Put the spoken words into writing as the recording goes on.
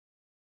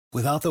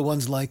Without the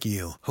ones like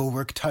you, who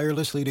work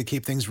tirelessly to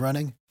keep things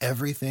running,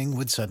 everything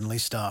would suddenly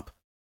stop.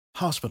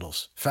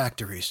 Hospitals,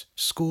 factories,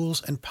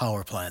 schools, and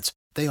power plants,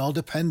 they all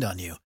depend on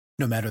you.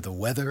 No matter the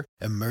weather,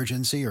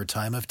 emergency, or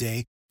time of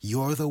day,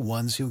 you're the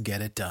ones who get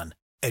it done.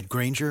 At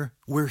Grainger,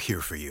 we're here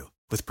for you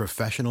with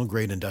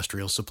professional-grade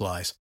industrial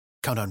supplies.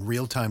 Count on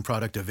real-time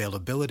product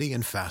availability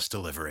and fast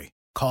delivery.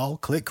 Call,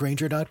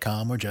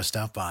 clickgrainger.com, or just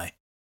stop by.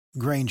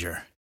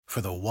 Grainger, for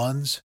the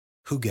ones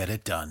who get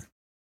it done.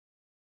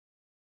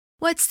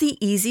 What's the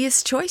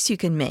easiest choice you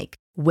can make?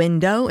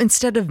 Window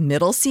instead of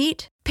middle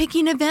seat?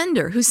 Picking a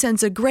vendor who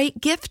sends a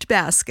great gift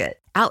basket?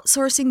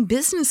 Outsourcing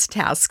business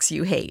tasks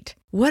you hate?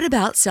 What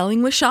about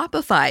selling with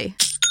Shopify?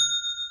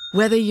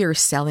 Whether you're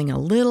selling a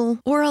little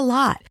or a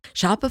lot,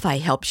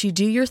 Shopify helps you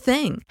do your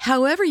thing,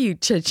 however you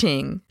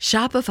cha-ching.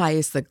 Shopify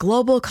is the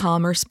global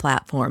commerce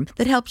platform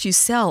that helps you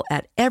sell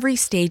at every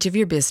stage of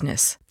your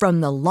business.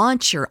 From the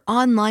launch your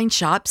online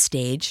shop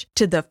stage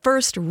to the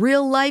first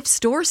real-life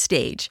store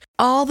stage,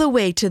 all the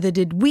way to the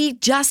did we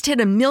just hit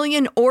 1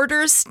 million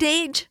orders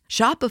stage.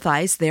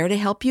 Shopify's there to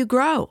help you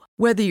grow.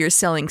 Whether you're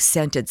selling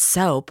scented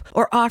soap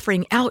or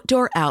offering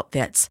outdoor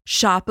outfits,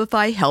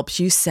 Shopify helps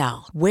you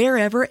sell.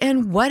 Wherever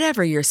and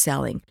whatever you're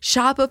selling,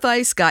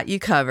 Shopify's got you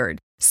covered.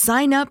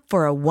 Sign up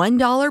for a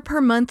 $1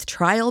 per month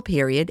trial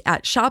period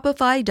at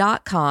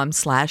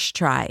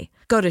shopify.com/try.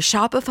 Go to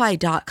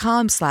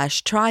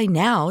shopify.com/try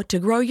now to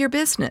grow your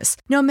business,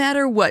 no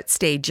matter what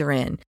stage you're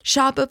in.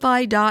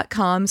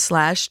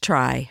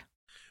 Shopify.com/try.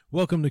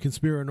 Welcome to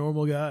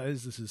Conspiranormal,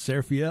 guys. This is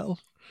Serfiel,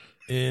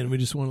 and we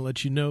just want to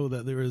let you know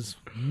that there is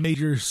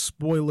major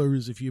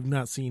spoilers if you've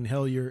not seen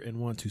Hellier and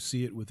want to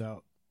see it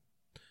without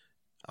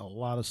a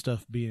lot of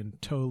stuff being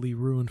totally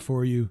ruined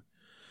for you.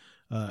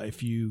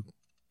 If you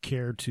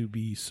care to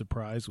be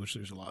surprised, which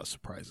there's a lot of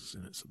surprises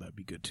in it, so that'd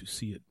be good to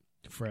see it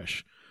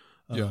fresh.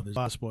 There's a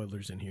lot of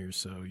spoilers in here,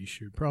 so you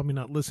should probably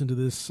not listen to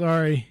this.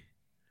 Sorry.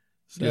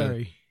 Yeah.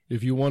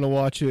 If you want to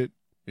watch it,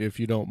 if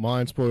you don't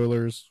mind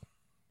spoilers,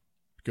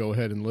 go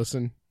ahead and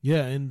listen.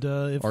 Yeah, and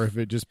if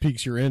it just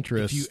piques your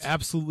interest, if you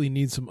absolutely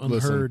need some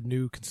unheard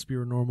new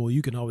Conspiranormal,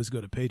 you can always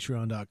go to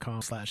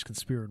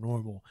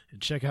patreon.com/Conspiranormal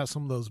and check out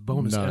some of those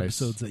bonus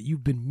episodes that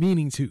you've been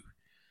meaning to.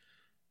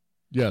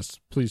 Yes,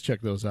 please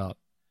check those out.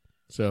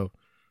 So,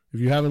 if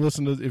you haven't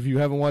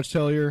watched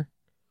Hellier,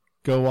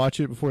 go watch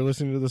it before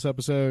listening to this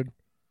episode.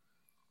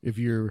 If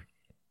you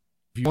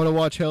want to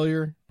watch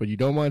Hellier but you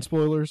don't mind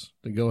spoilers,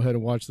 then go ahead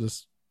and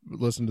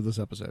listen to this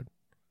episode.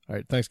 All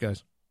right, thanks,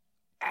 guys.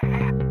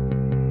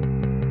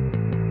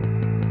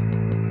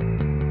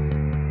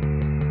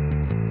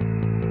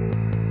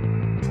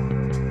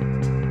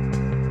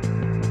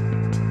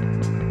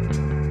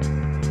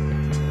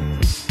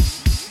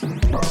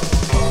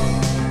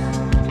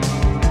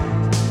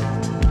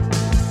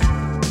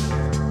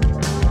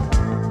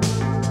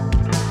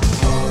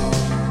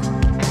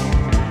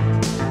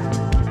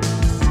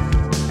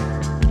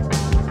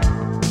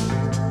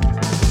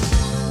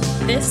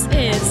 This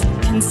is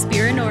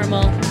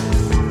Conspiranormal,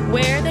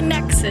 where the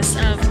nexus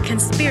of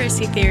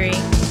conspiracy theory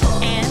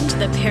and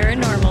the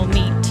paranormal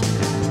meet.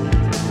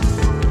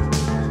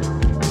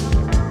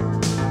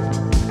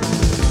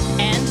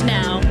 And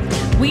now,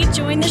 we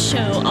join the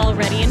show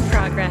already in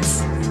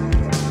progress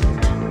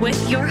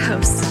with your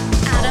hosts,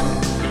 Adam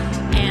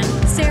and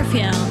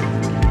Serfiel.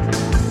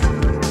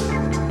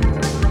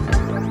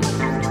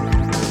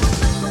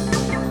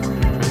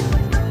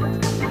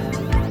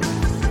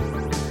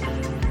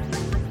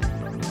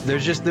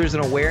 There's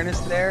an awareness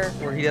there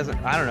where he doesn't.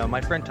 I don't know.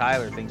 My friend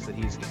Tyler thinks that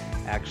he's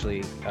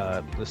actually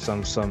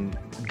some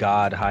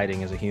god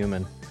hiding as a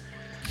human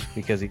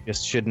because he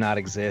just should not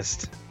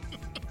exist.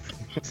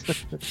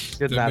 Exist.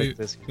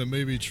 That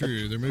may be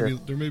true.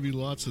 There may be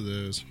lots of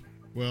those.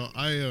 Well,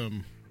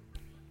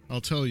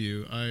 I'll tell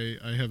you,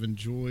 I have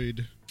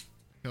enjoyed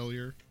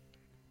Hellier.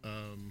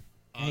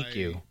 Thank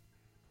you.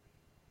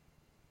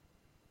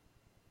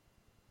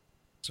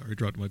 Sorry,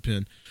 dropped my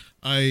pen.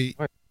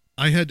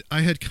 I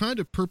had kind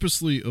of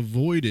purposely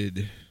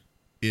avoided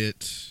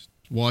it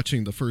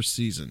watching the first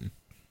season.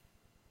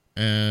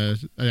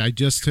 I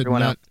just had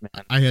not.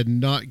 I had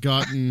not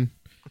gotten.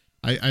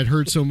 I'd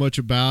heard so much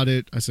about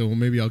it. I said, well,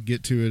 maybe I'll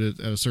get to it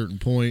at a certain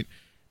point.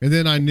 And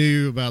then I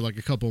knew about like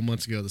a couple of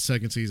months ago the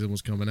second season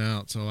was coming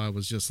out, so I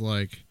was just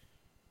like,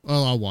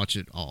 well, I'll watch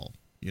it all.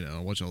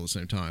 I'll watch it all at the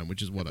same time,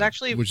 which is what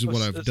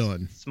I've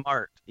done.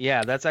 Smart,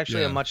 yeah. That's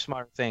actually a much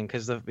smarter thing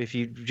because if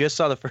you just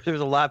saw the first, there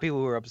was a lot of people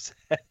who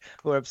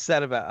were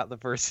upset about the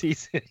first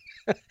season,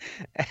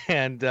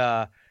 and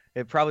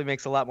it probably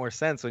makes a lot more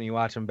sense when you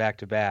watch them back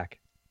to back.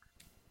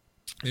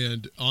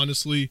 And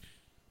honestly,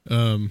 I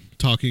know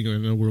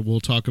we'll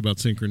talk about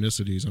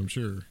synchronicities, I'm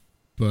sure,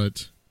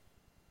 but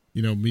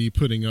us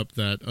putting up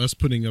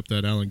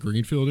that Alan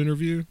Greenfield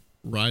interview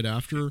right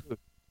after.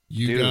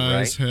 You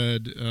guys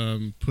had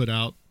put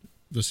out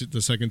the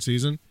second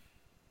season.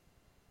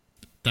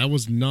 That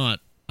was not.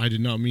 I did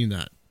not mean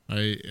that.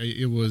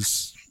 It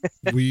was.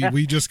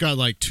 We just got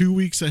like 2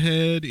 weeks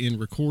ahead in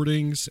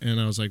recordings, and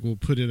I was like, we'll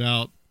put it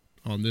out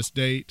on this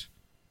date.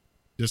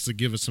 just to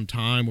give us some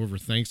time over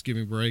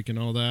Thanksgiving break and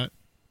all that.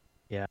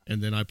 Yeah.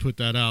 And then I put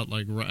that out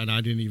and I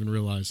didn't even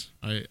realize.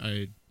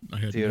 I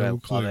had no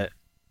clue. Love it.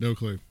 No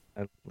clue.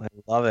 I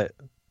love it.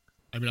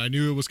 I mean, I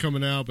knew it was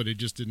coming out, but it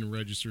just didn't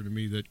register to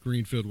me that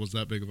Greenfield was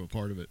that big of a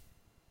part of it.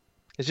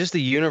 It's just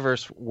the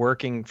universe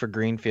working for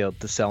Greenfield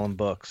to sell him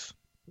books.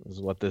 Is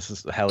what this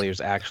is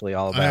Hellier's actually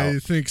all about. I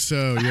think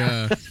so,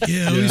 yeah.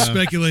 Yeah, we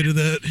speculated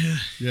that.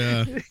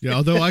 Yeah.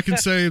 Although I can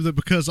say that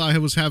because I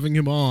was having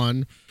him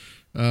on,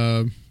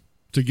 I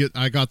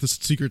got the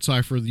Secret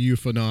Cipher of the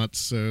Euphonauts,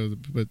 so,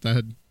 but that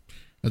had,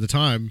 at the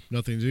time,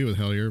 nothing to do with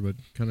Hellier, but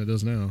kind of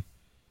does now.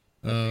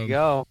 There you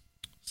go.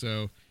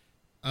 So,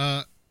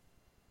 let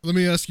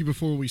me ask you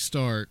before we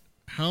start,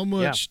 how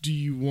much do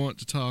you want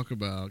to talk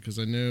about? Because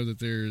I know that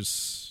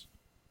there's...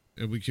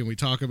 Can we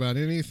talk about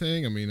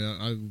anything? I mean,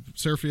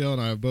 Seraphiel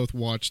and I have both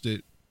watched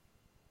it.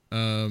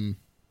 I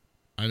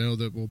know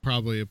that we'll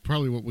probably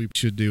what we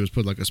should do is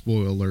put like a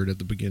spoiler alert at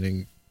the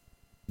beginning.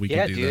 We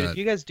can do that. If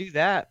you guys do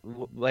that,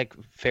 like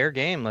fair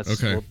game.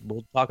 Okay.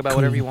 We'll talk about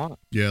whatever you want.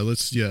 Yeah, we'll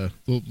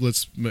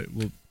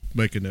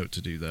make a note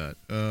to do that.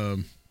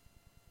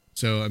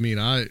 So I mean,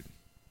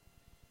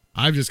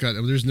 I've just got.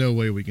 There's no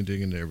way we can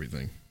dig into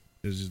everything.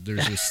 There's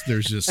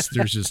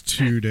just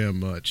too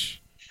damn much.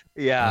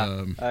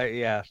 Yeah,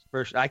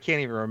 First, I can't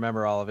even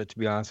remember all of it, to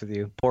be honest with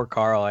you. Poor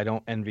Carl. I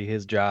don't envy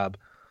his job.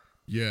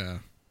 Yeah.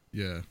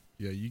 You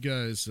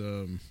guys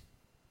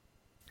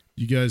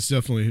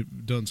definitely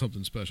done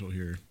something special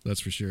here. That's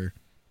for sure.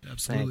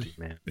 Absolutely,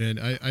 man. And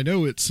I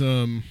know it's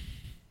been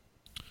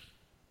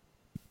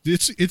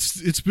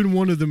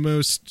one of the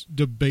most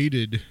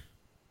debated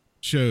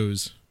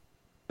shows.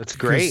 That's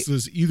great.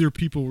 Because either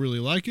people really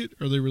like it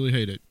or they really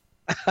hate it.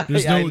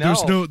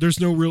 There's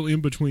no real in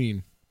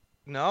between.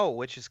 No,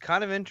 which is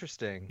kind of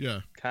interesting. Yeah.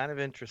 Kind of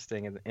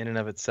interesting in and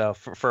of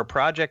itself. For a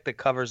project that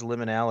covers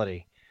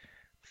liminality,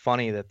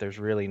 funny that there's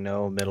really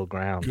no middle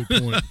ground.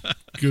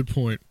 Good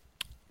point.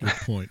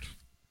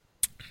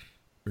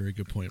 Very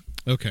good point.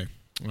 Okay.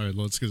 All right,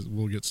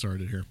 we'll get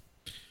started here.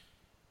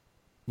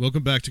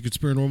 Welcome back to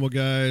Conspiranormal,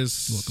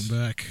 guys. Welcome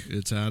back.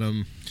 It's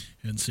Adam.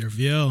 And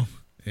Seraphiel.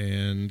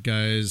 And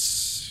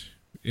guys,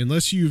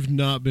 unless you've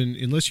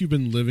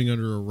been living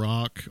under a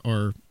rock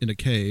or in a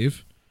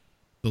cave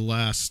the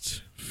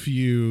last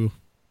few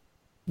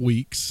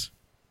weeks,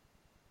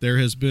 there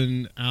has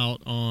been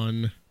out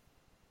on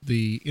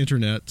the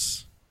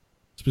internets,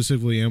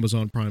 specifically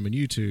Amazon Prime and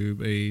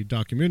YouTube, a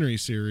documentary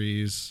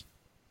series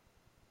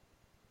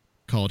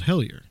called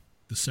Hellier.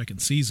 The second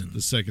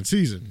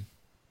season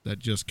that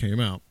just came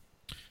out.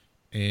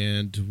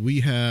 And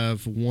we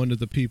have one of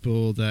the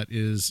people that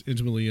is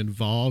intimately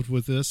involved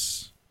with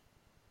this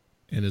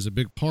and is a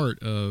big part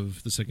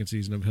of the second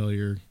season of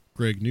Hellier,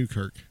 Greg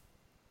Newkirk.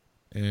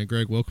 And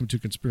Greg, welcome to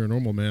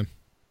Conspiranormal, man.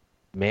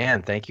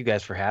 Man, thank you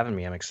guys for having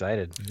me. I'm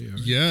excited.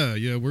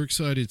 Yeah, we're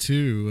excited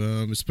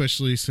too,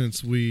 especially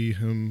since we,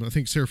 I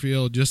think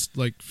Seraphiel just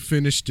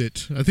finished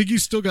it. I think you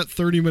still got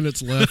 30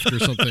 minutes left or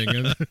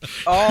something.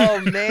 Oh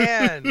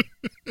man!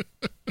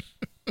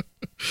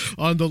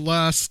 on the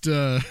last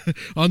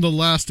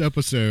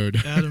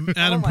episode,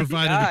 Adam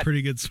provided a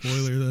pretty good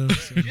spoiler though.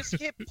 So. Just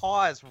hit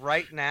pause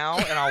right now,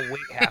 and I'll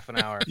wait half an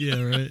hour.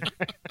 Yeah, right.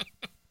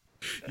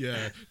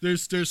 Yeah,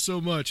 there's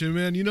so much, and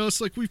man, it's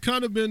like we've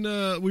kind of been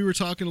we were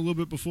talking a little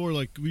bit before,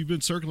 like we've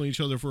been circling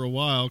each other for a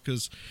while,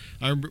 because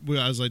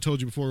as I told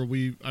you before,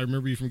 I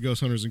remember you from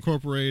Ghost Hunters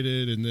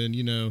Incorporated, and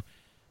then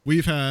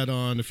we've had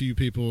on a few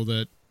people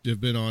that have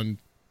been on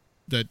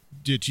that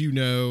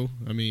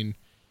I mean,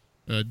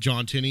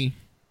 John Tinney,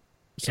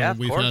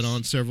 we've had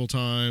on several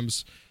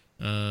times.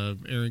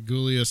 Aaron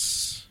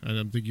Goulias, I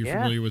don't think you're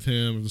familiar with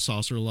him, of the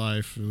Saucer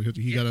Life.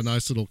 He got a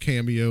nice little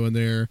cameo in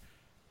there.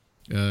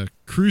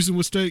 Cruising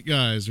with State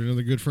Guys are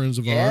another good friends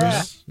of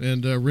ours.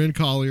 And Ren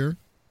Collier.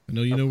 I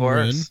know you know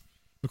Ren.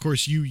 Of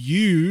course, you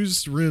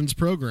used Ren's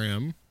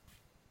program.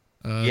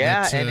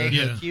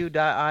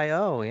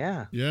 NAQ.io,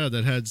 Yeah,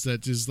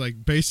 that is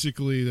like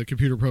basically the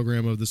computer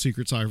program of the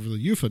Secret Cipher of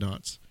the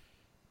Euphonauts.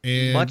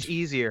 And much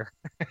easier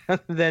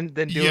than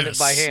doing it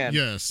by hand.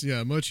 Yes,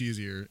 yeah, much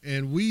easier.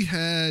 And we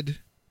had,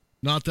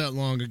 not that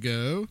long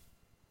ago,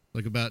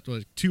 about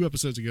 2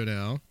 episodes ago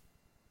now.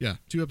 Yeah,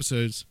 2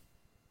 episodes.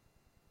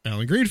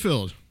 Alan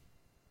Greenfield,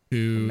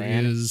 who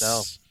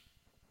is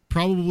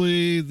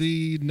probably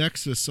the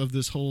nexus of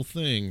this whole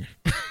thing.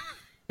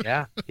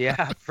 Yeah,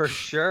 for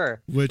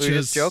sure. We were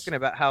just joking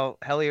about how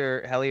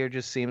Hellier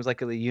just seems like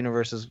the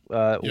universe's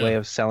way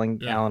of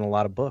selling Alan a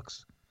lot of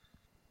books.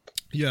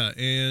 Yeah,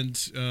 and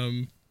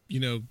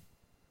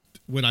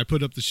when I put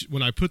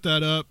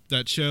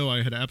that show,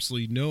 I had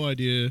absolutely no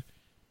idea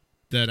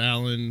that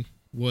Alan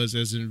was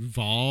as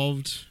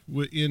involved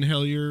in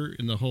Hellier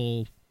in the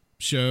whole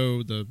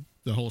show, the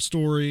whole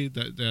story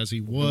that as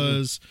he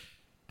was.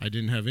 I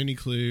didn't have any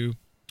clue.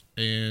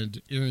 And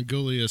Aaron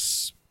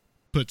Goulias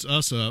puts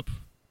us up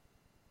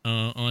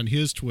on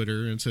his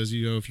Twitter and says,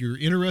 if you're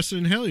interested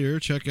in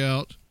Hellier, check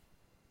out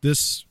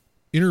this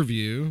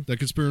interview that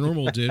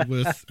Conspiranormal did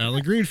with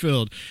Alan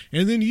Greenfield.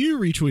 And then you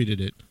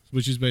retweeted it,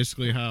 which is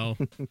basically how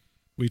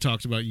we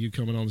talked about you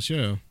coming on the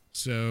show.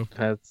 So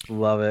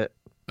love it.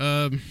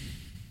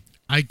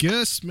 I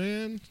guess,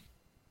 man,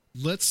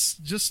 let's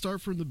just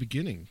start from the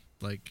beginning.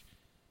 Like,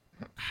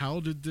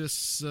 how did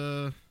this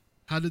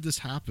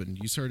happen?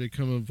 You started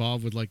becoming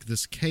involved with like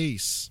this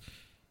case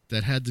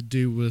that had to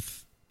do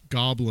with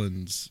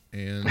goblins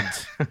and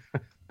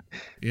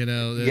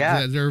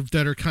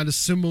that are kind of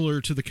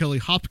similar to the Kelly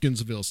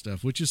Hopkinsville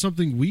stuff, which is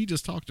something we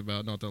just talked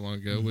about not that long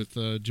ago with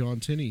John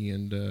Tinney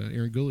and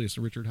Aaron Gullius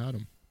and Richard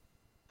Haddam.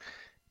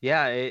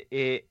 Yeah,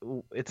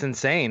 it's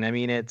insane. I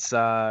mean,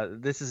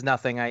 this is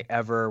nothing I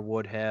ever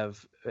would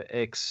have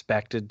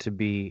expected to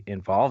be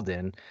involved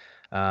in.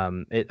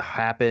 It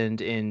happened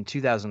in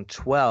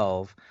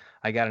 2012.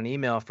 I got an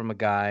email from a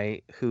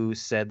guy who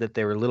said that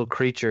there were little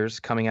creatures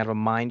coming out of a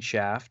mine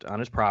shaft on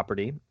his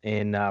property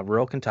in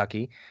rural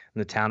Kentucky in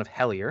the town of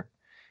Hellier.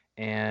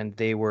 And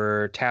they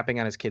were tapping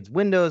on his kids'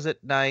 windows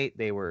at night.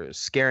 They were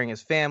scaring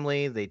his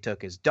family. They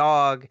took his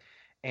dog.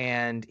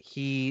 And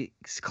he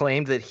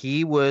claimed that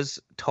he was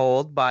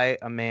told by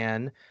a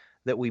man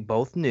that we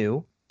both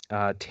knew,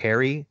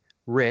 Terry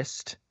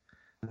Rist,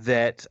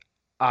 that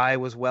I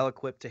was well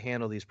equipped to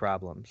handle these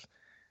problems.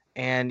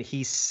 And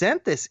he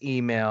sent this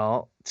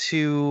email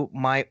to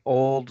my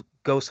old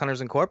Ghost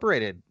Hunters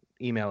Incorporated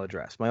email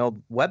address, my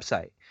old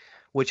website,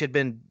 which had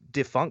been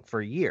defunct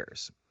for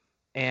years.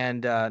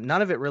 And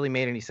none of it really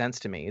made any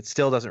sense to me. It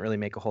still doesn't really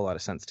make a whole lot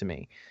of sense to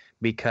me,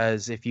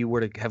 because if you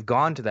were to have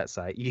gone to that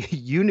site,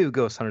 you knew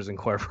Ghost Hunters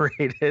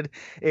Incorporated.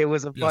 It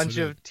was a bunch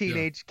of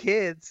teenage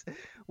kids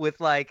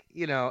with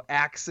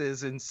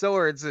axes and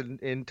swords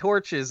and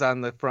torches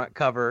on the front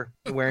cover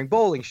wearing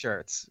bowling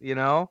shirts,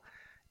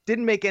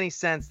 Didn't make any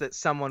sense that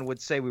someone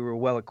would say we were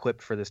well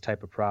equipped for this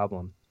type of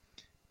problem.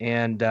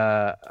 And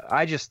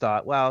I just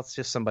thought, well, it's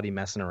just somebody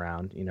messing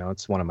around.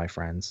 It's one of my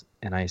friends.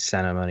 And I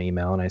sent him an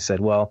email and I said,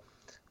 well,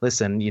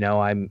 listen,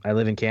 I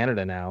live in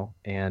Canada now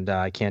and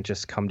I can't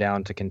just come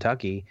down to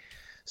Kentucky.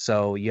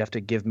 So you have to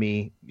give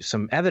me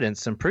some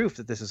evidence, some proof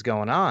that this is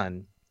going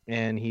on.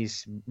 And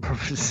he's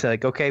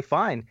like, okay,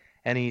 fine.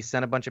 And he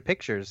sent a bunch of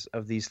pictures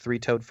of these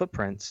 3-toed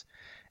footprints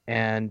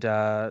and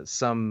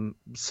some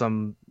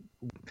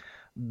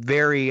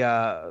very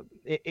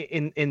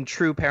in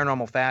true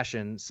paranormal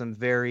fashion, some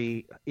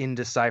very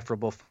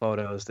indecipherable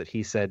photos that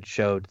he said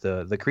showed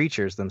the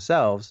creatures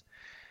themselves.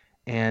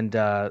 And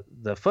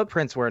the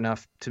footprints were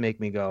enough to make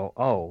me go,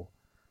 oh,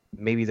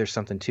 maybe there's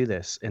something to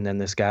this. And then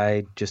this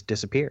guy just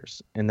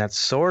disappears. And that's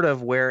sort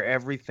of where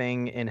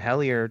everything in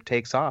Hellier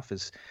takes off,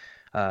 is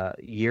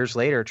years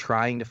later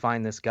trying to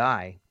find this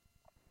guy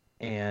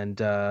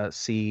and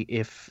see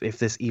if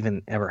this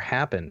even ever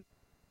happened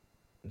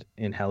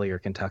in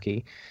Hellier,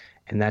 Kentucky.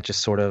 And that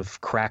just sort of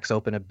cracks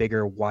open a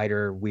bigger,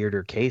 wider,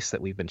 weirder case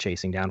that we've been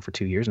chasing down for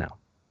 2 years now.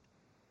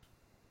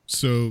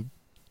 So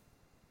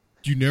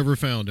you never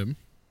found him?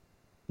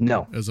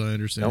 No. As I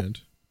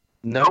understand.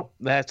 Nope.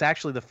 That's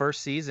actually the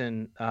first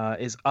season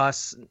is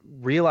us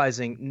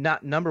realizing,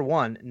 number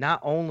one, not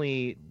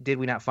only did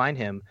we not find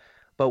him,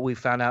 but we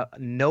found out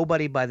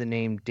nobody by the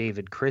name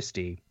David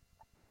Christie,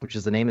 which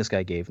is the name this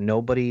guy gave,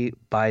 nobody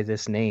by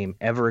this name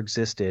ever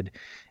existed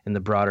in the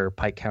broader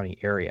Pike County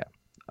area.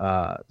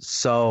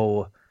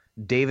 So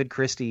David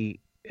Christie,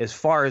 as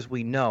far as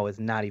we know, is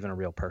not even a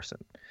real person.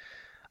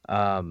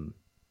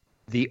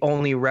 The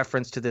only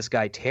reference to this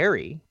guy,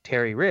 Terry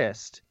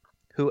Rist,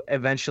 who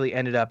eventually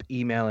ended up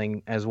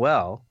emailing as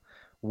well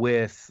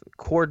with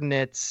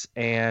coordinates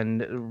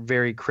and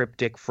very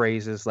cryptic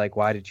phrases like,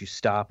 why did you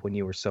stop when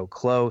you were so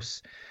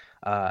close?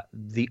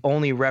 The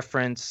only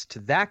reference to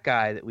that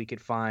guy that we could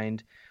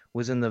find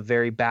was in the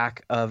very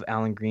back of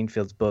Alan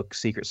Greenfield's book,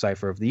 Secret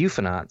Cipher of the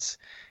Euphonauts,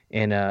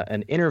 in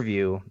an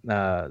interview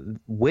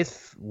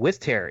with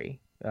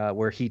Terry,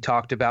 where he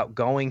talked about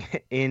going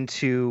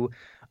into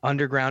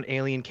underground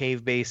alien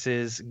cave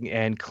bases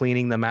and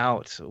cleaning them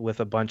out with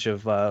a bunch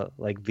of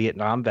like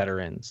Vietnam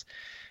veterans,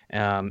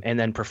 and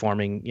then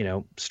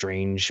performing,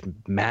 strange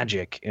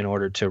magic in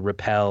order to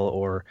repel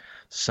or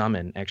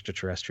summon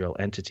extraterrestrial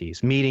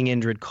entities. Meeting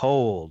Indrid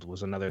Cold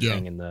was another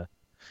thing in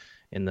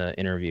the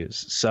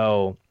interviews.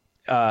 So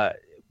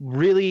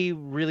really,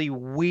 really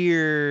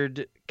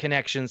weird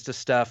connections to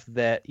stuff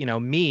that,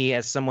 me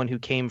as someone who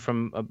came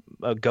from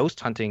a ghost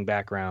hunting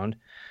background,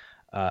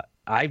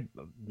 I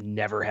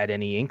never had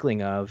any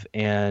inkling of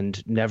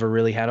and never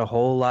really had a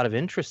whole lot of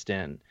interest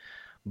in.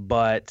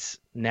 But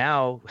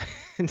now,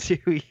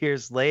 2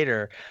 years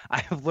later,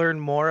 I've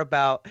learned more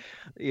about,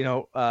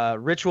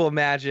 ritual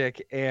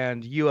magic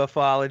and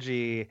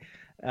ufology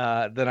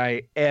than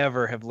I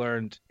ever have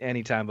learned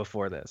any time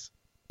before this.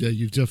 Yeah,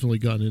 you've definitely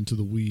gotten into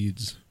the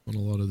weeds on a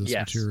lot of this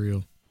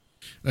material.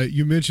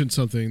 You mentioned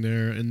something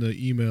there in the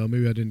email.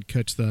 Maybe I didn't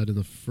catch that in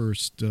the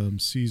first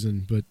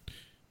season, but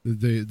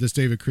this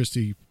David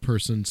Christie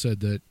person said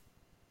that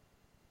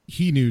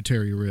he knew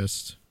Terry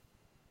Rist.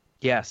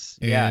 Yes.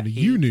 And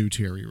you knew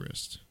Terry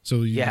Rist.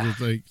 So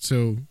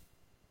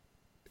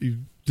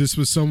this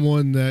was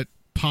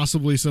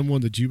possibly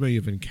someone that you may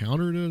have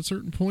encountered at a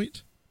certain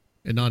point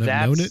and not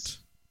have known it.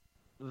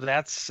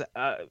 that's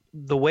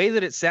the way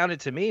that it sounded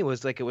to me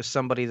was like it was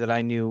somebody that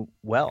I knew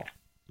well,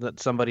 that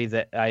somebody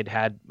that I'd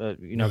had,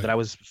 that I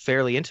was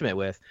fairly intimate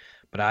with.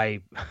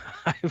 But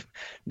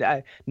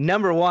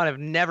number one, I've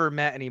never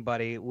met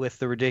anybody with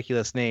the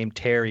ridiculous name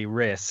Terry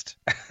Wrist.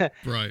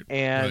 Right.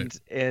 And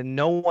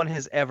no one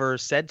has ever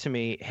said to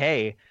me,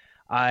 hey,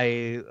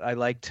 I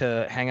like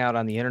to hang out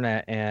on the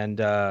internet and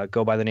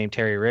go by the name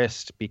Terry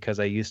Wrist because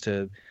I used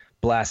to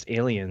blast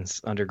aliens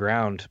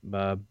underground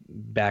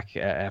back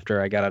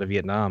after I got out of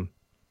Vietnam.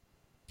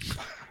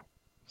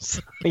 So,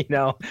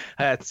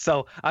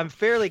 so I'm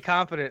fairly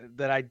confident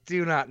that I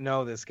do not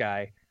know this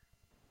guy.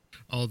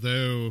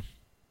 Although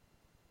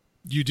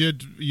you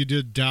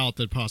did doubt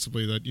that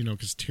possibly that,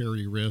 because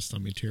Terry Wrist,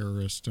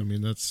 terrorist.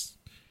 That's,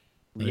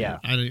 yeah.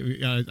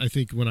 I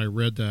think when I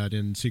read that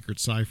in Secret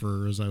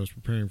Cipher as I was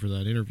preparing for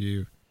that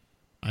interview,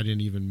 I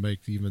didn't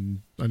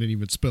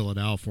even spell it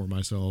out for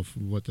myself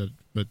but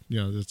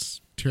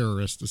it's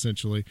terrorist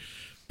essentially.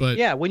 But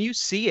yeah, when you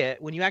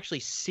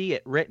actually see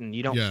it written,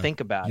 you don't think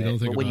about it.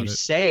 But when you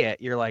say it,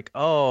 you're like,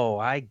 oh,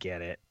 I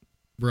get it.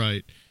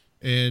 Right.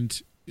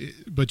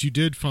 But you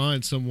did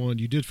find someone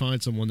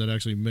that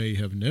actually may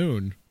have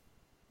known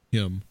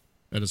him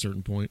at a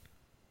certain point.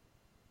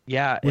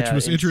 Yeah. Which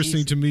was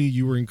interesting to me.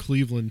 You were in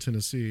Cleveland,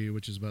 Tennessee,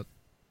 which is about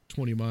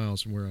 20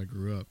 miles from where I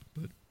grew up.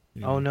 But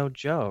Oh, no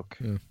joke.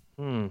 Yeah.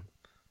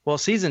 Well,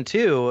 season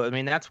 2,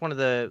 that's one of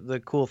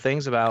the cool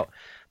things about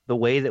the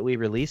way that we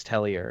released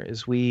Hellier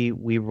is we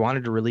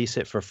wanted to release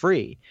it for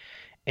free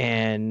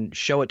and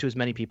show it to as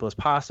many people as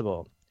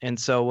possible. And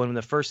so when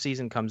the first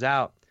season comes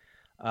out,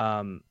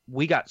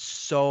 we got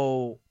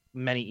so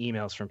many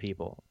emails from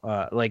people.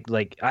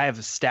 Like I have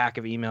a stack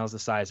of emails the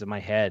size of my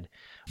head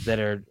that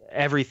are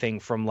everything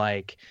from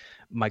like,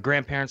 my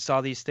grandparents saw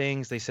these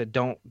things. They said,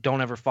 don't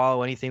ever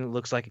follow anything that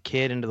looks like a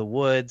kid into the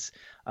woods.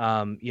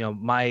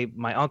 My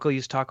uncle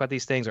used to talk about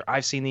these things, or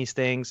I've seen these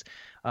things,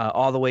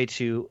 all the way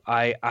to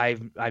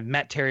I've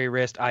met Terry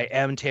Wrist. I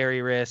am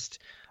Terry Wrist.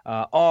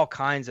 All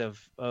kinds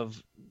of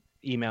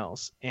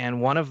emails.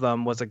 And one of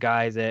them was a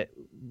guy that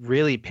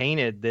really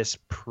painted this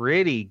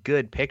pretty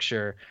good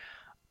picture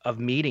of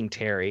meeting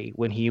Terry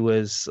when he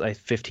was like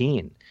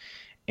 15.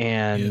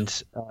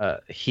 And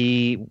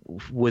he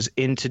was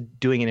into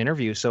doing an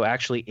interview. So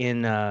actually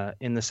in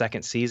the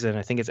second season,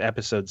 I think it's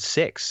episode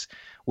 6,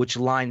 which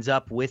lines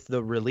up with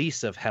the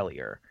release of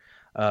Hellier,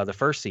 the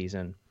first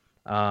season.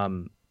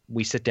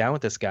 We sit down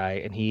with this guy,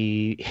 and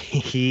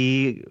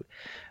he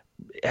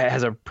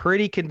has a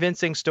pretty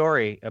convincing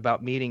story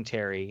about meeting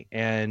Terry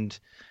and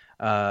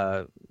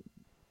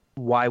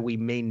why we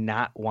may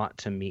not want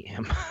to meet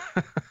him.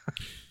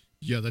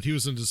 Yeah, that he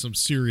was into some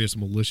serious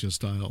militia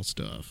style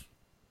stuff.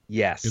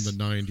 Yes. In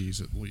the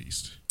 90s, at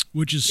least.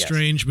 Which is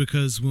strange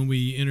because when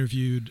we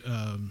interviewed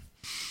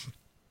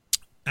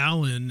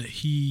Alan,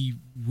 he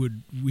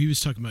was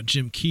talking about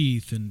Jim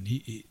Keith, and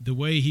the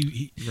way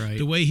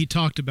he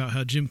talked about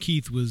how Jim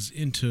Keith was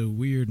into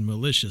weird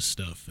malicious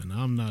stuff, and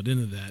I'm not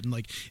into that. And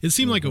like it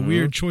seemed like a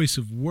weird choice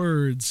of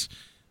words.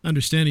 I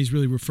understand he's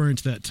really referring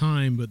to that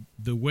time, but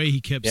the way he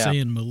kept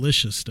saying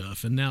malicious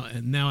stuff, and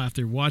now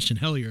after watching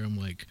Hellier, I'm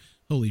like,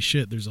 holy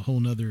shit, there's a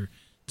whole nother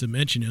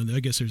dimension. And I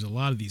guess there's a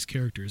lot of these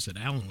characters that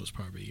Alan was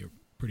probably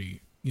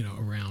pretty,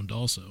 around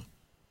also.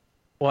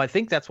 Well, I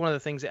think that's one of the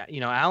things,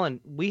 Alan,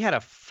 we had a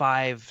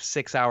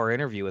 5-6 hour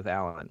interview with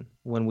Alan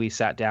when we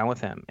sat down with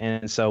him.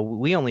 And so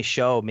we only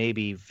show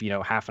maybe,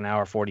 half an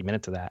hour, 40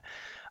 minutes of that.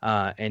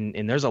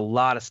 And there's a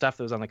lot of stuff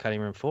that was on the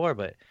cutting room floor,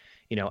 but,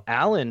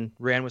 Alan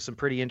ran with some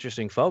pretty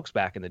interesting folks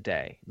back in the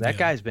day. That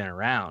guy's been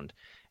around.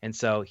 And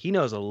so he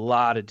knows a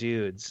lot of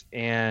dudes,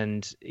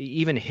 and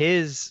even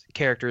his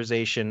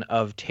characterization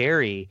of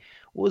Terry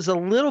was a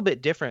little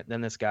bit different than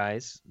this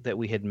guy's that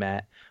we had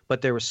met,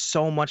 but there was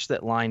so much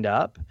that lined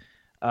up.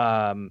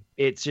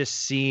 It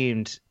just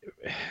seemed,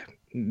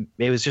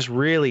 it was just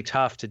really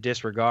tough to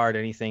disregard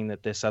anything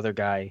that this other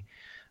guy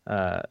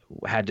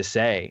had to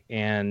say.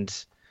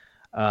 And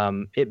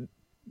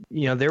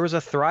there was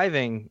a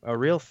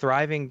real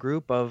thriving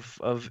group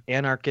of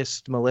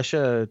anarchist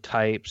militia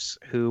types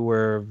who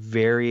were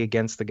very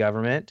against the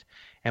government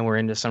and were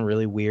into some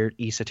really weird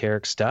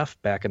esoteric stuff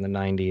back in the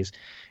 90s.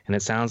 And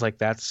it sounds like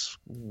that's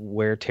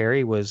where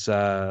Terry was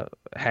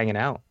hanging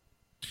out.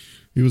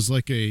 He was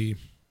like a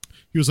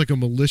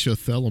militia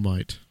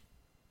Thelemite.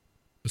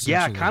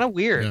 Yeah, kind of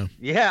weird.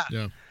 Yeah.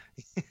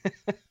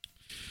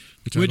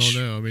 Which I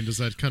don't know. Does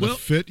that kind of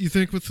fit, you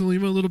think, with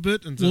Thelema a little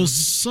bit? And well,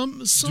 some.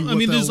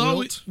 There's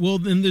always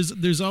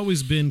there's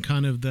always been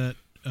kind of that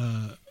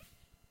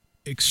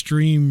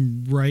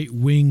extreme right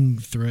wing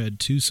thread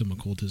to some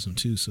occultism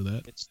too. So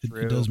that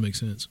it does make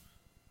sense.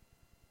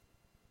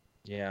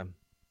 Yeah,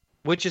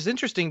 which is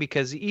interesting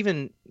because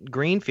even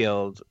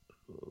Greenfield,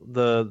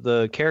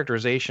 the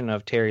characterization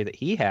of Terry that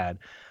he had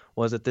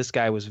was that this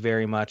guy was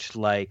very much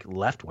like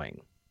left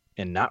wing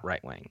and not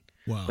right wing.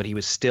 Wow. But he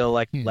was still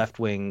like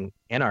left-wing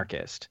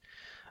anarchist.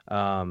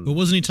 But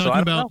wasn't he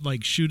talking about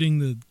like shooting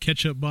the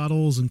ketchup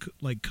bottles and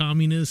like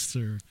communists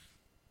or?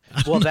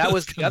 Well, that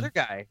was the other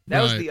guy.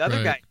 That was Right, the other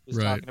right, guy who was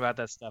right. talking about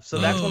that stuff. So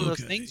that's one of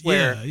those okay. things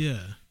where yeah.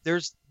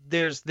 there's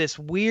this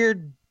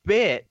weird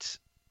bit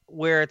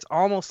where it's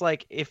almost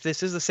like if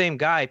this is the same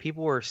guy,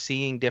 people were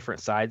seeing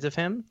different sides of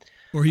him.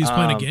 Or he's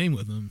playing a game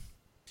with them.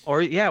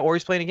 Or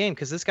he's playing a game,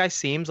 because this guy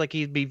seems like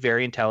he'd be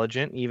very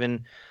intelligent.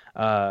 Even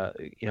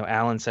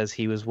Alan says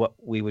he was what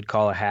we would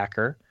call a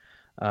hacker.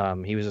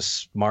 He was a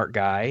smart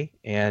guy,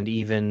 and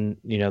even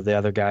the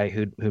other guy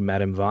who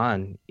met him,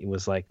 Vaughn, he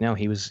was like, no,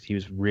 he was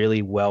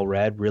really well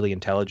read, really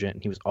intelligent,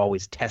 and he was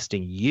always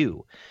testing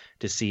you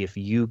to see if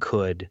you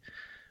could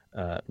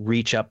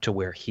reach up to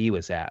where he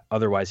was at.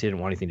 Otherwise, he didn't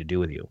want anything to do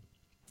with you.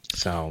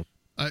 So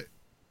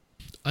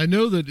I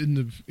know that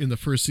in the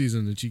first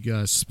season that you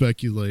guys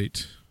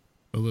speculate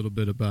a little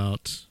bit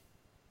about,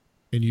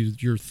 and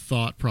your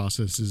thought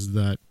process is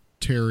that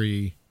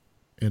Terry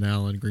and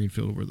Alan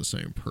Greenfield were the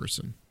same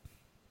person.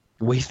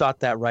 we thought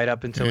that right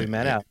up until we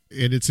met Al.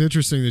 And it's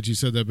interesting that you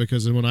said that,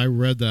 because when I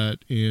read that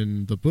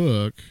in the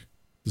book,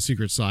 The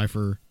Secret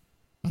Cipher,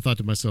 I thought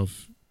to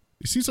myself,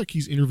 it seems like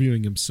he's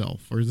interviewing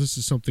himself, or this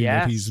is something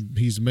that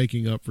he's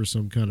making up for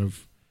some kind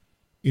of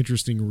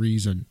interesting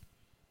reason.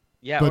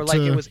 Yeah, but, or like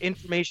it was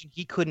information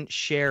he couldn't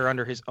share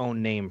under his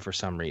own name for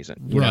some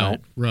reason. You know?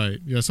 Right.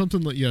 Yeah,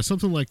 something like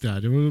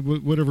that.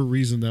 And whatever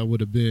reason that would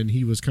have been,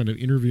 he was kind of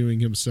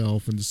interviewing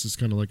himself, and this is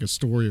kind of like a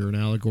story or an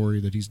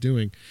allegory that he's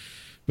doing.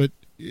 But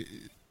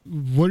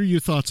what are your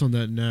thoughts on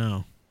that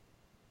now?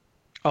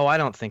 Oh, I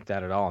don't think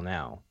that at all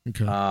now.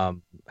 Okay.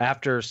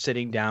 After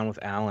sitting down with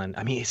Alan,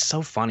 I mean, it's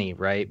so funny,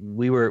 right?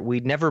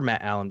 We'd never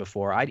met Alan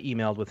before. I'd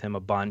emailed with him a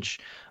bunch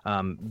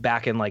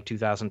back in like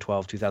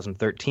 2012,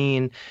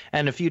 2013,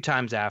 and a few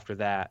times after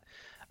that.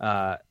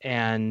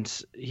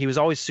 And he was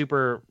always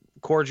super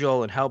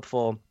cordial and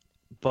helpful,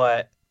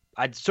 but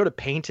I'd sort of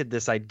painted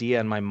this idea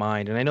in my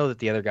mind, and I know that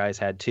the other guys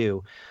had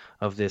too,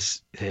 of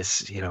this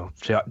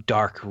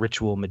dark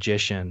ritual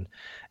magician.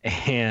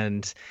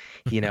 And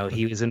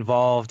he was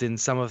involved in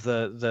some of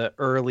the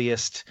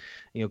earliest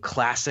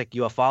classic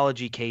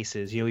ufology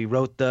cases. He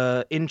wrote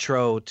the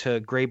intro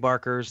to Gray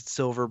Barker's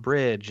Silver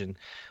Bridge, and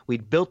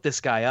we'd built this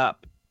guy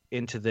up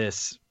into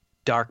this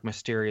dark,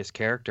 mysterious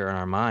character in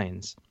our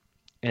minds.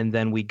 And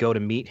then we go to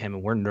meet him,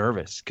 and we're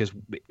nervous because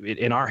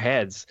in our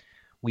heads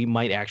we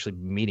might actually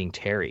be meeting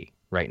Terry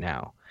right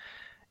now.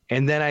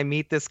 And then I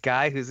meet this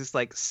guy who's this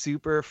like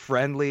super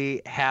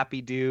friendly,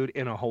 happy dude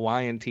in a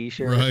Hawaiian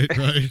t-shirt.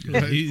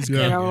 Right. He's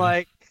And I'm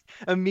like,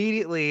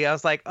 immediately I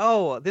was like,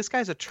 oh, this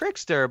guy's a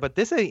trickster, but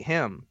this ain't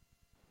him.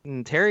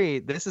 And Terry,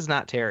 this is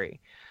not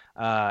Terry.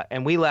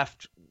 And we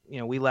left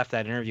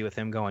that interview with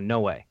him going,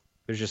 no way.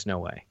 There's just no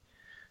way.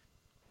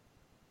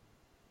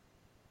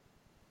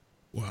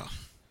 Wow.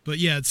 But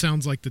yeah, it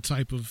sounds like the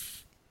type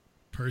of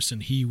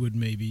person he would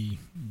maybe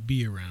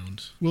be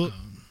around. Well,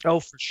 oh,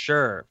 for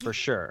sure.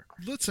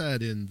 let's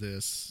add in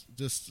this,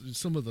 just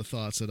some of the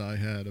thoughts that I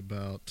had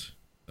about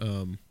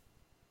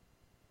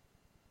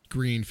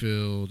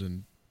Greenfield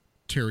and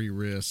Terry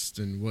Wrist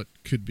and what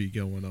could be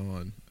going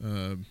on.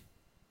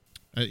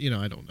 I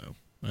don't know.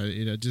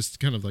 Just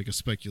kind of like a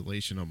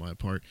speculation on my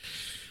part.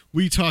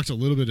 We talked a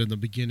little bit in the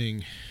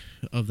beginning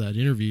of that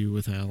interview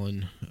with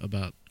Alan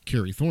about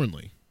Kerry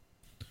Thornley.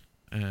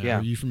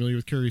 Are you familiar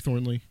with Kerry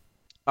Thornley?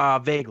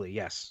 Vaguely,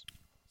 yes.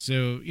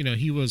 So,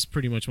 he was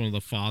pretty much one of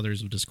the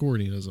fathers of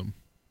Discordianism,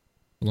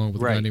 along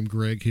with a guy named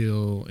Greg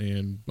Hill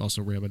and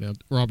also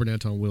Robert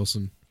Anton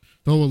Wilson.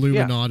 The whole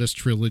Illuminatus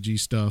trilogy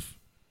stuff.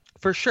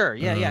 For sure,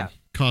 yeah.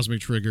 Cosmic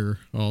Trigger,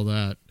 all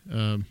that.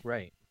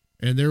 Right.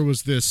 And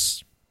there's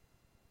this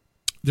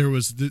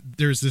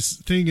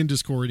thing in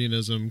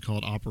Discordianism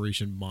called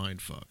Operation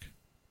Mindfuck.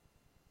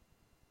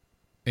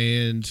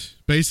 And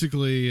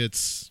basically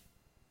it's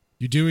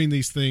you're doing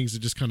these things that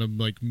just kind of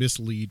like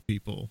mislead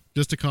people,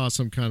 just to cause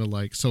some kind of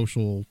like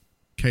social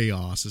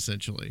chaos,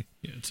 essentially.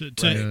 Yeah,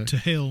 to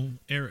hail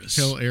Eris.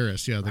 Hail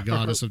Eris, yeah, the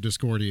goddess of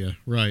Discordia,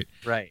 right.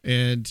 Right.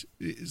 And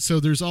so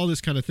there's all this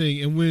kind of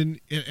thing.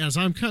 And as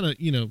I'm kind of,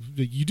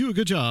 you do a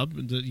good job,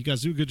 you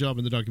guys do a good job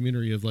in the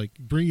documentary of like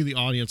bringing the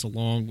audience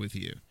along with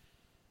you.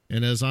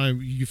 And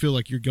you feel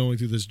like you're going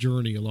through this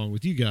journey along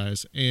with you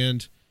guys.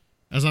 And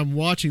as I'm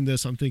watching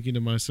this, I'm thinking to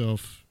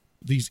myself,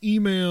 these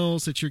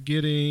emails that you're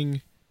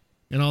getting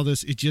and all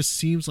this, it just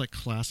seems like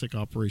classic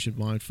Operation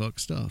Mindfuck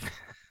stuff.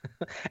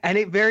 And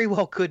it very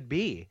well could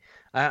be.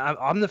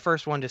 I'm the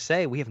first one to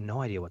say we have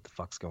no idea what the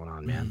fuck's going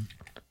on, man.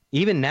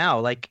 Even now,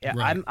 like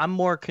right. I'm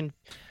more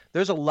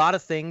there's a lot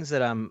of things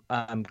that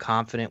I'm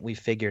confident we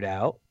figured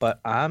out,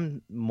 but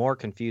I'm more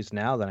confused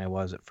now than I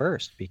was at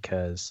first,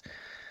 because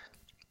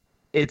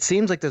it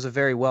seems like there's a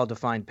very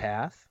well-defined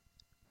path,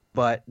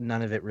 but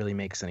none of it really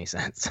makes any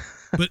sense.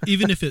 But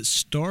even if it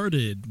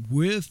started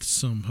with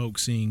some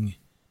hoaxing,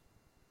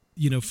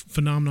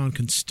 phenomenon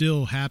can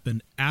still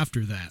happen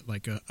after that.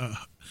 Like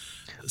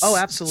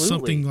absolutely.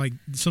 Something like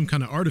some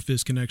kind of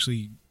artifice can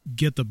actually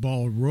get the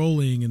ball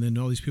rolling, and then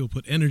all these people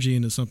put energy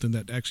into something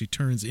that actually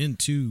turns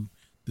into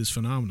this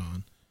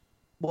phenomenon.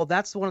 Well,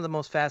 that's one of the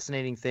most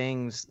fascinating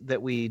things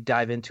that we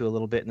dive into a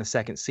little bit in the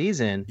second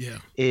season. Yeah.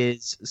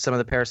 Is some of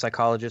the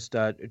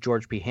parapsychologist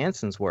George P.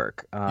 Hansen's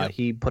work. Yep.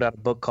 He put out a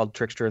book called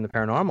Trickster and the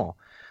Paranormal,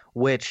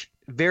 which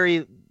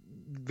very,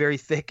 very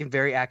thick and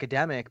very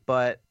academic,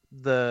 but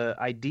the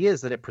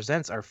ideas that it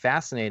presents are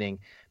fascinating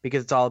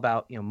because it's all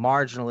about, you know,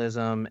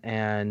 marginalism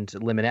and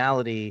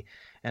liminality,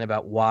 and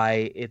about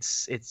why it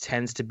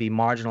tends to be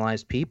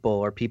marginalized people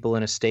or people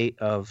in a state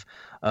of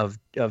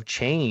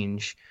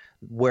change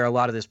where a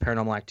lot of this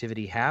paranormal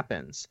activity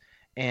happens.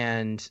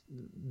 And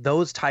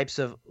those types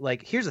of,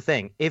 like, here's the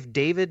thing: if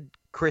David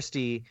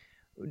Christie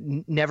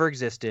never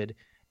existed,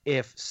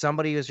 if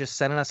somebody was just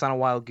sending us on a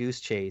wild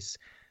goose chase,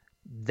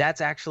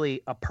 that's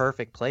actually a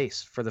perfect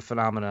place for the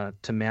phenomena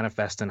to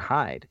manifest and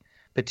hide.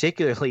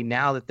 Particularly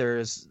now that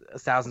there's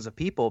thousands of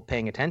people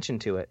paying attention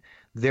to it,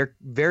 there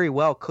very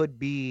well could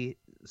be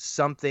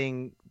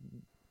something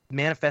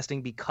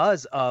manifesting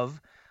because of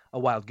a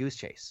wild goose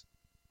chase.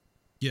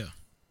 Yeah.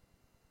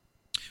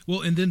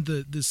 Well, and then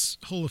this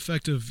whole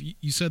effect of,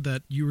 you said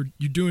that you're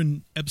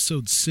doing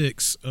episode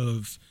 6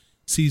 of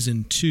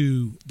season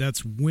 2.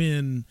 That's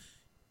when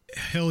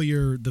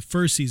Hellier, the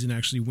first season,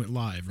 actually went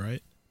live,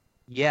 right?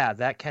 Yeah,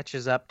 that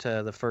catches up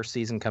to the first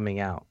season coming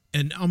out.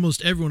 And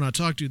almost everyone I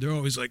talk to, they're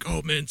always like,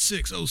 "Oh man,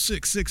 6,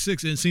 6.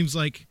 And it seems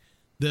like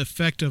the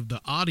effect of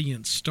the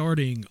audience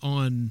starting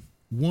on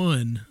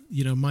 1,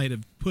 you know, might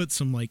have put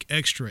some like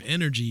extra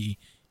energy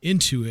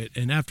into it,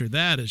 and after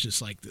that it's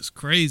just like this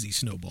crazy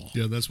snowball.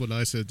 Yeah, that's what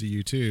I said to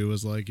you too.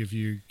 Was like,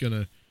 we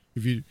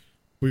didn't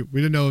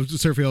know if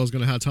Seraphiel was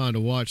gonna have time to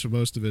watch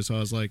most of it, so I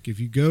was like, if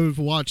you go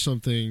to watch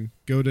something,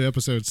 go to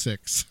episode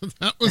 6.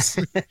 That was.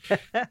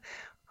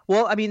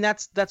 Well, I mean,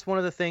 that's one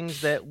of the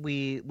things that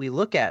we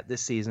look at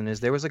this season. Is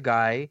there was a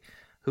guy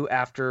who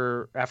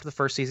after the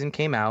first season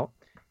came out,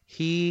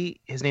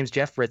 his name's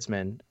Jeff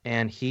Ritzman,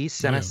 and he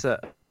sent us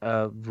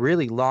a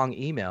really long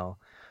email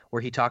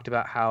where he talked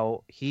about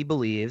how he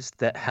believes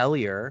that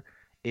Hellier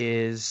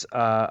is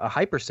a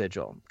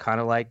hypersigil, kind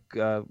of like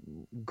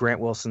Grant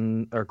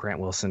Morrison's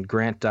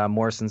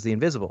The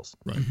Invisibles.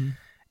 Right. Mm-hmm.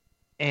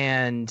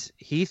 And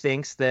he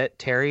thinks that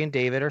Terry and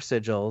David are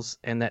sigils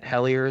and that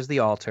Hellier is the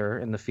altar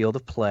in the field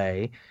of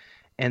play.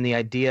 And the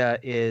idea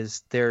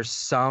is there's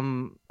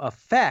some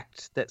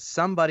effect that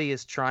somebody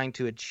is trying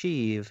to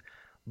achieve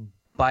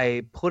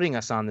by putting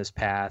us on this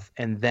path.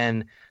 And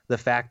then the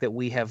fact that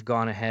we have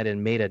gone ahead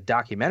and made a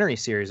documentary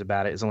series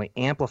about it is only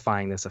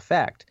amplifying this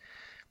effect.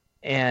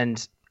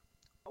 And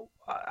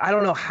I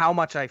don't know how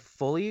much I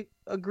fully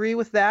agree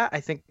with that. I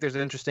think there's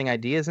interesting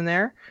ideas in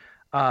there.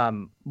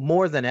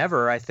 More than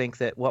ever, I think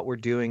that what we're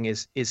doing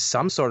is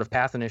some sort of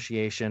path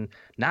initiation,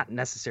 not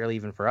necessarily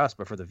even for us,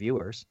 but for the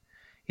viewers.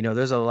 You know,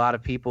 there's a lot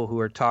of people who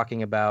are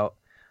talking about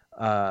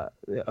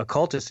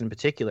occultists in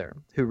particular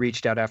who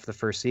reached out after the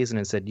first season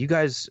and said, you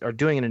guys are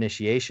doing an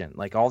initiation.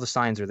 Like, all the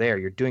signs are there.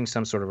 You're doing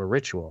some sort of a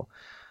ritual.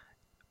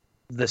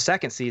 The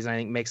second season, I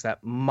think, makes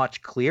that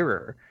much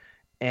clearer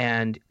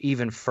and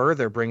even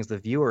further brings the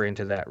viewer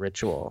into that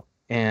ritual.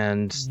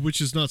 And which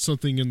is not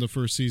something in the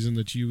first season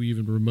that you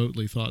even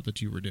remotely thought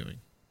that you were doing.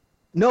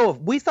 No,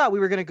 we thought we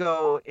were going to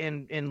go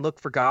and look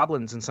for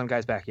goblins in some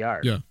guy's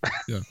backyard. Yeah.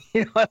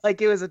 You know,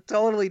 like, it was a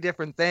totally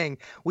different thing.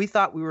 We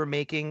thought we were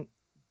making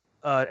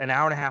an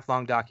hour-and-a-half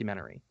long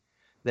documentary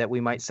that we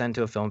might send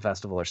to a film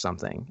festival or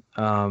something.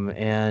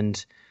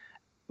 And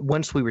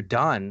once we were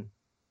done,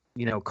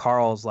 you know,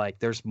 Carl's like,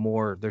 there's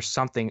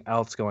something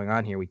else going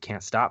on here. We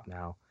can't stop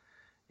now.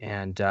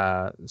 And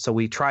so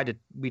we tried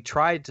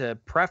to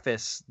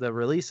preface the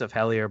release of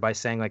Hellier by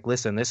saying, like,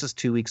 listen, this is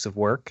 2 weeks of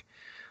work.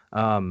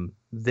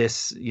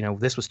 This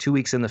was 2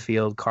 weeks in the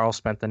field. Carl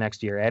spent the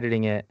next year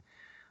editing it.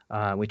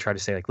 We tried to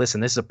say, like,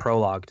 listen, this is a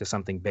prologue to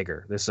something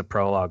bigger. This is a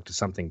prologue to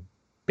something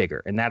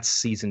bigger. And that's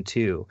season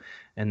 2.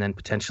 And then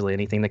potentially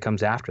anything that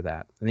comes after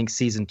that. I think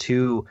season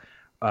 2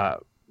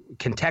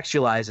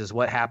 contextualizes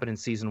what happened in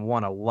season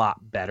 1 a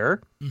lot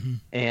better. Mm-hmm.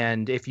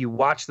 And if you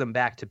watch them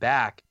back to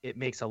back, it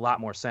makes a lot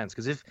more sense.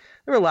 Because if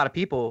there were a lot of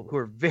people who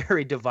are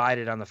very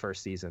divided on the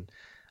first season,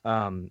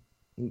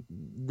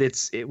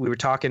 we were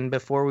talking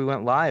before we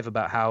went live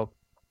about how,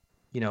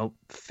 you know,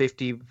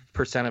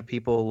 50% of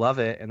people love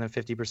it and then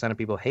 50% of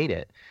people hate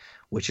it,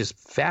 which is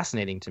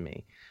fascinating to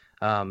me.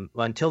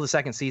 Until the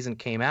second season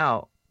came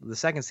out, the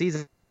second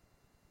season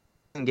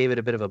gave it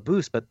a bit of a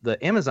boost, but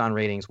the Amazon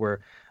ratings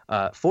were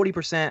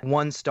 40%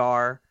 1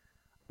 star.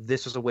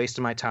 This was a waste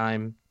of my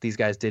time. These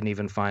guys didn't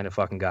even find a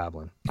fucking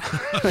goblin.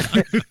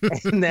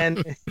 And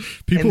then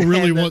people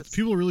really want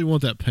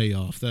that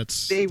payoff.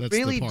 That's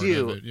really the part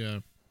do. Of it. Yeah.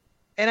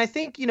 And I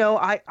think, you know,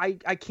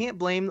 I can't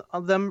blame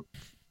them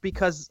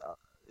because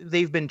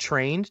they've been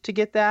trained to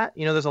get that.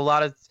 You know, there's a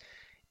lot of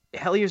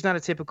Hellier's not a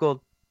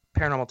typical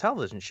paranormal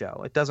television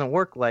show. It doesn't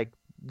work like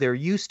they're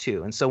used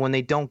to. And so when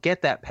they don't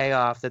get that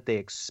payoff that they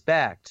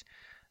expect,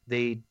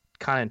 they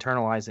kind of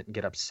internalize it and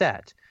get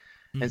upset.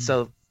 Mm-hmm. And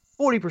so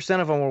 40%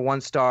 of them were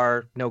 1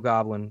 star, no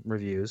goblin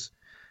reviews.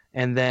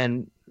 And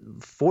then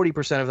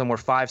 40% of them were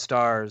 5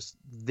 stars.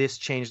 This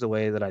changed the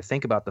way that I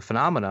think about the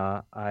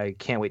phenomena. I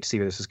can't wait to see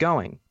where this is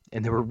going.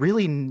 and there were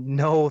really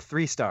no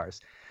 3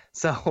 stars.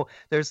 So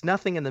there's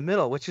nothing in the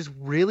middle, which is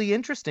really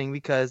interesting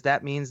because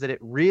that means that it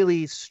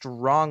really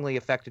strongly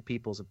affected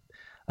people's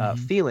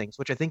feelings,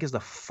 which I think is the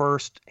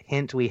first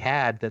hint we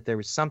had that there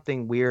was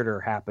something weirder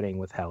happening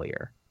with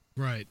Hellier.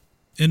 Right.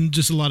 And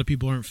just a lot of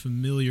people aren't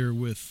familiar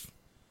with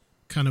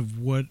kind of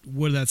what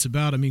that's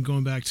about. I mean,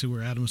 going back to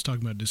where Adam was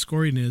talking about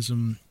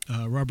Discordianism,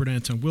 Robert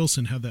Anton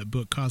Wilson had that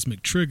book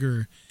Cosmic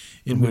Trigger,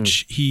 in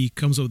which he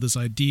comes up with this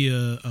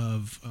idea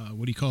of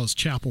what he calls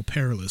chapel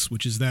perilous,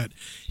 which is that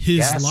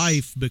his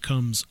life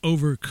becomes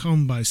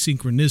overcome by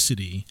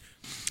synchronicity.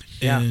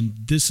 Yeah.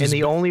 And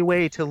the only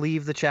way to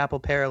leave the chapel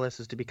perilous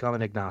is to become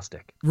an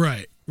agnostic.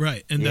 Right.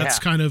 And that's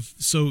kind of,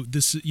 so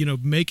this,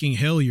 making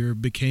Hellier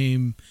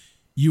became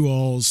you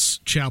all's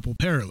chapel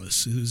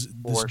perilous, this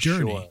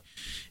journey. Sure.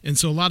 And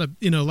so a lot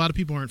of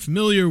people aren't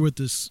familiar with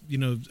this,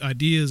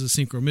 ideas of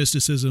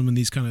synchromysticism and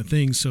these kind of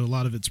things. So a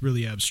lot of it's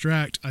really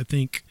abstract. I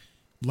think,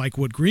 like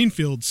what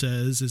Greenfield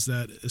says, is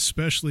that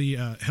especially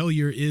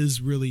Hellier is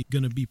really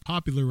going to be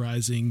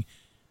popularizing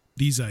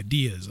these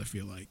ideas, I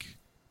feel like.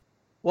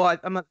 Well,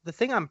 the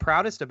thing I'm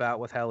proudest about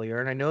with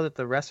Hellier, and I know that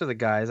the rest of the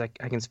guys, I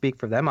can speak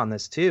for them on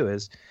this too,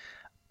 is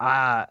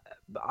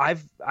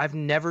I've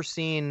never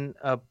seen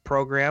a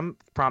program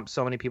prompt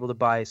so many people to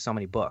buy so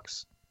many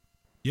books.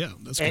 Yeah,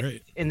 that's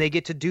great. And they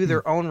get to do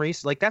their own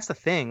research. Like, that's the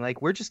thing.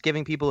 Like, we're just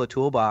giving people a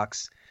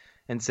toolbox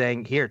and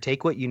saying, here,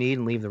 take what you need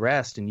and leave the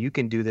rest, and you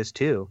can do this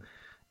too.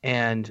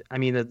 And I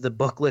mean, the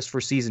book list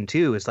for season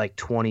 2 is like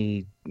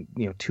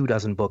 24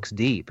 books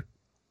deep.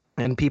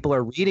 And people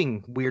are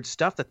reading weird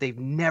stuff that they've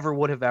never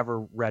would have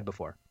ever read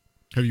before.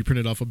 Have you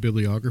printed off a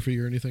bibliography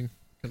or anything?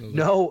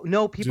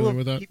 No.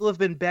 People have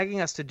been begging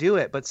us to do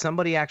it, but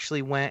somebody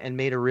actually went and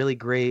made a really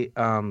great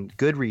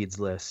Goodreads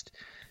list.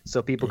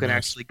 So people can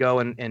actually go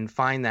and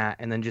find that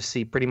and then just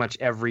see pretty much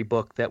every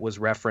book that was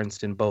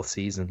referenced in both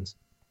seasons.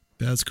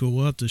 That's cool.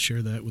 We'll have to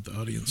share that with the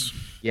audience.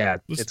 Yeah,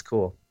 it's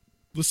cool.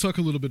 Let's talk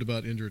a little bit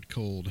about Indrid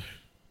Cold.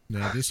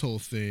 Now, this whole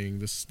thing,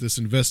 this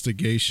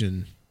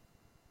investigation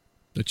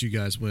that you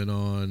guys went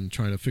on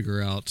trying to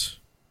figure out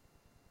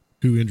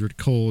who Indrid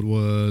Cold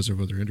was, or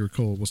whether Indrid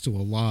Cold was still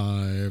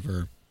alive,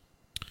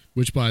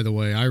 which, by the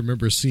way, I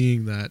remember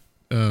seeing that,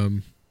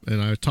 and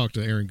I talked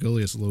to Aaron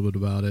Gullius a little bit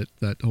about it,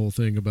 that whole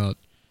thing about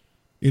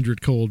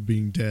Indrid Cold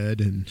being dead,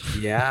 and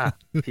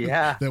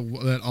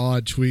that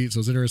odd tweet. So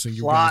it's interesting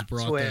you guys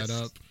brought that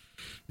up.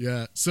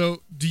 Yeah.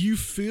 So do you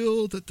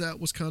feel that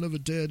was kind of a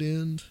dead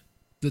end?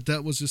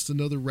 That was just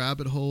another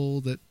rabbit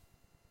hole that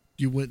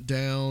you went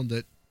down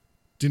that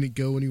didn't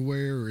go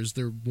anywhere, or is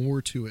there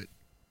more to it?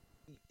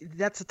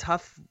 That's a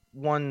tough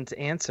one to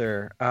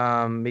answer,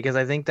 because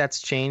I think that's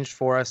changed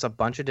for us a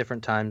bunch of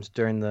different times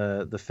during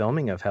the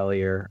filming of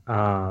Hellier.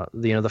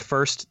 The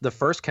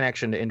first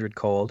connection to Indrid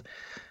Cold,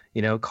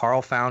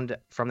 Carl found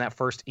from that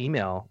first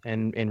email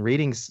and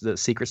reading the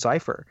secret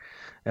cipher.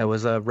 It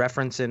was a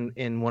reference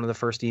in one of the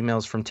first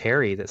emails from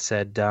Terry that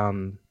said,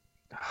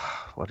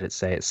 what did it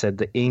say? It said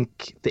the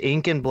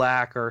ink and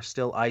black are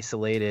still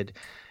isolated,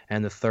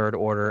 and the third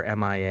order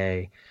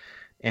MIA.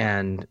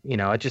 And,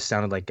 it just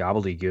sounded like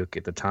gobbledygook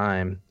at the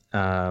time.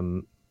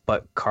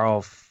 But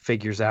Carl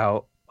figures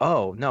out,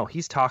 oh, no,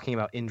 he's talking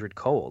about Indrid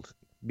Cold,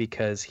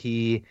 because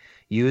he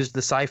used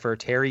the cipher.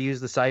 Terry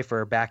used the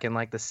cipher back in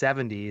like the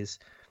 70s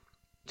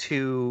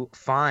to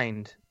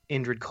find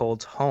Indrid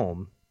Cold's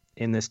home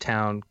in this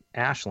town,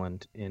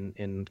 Ashland,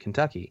 in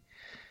Kentucky.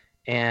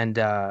 And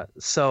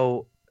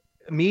so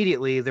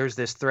immediately there's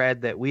this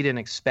thread that we didn't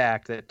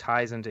expect that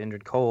ties into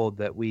Indrid Cold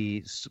that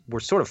we were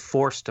sort of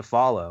forced to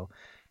follow.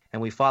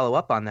 And we follow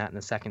up on that in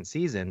the second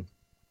season.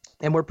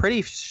 And we're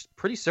pretty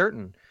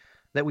certain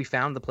that we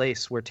found the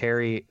place where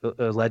Terry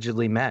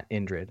allegedly met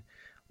Indrid,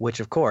 which,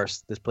 of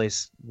course, this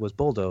place was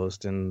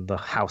bulldozed and the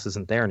house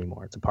isn't there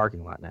anymore. It's a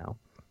parking lot now.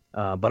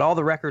 But all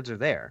the records are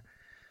there.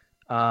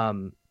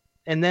 And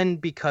then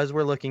because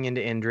we're looking into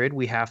Indrid,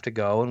 we have to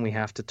go and we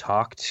have to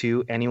talk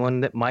to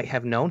anyone that might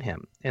have known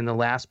him. And the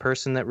last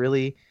person that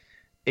really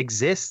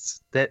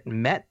exists that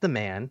met the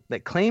man,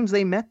 that claims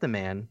they met the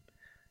man,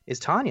 is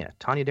Tanya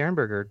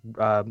Derenberger,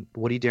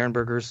 Woody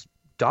Derenberger's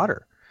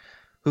daughter,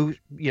 who,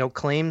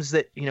 claims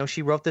that,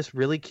 she wrote this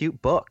really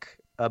cute book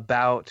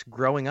about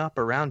growing up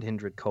around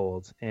Indrid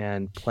Cold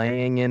and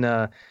playing in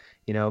a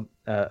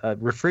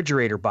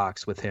refrigerator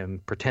box with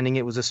him, pretending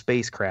it was a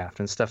spacecraft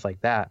and stuff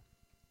like that.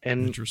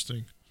 And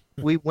interesting.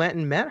 We went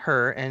and met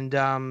her,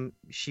 and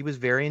she was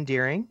very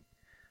endearing.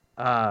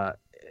 I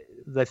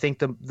think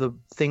the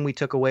thing we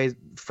took away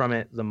from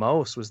it the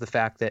most was the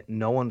fact that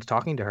no one's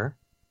talking to her.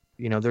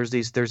 There's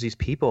these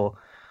people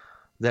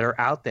that are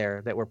out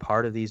there that were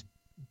part of these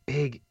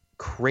big,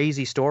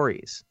 crazy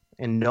stories,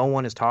 and no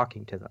one is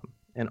talking to them.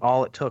 And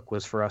all it took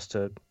was for us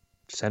to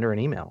send her an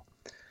email.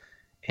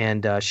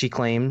 And she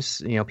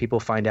claims,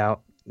 people find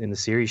out in the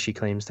series, she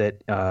claims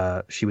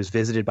that she was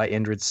visited by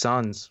Indrid's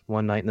sons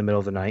one night in the middle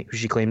of the night, who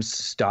she claims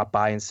stopped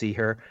by and see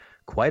her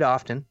quite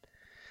often.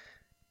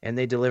 And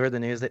they delivered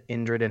the news that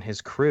Indrid and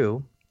his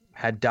crew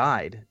had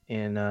died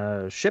in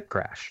a ship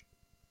crash.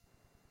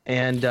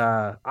 And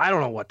I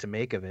don't know what to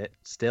make of it.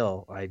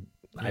 Still, I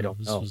don't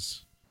this know.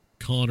 was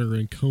Connor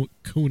and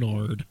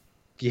Conard.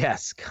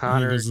 Yes,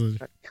 Connard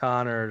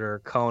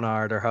or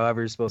Conard or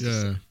however you're supposed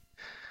to say.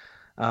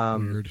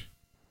 Weird.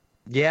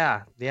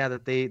 Yeah,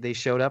 that they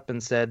showed up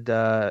and said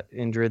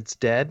Indrid's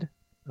dead.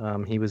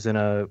 He was in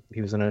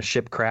a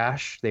ship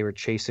crash. They were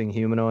chasing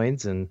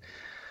humanoids, and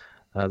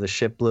the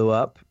ship blew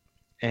up.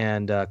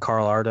 And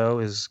Carl Ardo,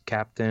 his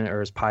captain or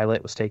his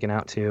pilot, was taken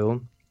out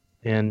too.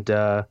 And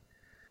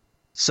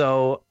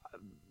so,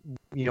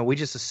 we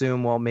just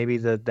assume, well, maybe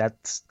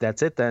that's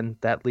it then.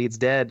 That lead's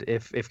dead.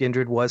 If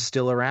Indrid was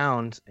still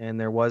around and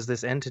there was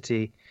this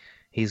entity,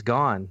 he's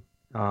gone.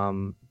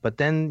 But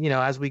then,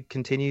 as we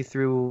continue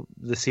through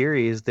the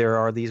series, there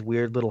are these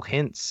weird little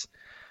hints.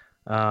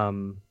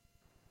 One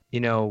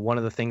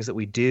of the things that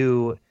we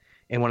do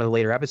in one of the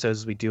later episodes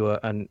is we do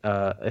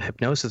a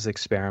hypnosis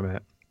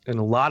experiment. And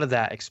a lot of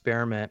that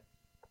experiment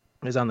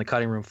is on the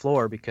cutting room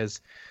floor because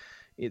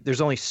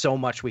there's only so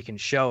much we can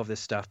show of this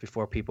stuff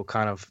before people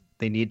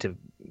they need to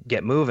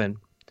get moving.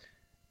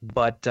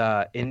 But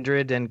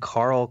Indrid and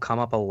Carl come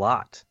up a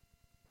lot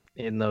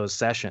in those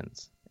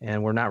sessions.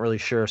 And we're not really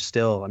sure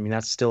still. I mean,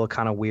 that's still a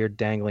kind of weird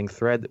dangling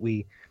thread that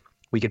we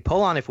could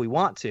pull on if we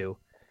want to.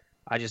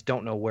 I just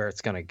don't know where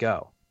it's going to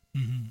go.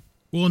 Mm-hmm.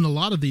 Well, and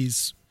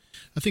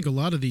I think a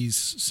lot of these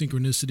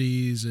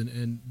synchronicities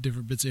and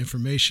different bits of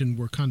information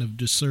were kind of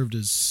just served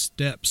as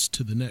steps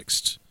to the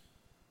next.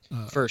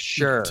 For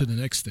sure. To the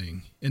next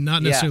thing. And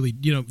not necessarily,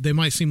 they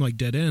might seem like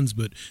dead ends,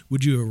 but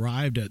would you have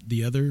arrived at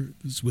the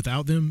others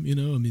without them?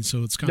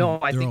 So it's they're all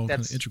kind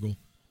of integral.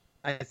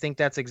 I think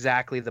that's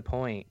exactly the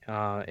point,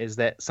 is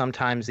that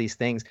sometimes these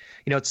things,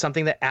 it's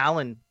something that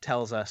Alan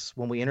tells us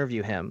when we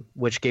interview him,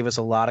 which gave us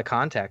a lot of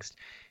context.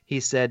 He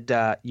said,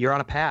 you're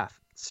on a path.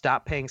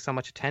 Stop paying so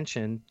much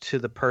attention to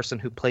the person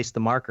who placed the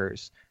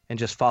markers and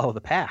just follow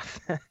the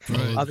path.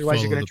 Right.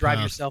 Otherwise, you're going to drive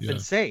yourself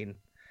insane.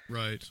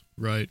 Right.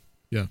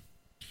 Yeah.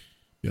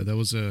 Yeah, that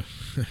was a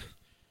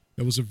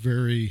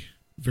very,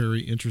 very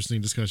interesting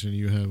discussion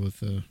you had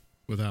with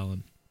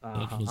Alan.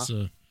 That was,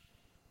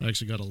 I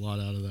actually got a lot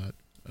out of that.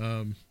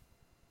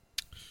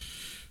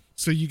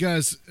 So you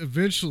guys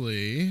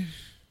eventually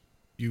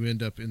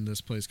end up in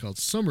this place called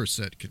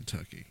Somerset,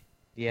 Kentucky.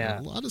 Yeah,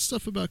 a lot of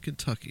stuff about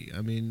Kentucky.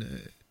 I mean,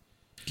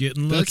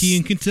 getting lucky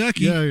in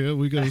Kentucky. Yeah,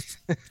 we go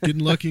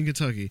getting lucky in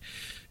Kentucky.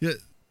 Yeah,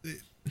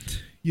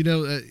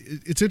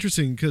 it's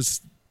interesting because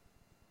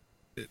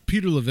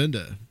Peter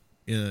Levenda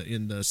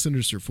in the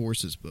Sinister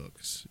Forces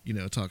books,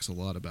 talks a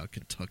lot about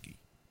Kentucky.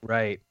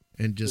 Right.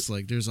 And just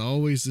there's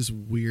always this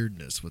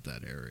weirdness with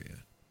that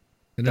area.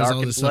 And dark there's all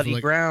and this bloody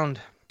stuff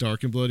ground.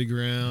 Dark and bloody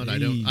ground.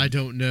 Hey. I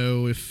don't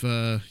know if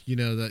that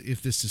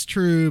if this is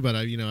true, but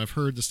I've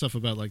heard the stuff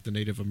about the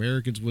Native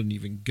Americans wouldn't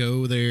even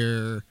go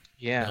there.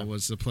 Yeah. That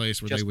was the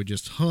place where they would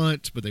just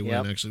hunt, but they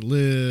wouldn't actually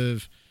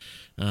live.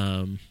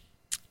 And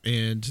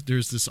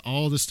there's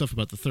all this stuff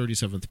about the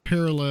 37th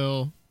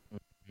parallel,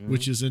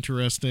 which is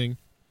interesting.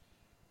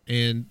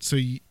 And so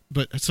you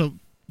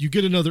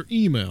get another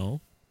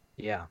email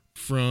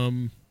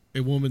from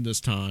a woman this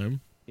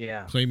time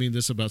claiming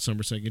this about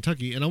Somerset,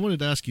 Kentucky. And I wanted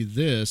to ask you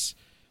this.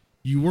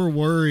 You were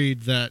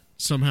worried that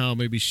somehow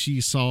maybe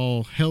she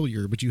saw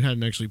Hellier, but you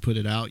hadn't actually put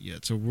it out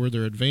yet. So were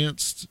there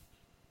advanced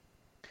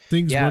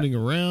things running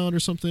around or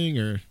something?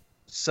 Or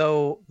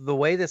So the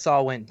way this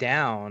all went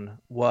down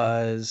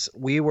was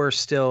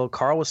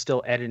Carl was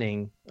still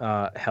editing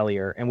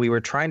Hellier, and we were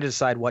trying to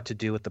decide what to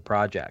do with the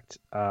project.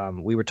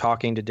 We were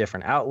talking to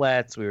different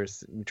outlets. We were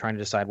trying to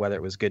decide whether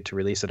it was good to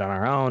release it on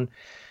our own.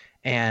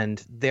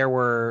 And there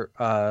were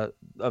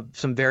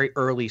some very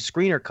early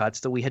screener cuts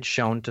that we had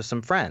shown to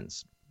some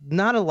friends.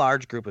 Not a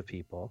large group of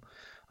people,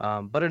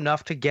 but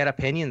enough to get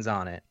opinions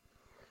on it.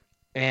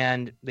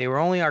 And they were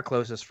only our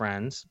closest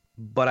friends.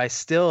 But I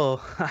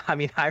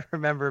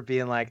remember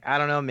being like, I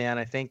don't know, man,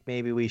 I think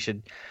maybe we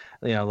should,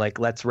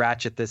 let's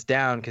ratchet this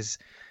down, because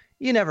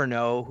you never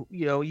know.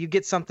 You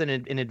get something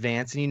in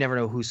advance and you never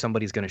know who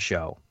somebody's going to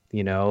show.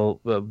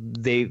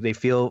 They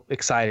feel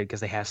excited because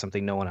they have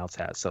something no one else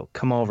has. So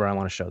come over, I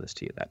want to show this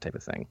to you, that type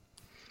of thing.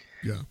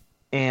 Yeah.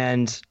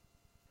 And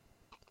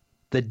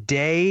the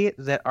day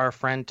that our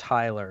friend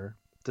Tyler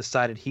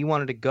decided he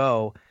wanted to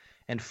go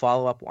and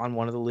follow up on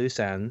one of the loose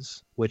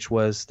ends, which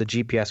was the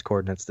GPS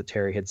coordinates that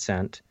Terry had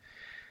sent,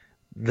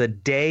 the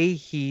day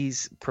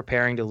he's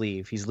preparing to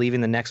leave, he's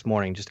leaving the next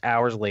morning, just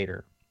hours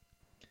later,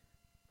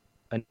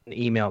 an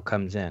email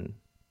comes in.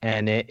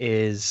 And it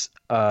is,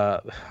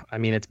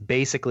 it's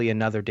basically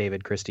another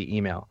David Christie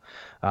email.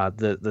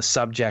 The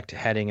subject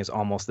heading is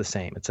almost the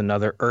same. It's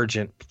another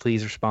urgent,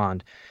 please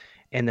respond.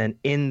 And then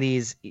in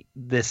this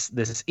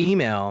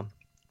email,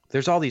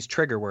 there's all these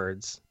trigger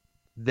words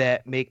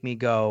that make me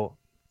go,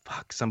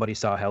 fuck, somebody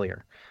saw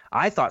Hellier.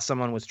 I thought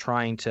someone was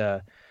trying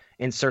to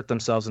insert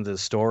themselves into the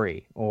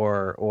story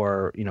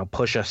or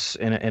push us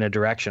in a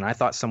direction. I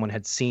thought someone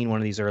had seen one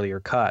of these earlier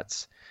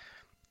cuts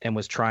and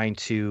was trying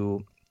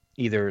to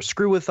either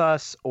screw with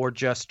us or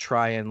just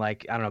try and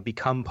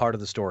become part of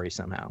the story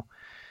somehow.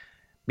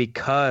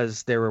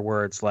 Because there were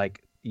words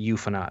like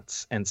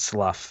euphonauts and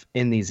sluff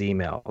in these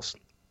emails.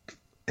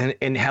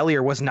 And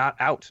Hellier was not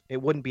out.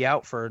 It wouldn't be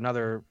out for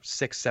another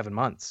 6-7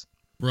 months.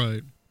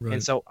 Right.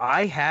 And so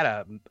I had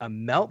a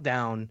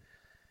meltdown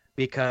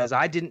because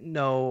I didn't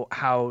know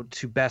how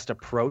to best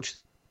approach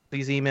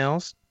these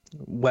emails,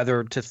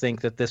 whether to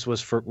think that this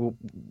was for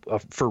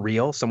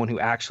real, someone who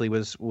actually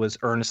was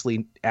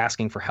earnestly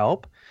asking for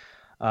help,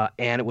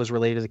 and it was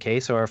related to the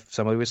case, or if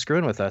somebody was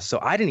screwing with us. So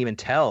I didn't even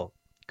tell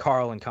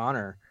Carl and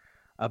Connor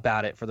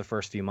about it for the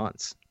first few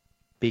months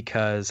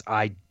because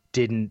I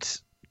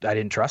didn't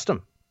trust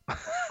them.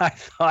 I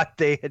thought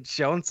they had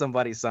shown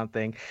somebody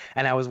something,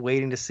 and I was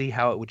waiting to see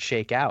how it would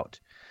shake out.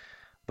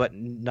 But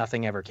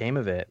nothing ever came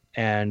of it.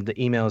 And the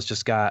emails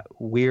just got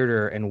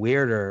weirder and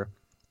weirder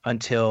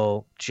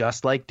until,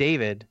 just like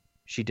David,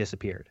 she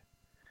disappeared.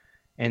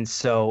 And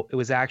so it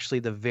was actually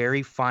the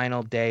very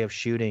final day of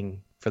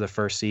shooting for the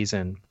first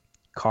season.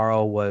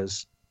 Carl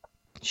was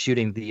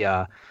shooting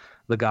the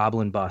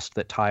goblin bust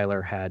that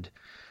Tyler had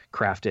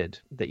crafted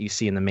that you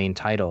see in the main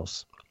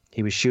titles.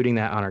 He was shooting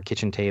that on our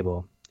kitchen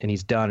table, and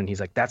he's done. And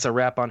he's like, "That's a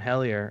wrap on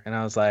Hellier." And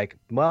I was like,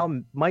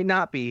 "Well, might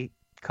not be.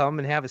 Come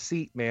and have a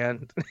seat,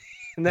 man."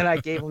 And then I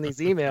gave him these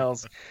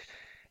emails,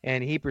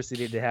 and he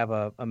proceeded to have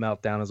a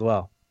meltdown as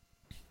well.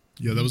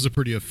 Yeah, that was a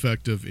pretty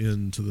effective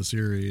end to the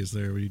series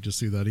there, where you just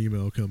see that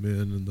email come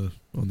in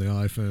on the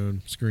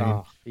iPhone screen.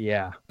 Oh,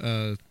 yeah.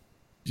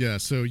 Yeah,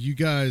 so you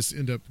guys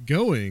end up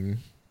going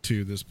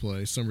to this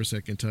place,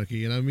 Somerset,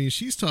 Kentucky, and I mean,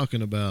 she's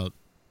talking about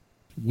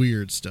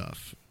weird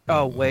stuff.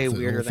 Oh, way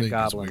weirder than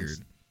goblins. Weird.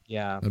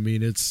 Yeah. I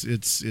mean, it's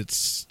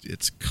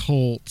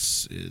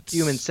cults, it's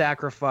human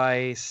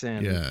sacrifice,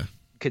 and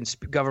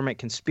government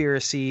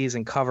conspiracies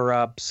and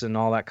cover-ups and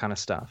all that kind of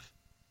stuff.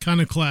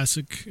 Kind of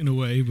classic in a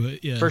way,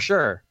 but yeah. For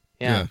sure.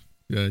 Yeah.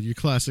 Yeah, your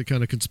classic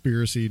kind of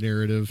conspiracy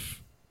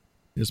narrative,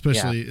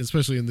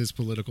 especially in these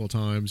political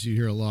times. You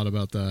hear a lot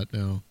about that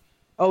now.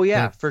 Oh,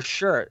 yeah, for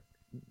sure.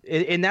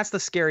 And that's the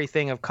scary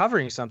thing of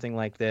covering something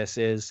like this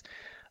is,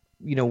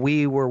 you know,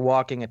 we were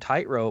walking a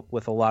tightrope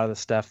with a lot of the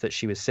stuff that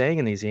she was saying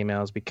in these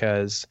emails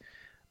because,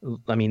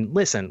 I mean,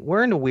 listen,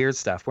 we're into weird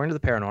stuff. We're into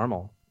the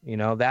paranormal. You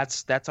know,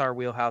 that's our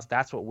wheelhouse.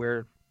 That's what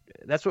we're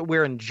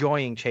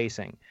enjoying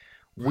chasing.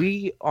 Right.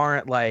 We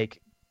aren't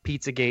like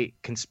Pizzagate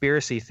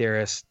conspiracy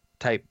theorist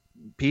type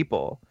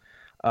people.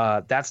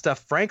 That stuff,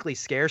 frankly,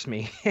 scares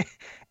me.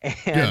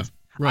 And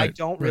I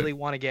don't really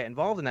want to get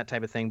involved in that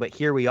type of thing. But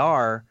here we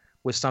are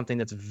with something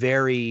that's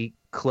very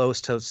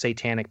close to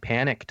satanic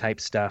panic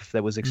type stuff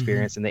that was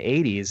experienced in the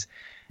 80s.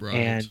 Right.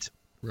 And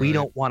we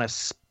don't want to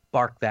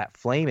spark that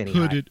flame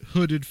anymore.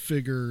 Hooded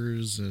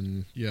figures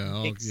and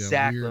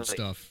weird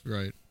stuff.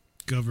 Right.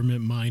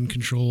 Government mind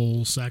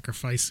control,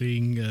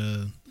 sacrificing.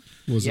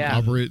 Was it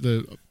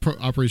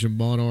Operation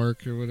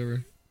Monarch or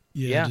whatever?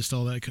 Yeah, just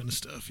all that kind of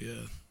stuff.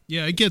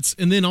 Yeah. It gets,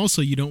 and then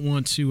also you don't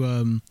want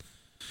to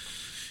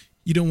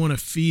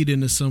feed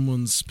into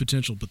someone's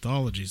potential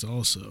pathologies.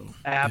 Also,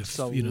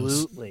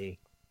 absolutely,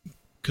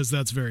 because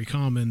that's very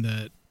common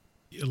that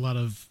a lot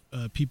of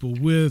people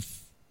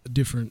with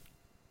different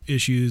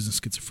issues and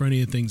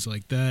schizophrenia, things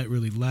like that,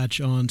 really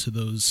latch on to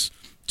those,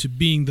 to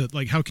being the,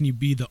 like, how can you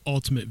be the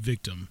ultimate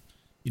victim?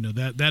 You know,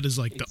 that is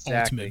like the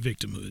ultimate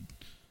victimhood.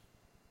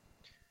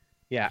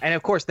 Yeah. And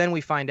of course, then we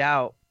find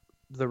out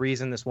the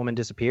reason this woman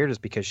disappeared is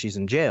because she's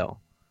in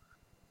jail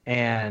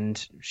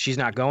and she's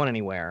not going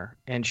anywhere.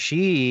 And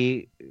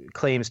she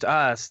claims to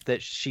us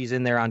that she's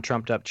in there on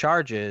trumped up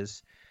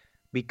charges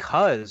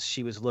because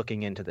she was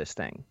looking into this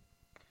thing.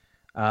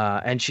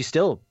 And she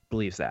still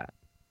believes that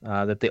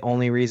the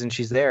only reason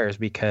she's there is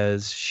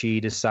because she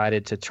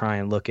decided to try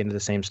and look into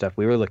the same stuff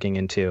we were looking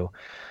into.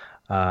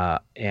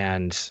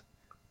 And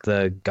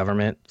the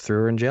government threw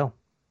her in jail.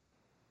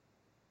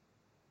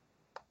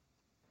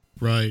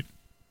 Right.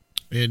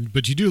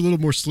 But you do a little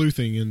more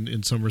sleuthing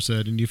in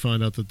Somerset, and you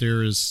find out that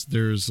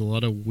there's a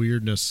lot of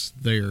weirdness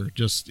there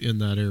just in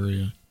that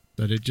area,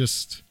 that it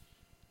gets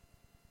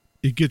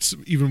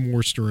even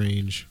more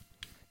strange.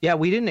 Yeah,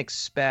 we didn't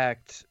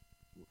expect,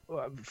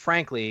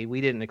 frankly,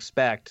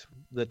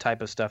 the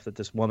type of stuff that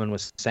this woman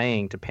was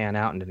saying to pan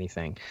out into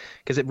anything.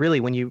 Because it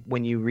really, when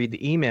you read the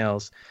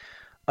emails,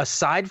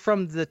 aside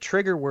from the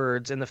trigger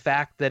words and the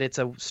fact that it's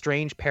a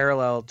strange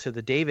parallel to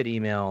the David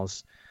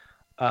emails,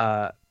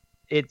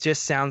 it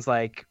just sounds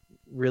like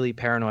really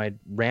paranoid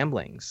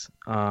ramblings.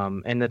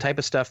 And the type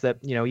of stuff that,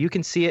 you know, you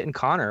can see it in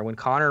Connor. When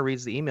Connor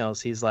reads the emails,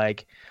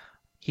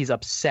 he's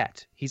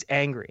upset. He's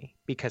angry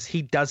because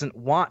he doesn't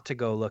want to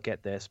go look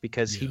at this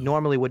because he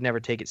normally would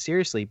never take it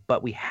seriously,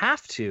 but we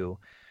have to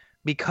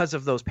because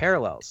of those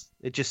parallels.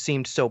 It just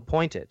seemed so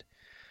pointed.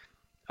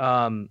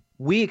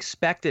 We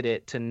expected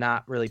it to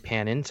not really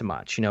pan into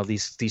much, you know,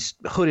 these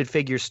hooded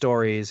figure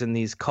stories and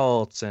these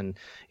cults and,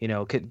 you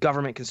know,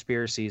 government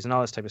conspiracies and all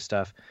this type of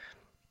stuff.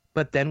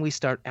 But then we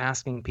start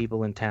asking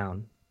people in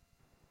town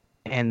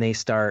and they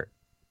start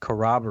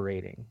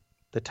corroborating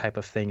the type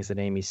of things that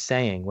Amy's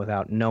saying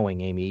without knowing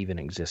Amy even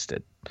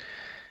existed.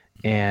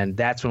 And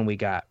that's when we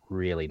got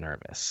really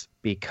nervous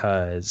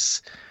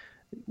because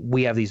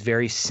we have these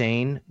very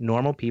sane,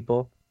 normal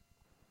people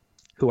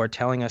who are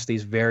telling us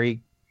these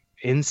very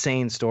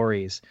insane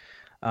stories.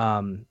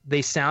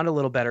 They sound a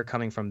little better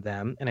coming from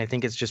them. And I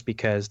think it's just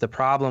because the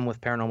problem with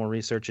paranormal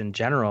research in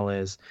general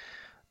is,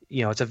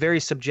 it's a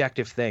very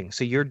subjective thing.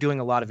 So you're doing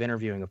a lot of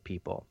interviewing of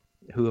people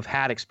who have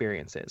had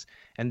experiences,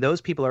 and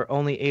those people are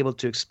only able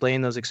to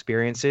explain those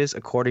experiences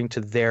according to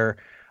their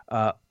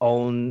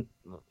own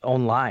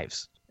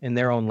lives and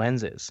their own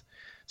lenses.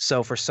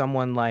 So for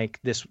someone like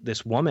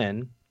this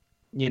woman,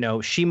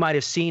 she might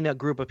have seen a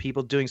group of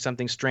people doing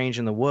something strange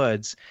in the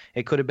woods.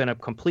 It could have been a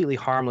completely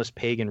harmless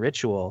pagan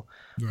ritual,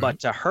 right. But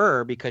to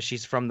her, because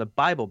she's from the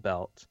Bible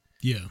Belt,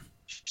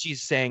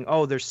 she's saying,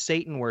 "Oh, there's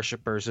Satan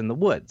worshipers in the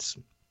woods,"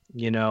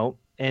 and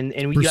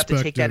you have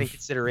to take that in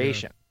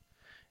consideration.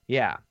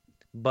 Yeah.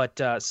 But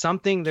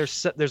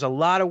there's a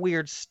lot of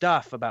weird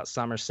stuff about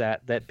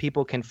Somerset that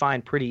people can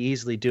find pretty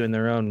easily doing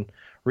their own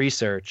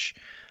research,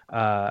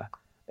 and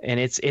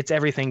it's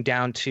everything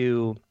down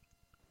to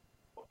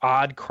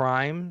odd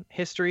crime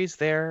histories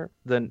there,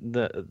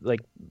 the like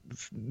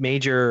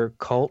major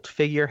cult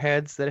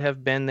figureheads that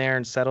have been there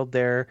and settled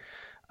there,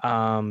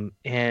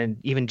 and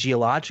even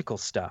geological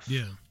stuff.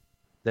 Yeah,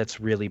 that's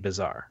really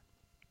bizarre.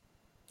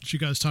 You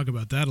guys talk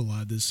about that a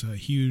lot. This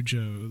huge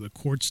the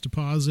quartz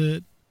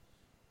deposit.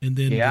 And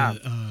then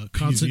the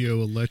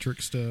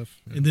piezoelectric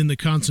stuff. And then the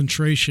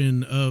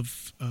concentration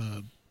of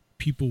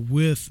people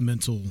with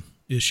mental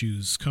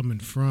issues coming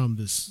from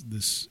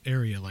this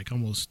area, like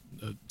almost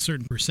a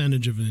certain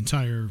percentage of the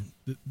entire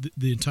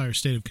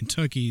state of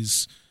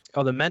Kentucky's.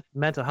 Oh, the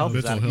mental health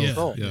is out of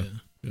control.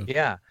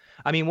 Yeah.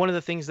 I mean, one of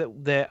the things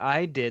that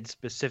I did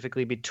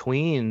specifically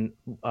between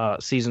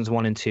seasons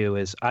 1 and 2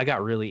 is I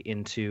got really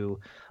into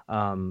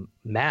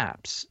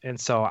maps. And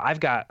so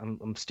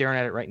I'm staring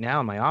at it right now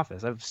in my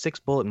office. I have 6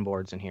 bulletin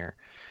boards in here,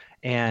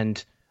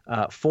 and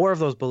 4 of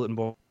those bulletin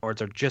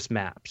boards are just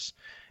maps.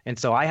 And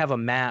so I have a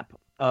map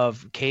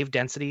of cave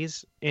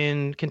densities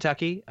in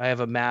Kentucky. I have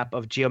a map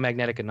of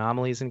geomagnetic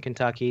anomalies in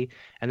Kentucky.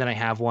 And then I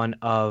have one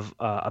of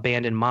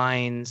abandoned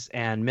mines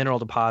and mineral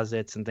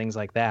deposits and things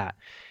like that.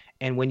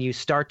 And when you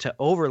start to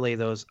overlay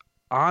those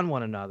on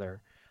one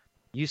another,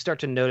 you start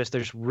to notice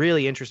there's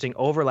really interesting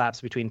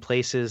overlaps between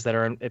places that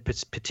are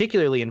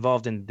particularly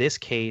involved in this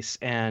case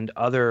and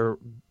other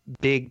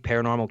big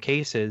paranormal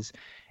cases,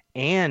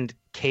 and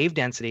cave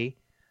density,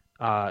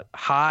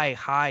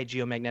 high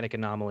geomagnetic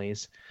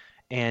anomalies,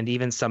 and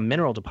even some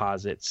mineral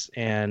deposits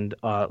and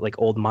like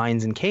old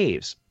mines and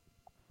caves.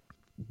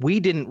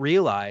 We didn't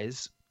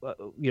realize,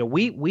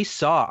 we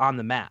saw on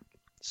the map,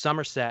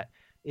 Somerset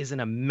is in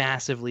a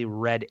massively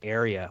red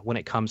area when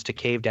it comes to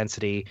cave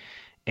density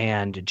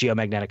and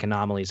geomagnetic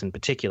anomalies in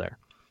particular.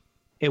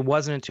 It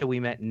wasn't until we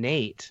met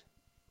Nate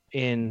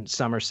in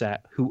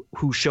Somerset who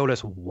showed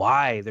us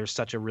why there's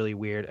such a really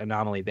weird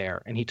anomaly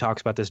there. And he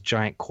talks about this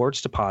giant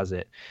quartz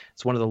deposit.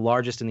 It's one of the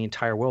largest in the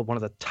entire world, one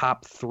of the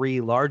top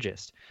 3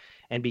 largest.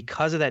 And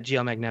because of that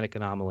geomagnetic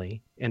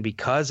anomaly and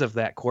because of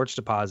that quartz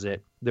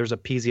deposit, there's a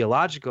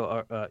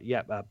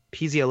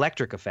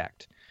piezoelectric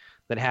effect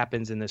that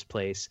happens in this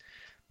place,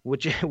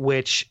 which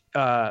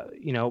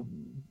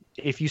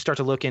if you start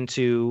to look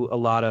into a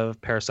lot of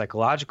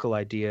parapsychological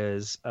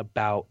ideas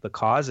about the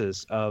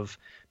causes of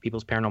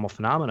people's paranormal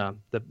phenomena,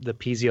 the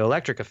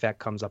piezoelectric effect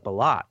comes up a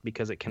lot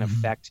because it can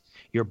affect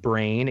your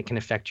brain, it can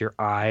affect your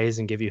eyes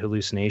and give you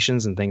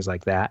hallucinations and things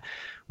like that,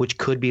 which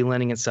could be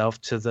lending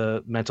itself to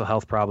the mental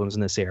health problems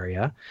in this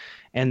area.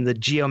 And the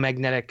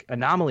geomagnetic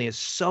anomaly is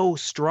so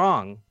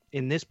strong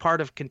in this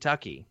part of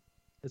Kentucky.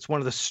 It's one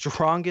of the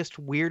strongest,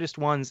 weirdest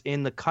ones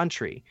in the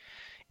country.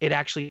 It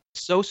actually is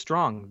so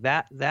strong,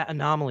 that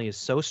anomaly is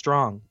so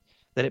strong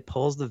that it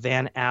pulls the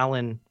Van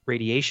Allen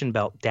radiation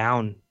belt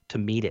down to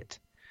meet it.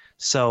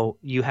 So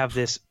you have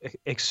this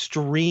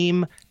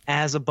extreme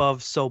as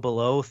above, so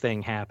below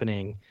thing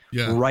happening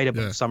right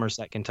above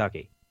Somerset,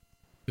 Kentucky.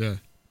 Yeah.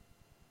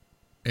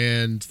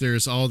 And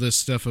there's all this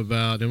stuff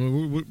about,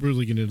 and we're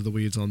really getting into the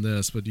weeds on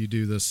this, but you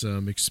do this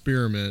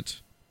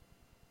experiment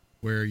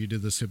where you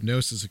did this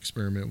hypnosis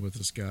experiment with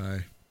this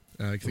guy.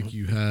 I think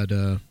you had...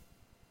 the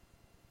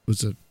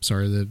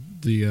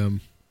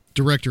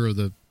director of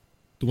the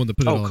one that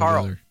put it all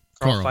together.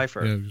 Carl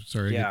Pfeiffer. Yeah,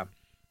 sorry. Yeah.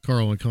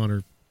 Carl and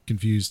Connor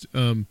confused.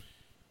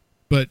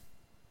 But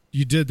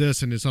you did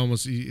this, and it's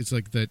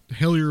like that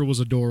Hellier was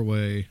a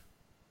doorway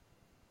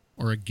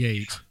or a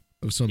gate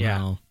of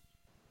somehow.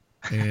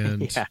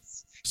 And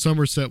yes.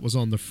 Somerset was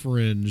on the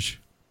fringe.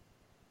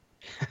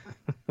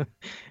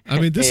 I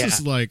mean, this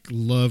is like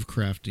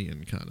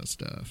Lovecraftian kind of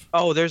stuff.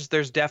 Oh, there's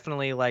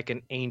definitely like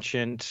an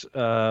ancient,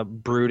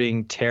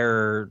 brooding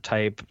terror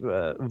type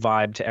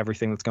vibe to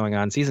everything that's going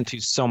on. Season 2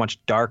 is so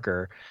much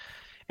darker,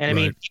 and I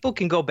mean, people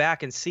can go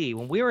back and see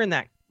when we're in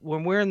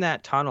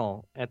that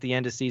tunnel at the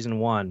end of season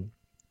 1.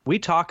 We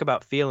talk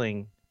about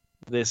feeling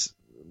this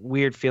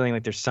weird feeling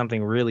like there's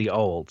something really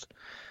old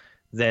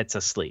that's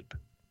asleep,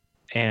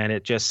 and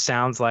it just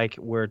sounds like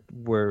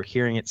we're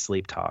hearing it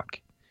sleep talk.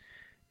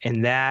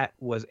 And that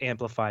was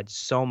amplified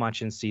so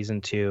much in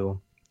season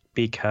 2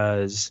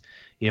 because,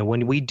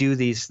 when we do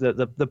these,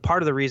 the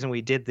part of the reason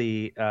we did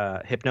the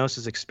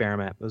hypnosis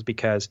experiment was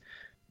because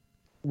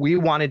we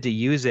wanted to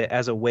use it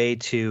as a way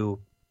to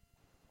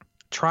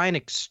try and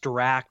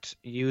extract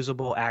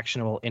usable,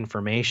 actionable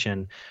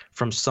information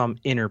from some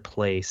inner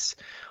place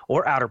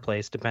or outer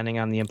place, depending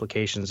on the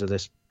implications of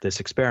this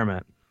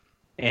experiment.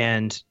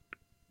 And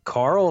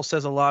Carl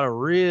says a lot of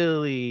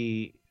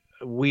really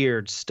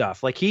weird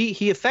stuff. Like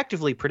he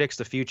effectively predicts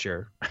the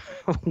future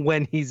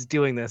when he's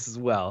doing this as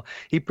well.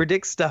 He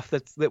predicts stuff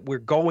that we're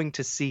going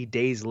to see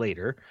days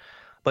later,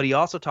 but he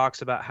also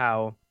talks about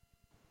how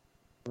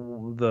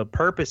the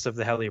purpose of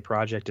the Hellier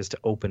Project is to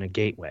open a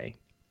gateway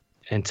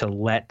and to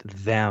let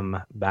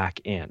them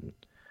back in.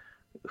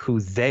 Who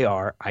they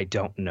are, I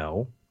don't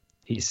know.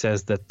 He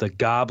says that the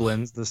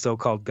goblins, the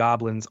so-called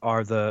goblins,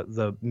 are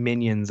the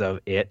minions of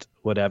it,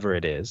 whatever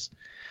it is.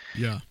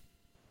 Yeah.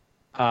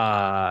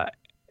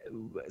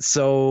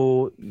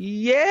 So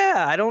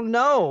yeah, I don't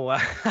know.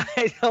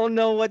 I don't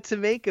know what to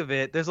make of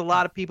it. There's a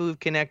lot of people who've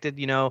connected,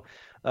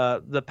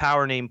 the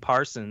power name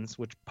Parsons,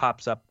 which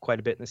pops up quite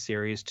a bit in the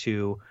series,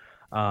 to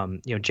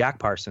Jack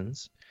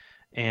Parsons,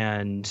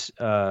 and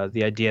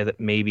the idea that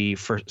maybe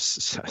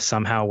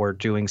somehow we're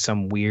doing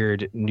some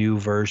weird new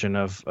version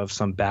of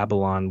some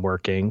Babylon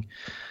working.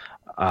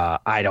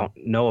 I don't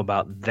know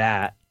about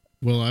that.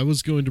 Well, I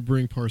was going to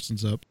bring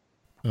Parsons up.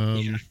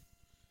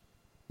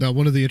 Now,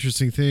 one of the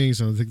interesting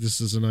things, and I think this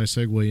is a nice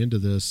segue into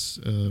this,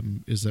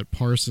 is that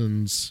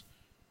Parsons,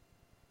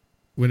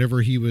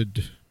 whenever he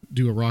would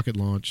do a rocket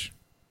launch,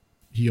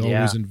 he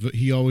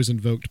always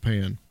invoked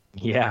Pan.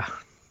 Yeah.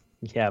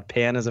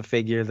 Pan is a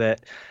figure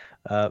that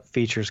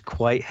features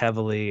quite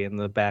heavily in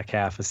the back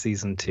half of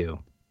season 2.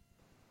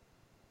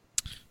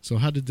 So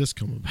how did this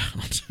come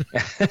about?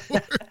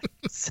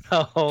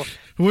 So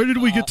where did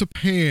we get to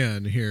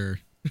Pan here?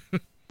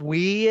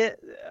 We,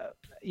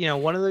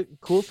 one of the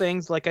cool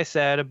things, like I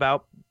said,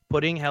 about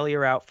putting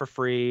Hellier out for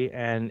free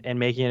and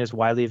making it as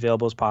widely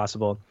available as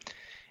possible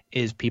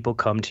is people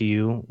come to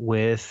you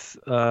with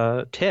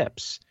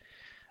tips.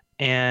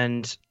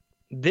 And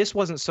this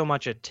wasn't so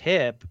much a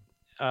tip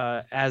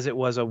as it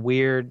was a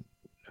weird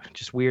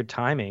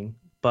timing.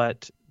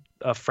 But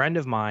a friend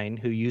of mine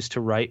who used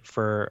to write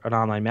for an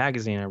online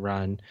magazine I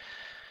run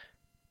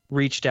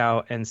reached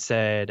out and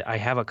said, I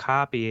have a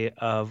copy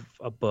of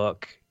a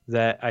book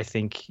that I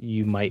think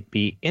you might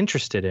be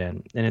interested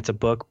in. And it's a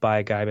book by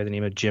a guy by the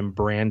name of Jim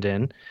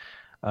Brandon,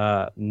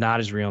 not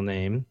his real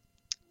name,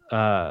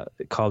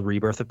 called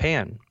Rebirth of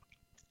Pan.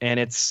 And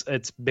it's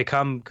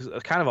become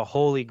kind of a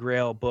holy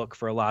grail book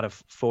for a lot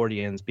of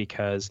Fordians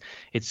because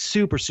it's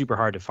super, super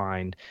hard to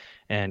find.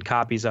 And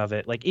copies of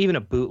it, like even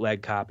a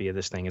bootleg copy of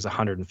this thing, is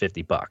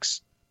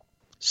 $150.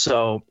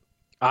 So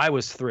I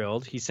was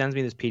thrilled. He sends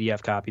me this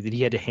PDF copy that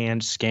he had to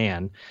hand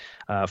scan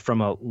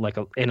from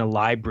in a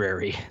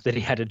library that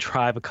he had to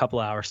drive a couple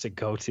hours to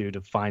go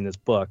to find this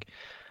book.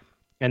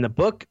 And the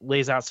book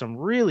lays out some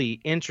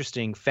really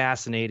interesting,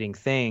 fascinating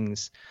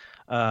things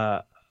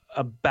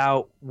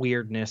about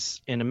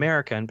weirdness in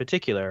America in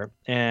particular,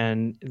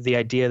 and the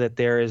idea that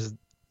there is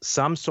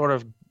some sort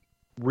of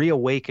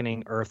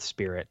reawakening earth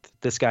spirit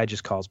this guy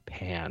just calls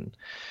Pan.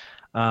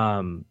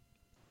 And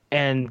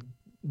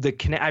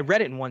I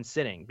read it in one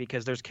sitting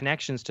because there's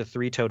connections to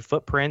three-toed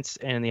footprints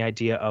and the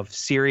idea of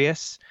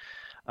Sirius.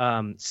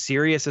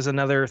 Sirius is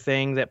another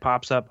thing that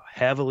pops up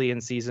heavily in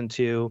season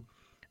 2.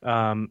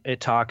 It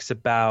talks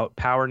about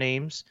power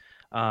names.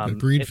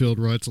 Greenfield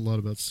writes a lot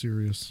about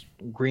Sirius.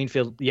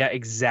 Greenfield, yeah,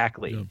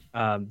 exactly.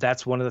 Yeah.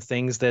 That's one of the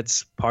things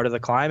that's part of the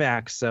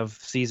climax of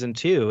season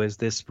 2 is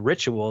this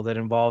ritual that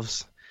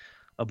involves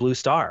a blue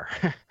star.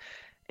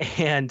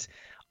 And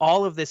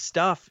all of this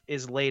stuff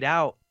is laid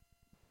out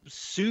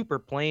super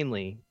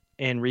plainly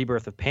in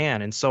Rebirth of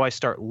Pan. And so I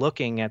start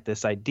looking at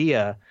this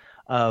idea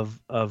of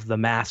the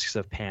masks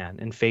of Pan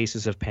and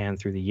faces of Pan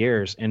through the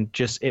years, and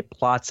just it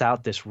plots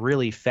out this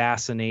really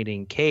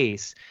fascinating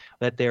case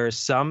that there is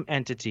some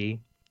entity.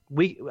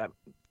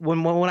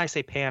 When I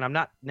say Pan, I'm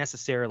not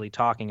necessarily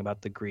talking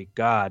about the Greek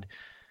god.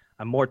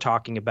 I'm more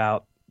talking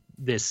about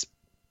this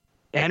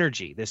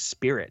energy, this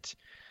spirit.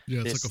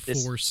 Yeah, it's like a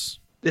force.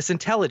 This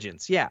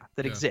intelligence,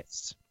 that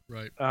exists.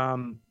 Right.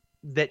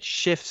 That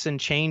shifts and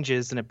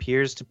changes and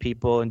appears to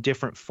people in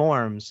different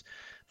forms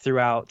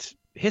throughout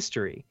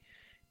history.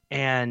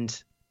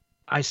 And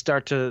I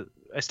start to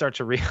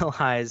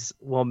realize,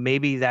 well,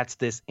 maybe that's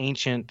this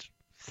ancient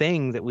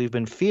thing that we've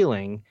been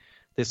feeling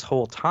this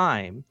whole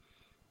time.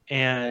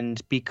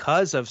 And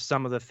because of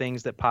some of the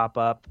things that pop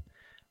up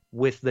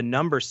with the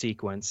number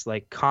sequence,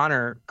 like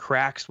Connor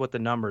cracks what the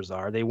numbers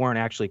are. They weren't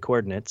actually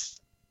coordinates.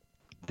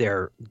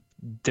 They're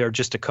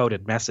just a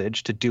coded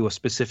message to do a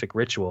specific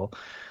ritual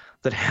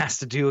that has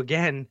to do,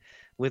 again,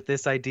 with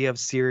this idea of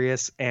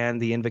Sirius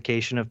and the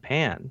invocation of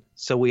Pan.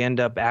 So we end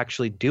up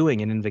actually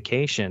doing an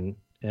invocation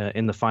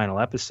in the final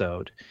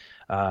episode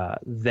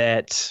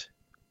that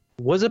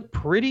was a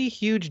pretty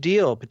huge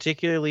deal,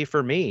 particularly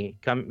for me,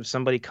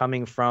 somebody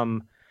coming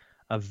from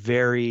a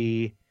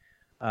very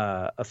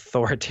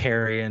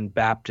authoritarian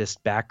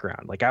Baptist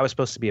background. Like, I was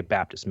supposed to be a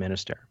Baptist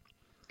minister.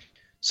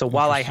 So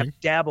while I have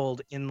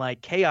dabbled in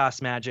like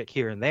chaos magic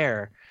here and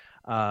there,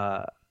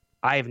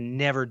 I have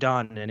never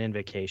done an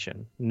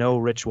invocation, no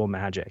ritual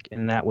magic,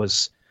 and that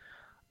was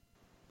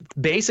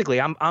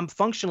basically I'm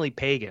functionally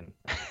pagan.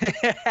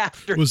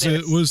 After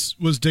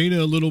was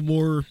Dana a little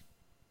more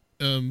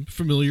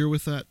familiar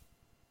with that?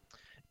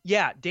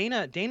 Yeah,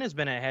 Dana's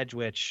been a hedge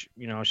witch,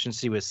 since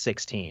she was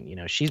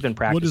 16. She's been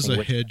practicing. What is a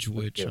witch hedge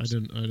witch?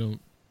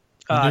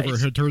 I never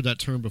had heard that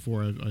term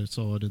before. I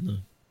saw it in the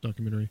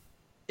documentary.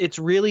 It's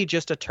really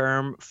just a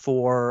term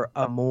for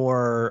a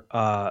more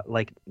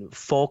like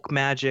folk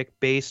magic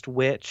based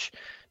witch.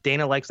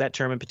 Dana likes that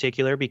term in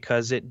particular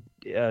because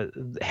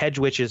hedge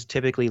witches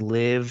typically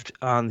lived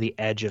on the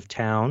edge of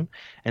town,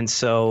 and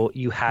so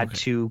you had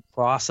to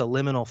cross a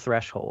liminal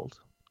threshold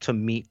to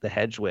meet the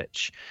hedge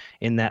witch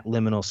in that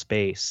liminal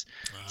space.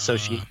 So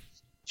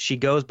she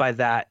goes by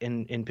that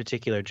in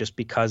particular just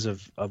because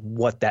of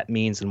what that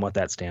means and what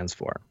that stands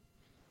for.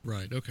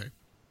 Right. Okay.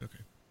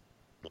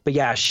 But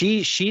yeah,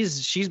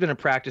 she's been a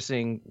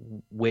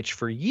practicing witch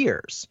for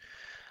years.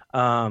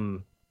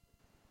 And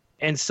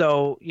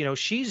so,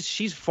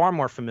 she's far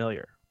more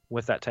familiar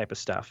with that type of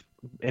stuff.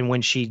 And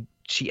when she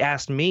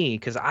asked me,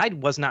 because I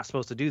was not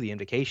supposed to do the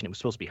invocation, it was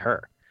supposed to be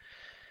her.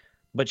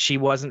 But she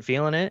wasn't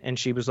feeling it, and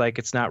she was like,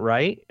 it's not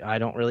right. I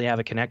don't really have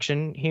a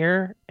connection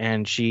here.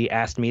 And she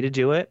asked me to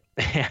do it,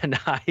 and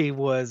I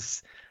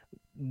was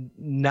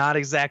not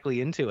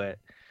exactly into it.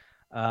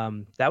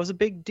 That was a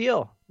big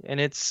deal. And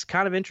it's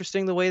kind of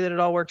interesting the way that it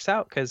all works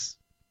out, because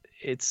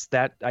it's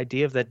that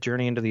idea of that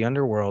journey into the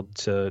underworld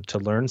to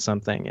learn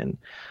something. And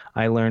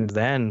I learned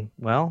then,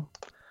 well,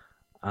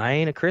 I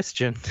ain't a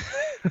Christian.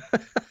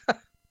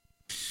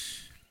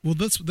 Well,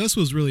 that's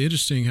what's really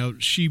interesting, how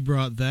she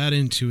brought that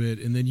into it,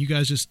 and then you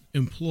guys just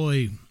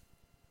employ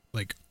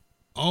like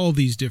all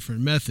these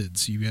different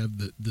methods. You have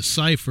the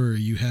cipher,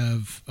 you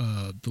have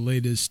the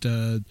latest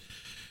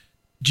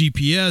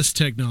GPS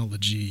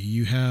technology,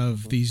 you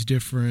have these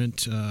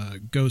different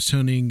ghost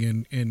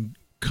hunting and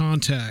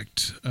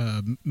contact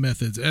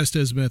methods,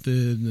 Estes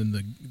method, and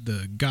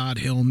the God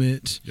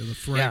helmet, the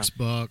Frax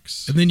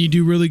box, and then you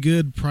do really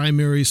good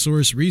primary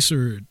source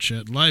research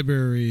at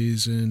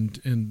libraries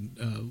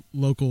and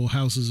local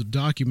houses of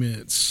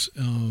documents,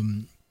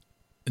 and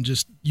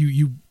just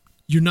you're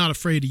not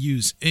afraid to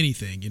use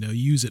anything. You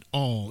use it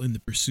all in the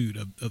pursuit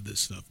of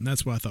this stuff, and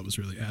that's what I thought was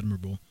really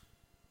admirable.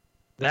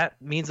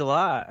 That means a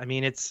lot. I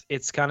mean,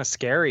 it's kind of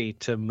scary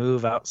to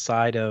move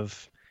outside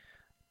of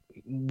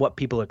what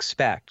people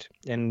expect.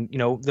 And,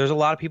 there's a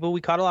lot of people,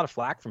 we caught a lot of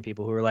flack from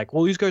people who are like,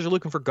 well, these guys are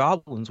looking for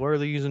goblins. Why are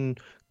they using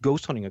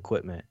ghost hunting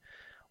equipment?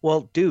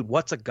 Well, dude,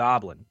 what's a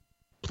goblin?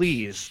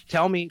 Please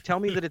tell me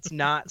that it's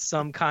not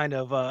some kind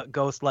of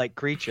ghost-like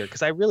creature.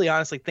 Because I really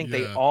honestly think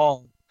they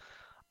all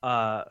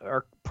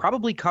are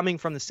probably coming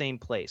from the same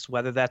place,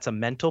 whether that's a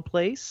mental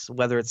place,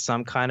 whether it's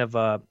some kind of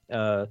a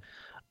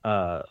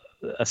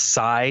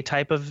psi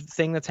type of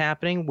thing that's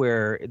happening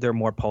where they're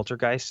more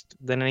poltergeist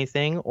than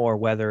anything, or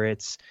whether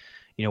it's,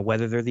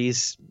 whether they're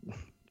these,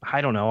 I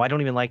don't know. I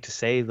don't even like to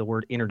say the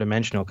word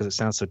interdimensional because it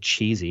sounds so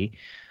cheesy,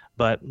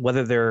 but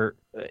whether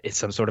it's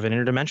some sort of an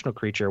interdimensional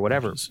creature or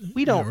whatever,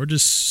 we don't, or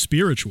just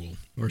spiritual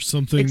or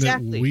something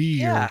that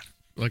we are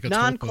like a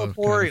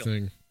non-corporeal kind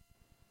of thing.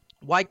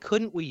 Why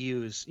couldn't we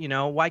use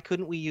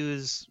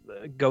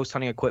ghost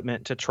hunting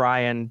equipment to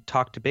try and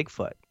talk to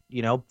Bigfoot?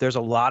 There's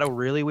a lot of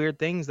really weird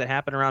things that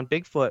happen around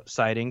Bigfoot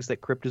sightings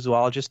that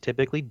cryptozoologists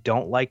typically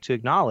don't like to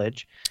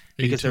acknowledge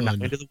because they're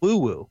not into the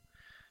woo-woo,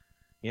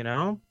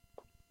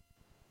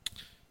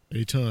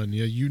 A ton.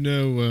 Yeah,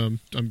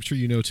 I'm sure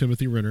you know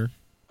Timothy Renner.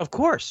 Of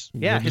course.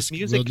 Yeah, his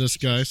music. Wilderness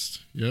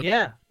Geist.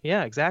 Yep.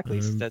 Yeah, exactly.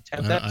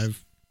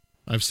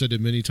 I've said it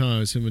many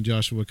times. Him and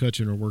Joshua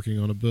Cutchin are working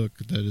on a book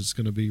that is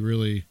going to be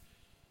really,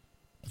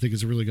 I think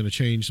it's really going to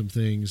change some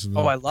things in the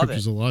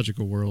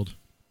cryptozoological world.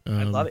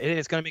 I love it.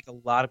 It's going to make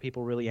a lot of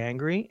people really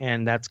angry,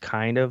 and that's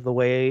kind of the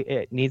way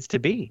it needs to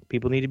be.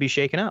 People need to be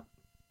shaken up.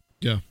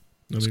 Yeah.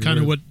 It's kind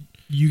of what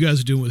you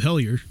guys are doing with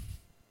Hellier.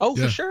 Oh,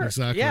 for sure.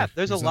 Exactly. Yeah,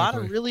 there's a lot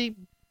of really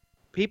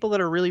people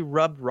that are really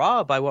rubbed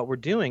raw by what we're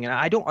doing, and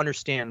I don't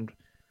understand.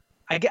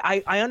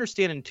 I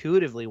understand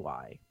intuitively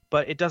why,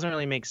 but it doesn't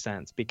really make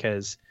sense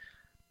because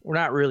we're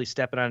not really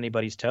stepping on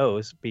anybody's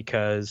toes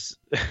because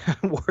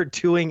we're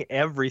doing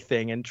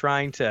everything and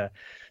trying to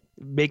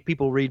make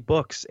people read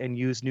books and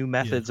use new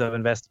methods of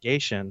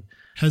investigation.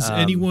 Has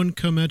anyone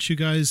come at you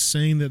guys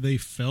saying that they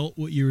felt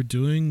what you were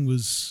doing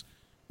was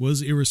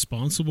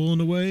irresponsible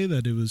in a way,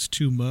 that it was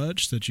too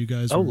much, that you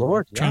guys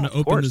were trying to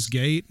open this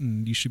gate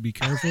and you should be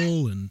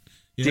careful? And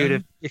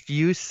dude, if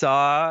you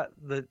saw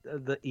the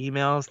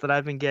emails that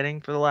I've been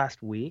getting for the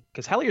last week,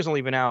 because Hellier's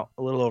only been out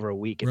a little over a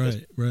week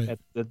at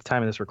the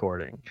time of this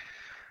recording.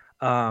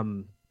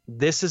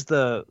 This is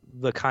the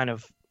kind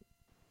of,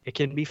 it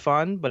can be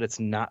fun, but it's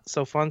not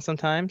so fun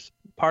sometimes.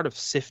 Part of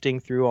sifting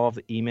through all of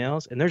the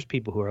emails, and there's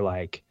people who are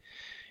like,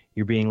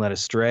 you're being led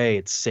astray,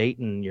 it's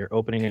Satan, you're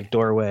opening a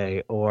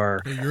doorway,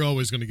 or you're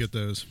always going to get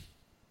those.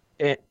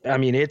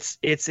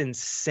 It's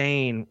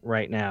insane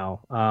right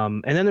now.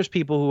 And then there's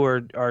people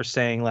who are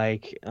saying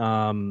like,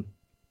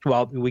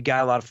 well, we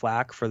got a lot of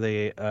flack for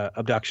the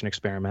abduction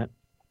experiment.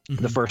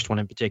 the first one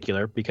in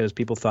particular, because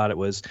people thought it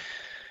was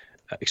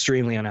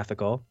extremely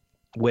unethical,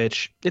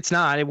 which it's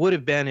not. It would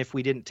have been if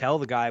we didn't tell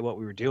the guy what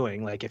we were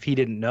doing, like if he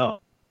didn't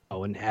know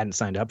and hadn't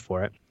signed up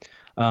for it.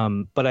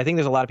 But I think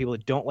there's a lot of people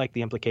that don't like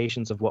the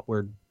implications of what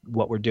we're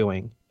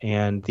doing,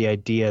 and the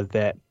idea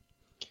that,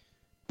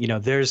 you know,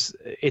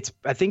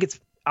 I think it's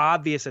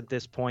obvious at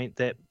this point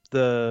that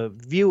the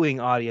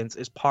viewing audience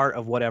is part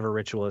of whatever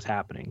ritual is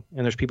happening,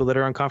 and there's people that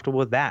are uncomfortable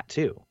with that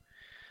too.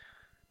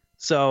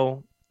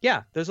 So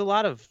yeah, there's a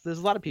lot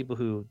of people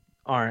who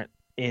aren't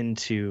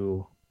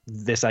into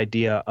this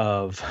idea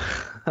of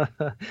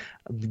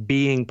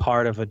being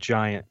part of a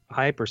giant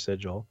hyper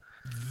sigil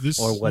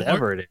or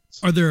whatever it is.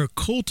 Are there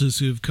occultists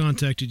who have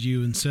contacted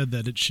you and said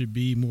that it should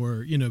be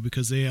more, you know,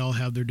 because they all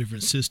have their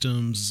different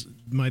systems?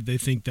 Might they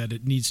think that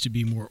it needs to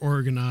be more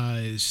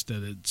organized,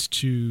 that it's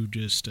too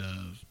just,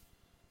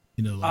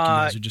 you know, like you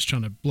guys are just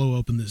trying to blow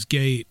open this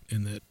gate,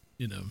 and that,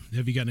 you know,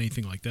 have you got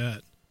anything like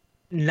that?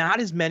 Not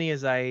as many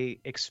as I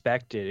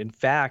expected. In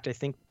fact, I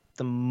think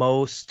the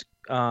most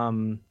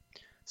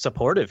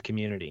supportive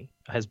community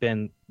has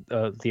been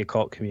the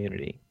occult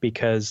community,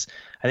 because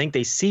I think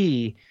they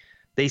see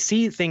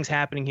things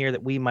happening here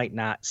that we might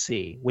not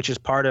see, which is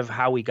part of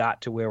how we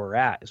got to where we're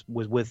at,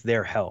 was with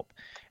their help.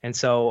 And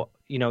so,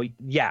 you know,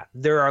 yeah,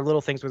 there are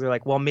little things where they're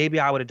like, well, maybe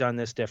I would have done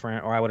this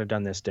different, or I would have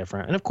done this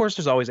different. And of course,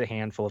 there's always a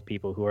handful of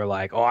people who are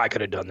like, oh, I could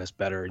have done this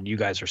better, and you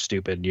guys are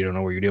stupid. You don't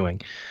know what you're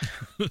doing.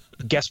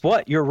 Guess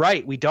what? You're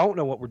right. We don't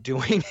know what we're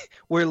doing.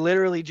 We're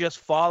literally just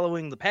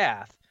following the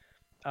path.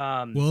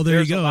 Well,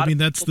 there you go. I mean,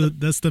 that's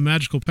the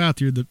magical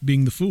path. You're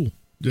being the fool.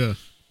 Yeah.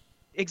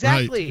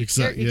 Exactly. Right.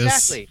 Exactly.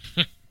 Yes.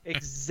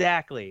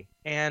 Exactly.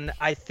 And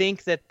I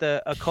think that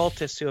the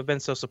occultists who have been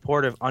so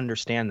supportive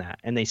understand that,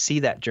 and they see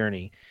that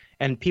journey.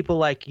 And people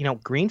like, you know,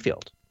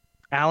 Greenfield,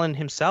 Alan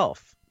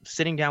himself,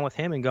 sitting down with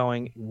him and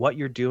going, what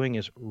you're doing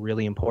is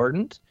really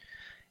important.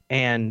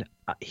 And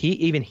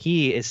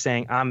he is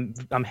saying, I'm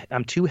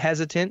too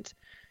hesitant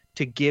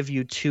to give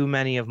you too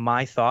many of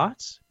my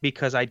thoughts,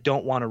 because I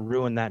don't want to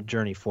ruin that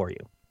journey for you.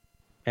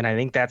 And I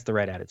think that's the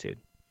right attitude.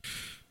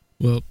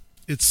 Well,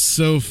 it's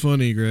so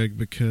funny, Greg,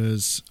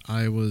 because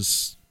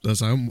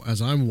as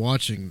I'm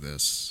watching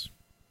this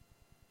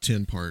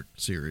 10-part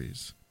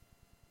series,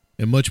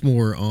 and much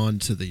more on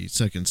to the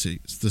second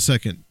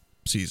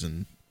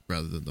season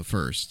rather than the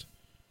first.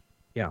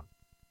 Yeah.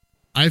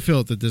 I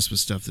felt that this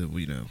was stuff that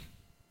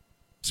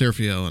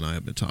Seraphiel and I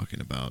have been talking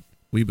about.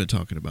 We've been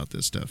talking about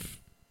this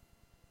stuff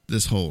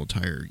this whole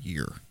entire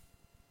year,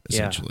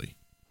 essentially.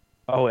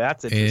 Yeah. Oh,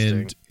 that's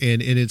interesting.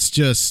 And it's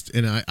just,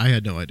 and I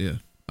had no idea.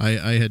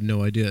 I had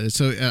no idea.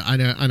 So,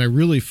 and I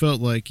really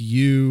felt like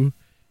you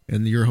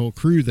and your whole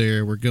crew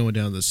there were going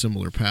down the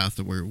similar path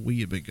to where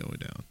we had been going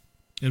down.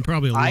 And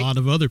probably a lot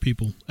of other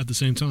people at the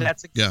same time.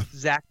 That's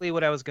exactly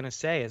what I was going to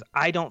say, is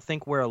I don't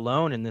think we're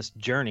alone in this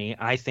journey.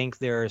 I think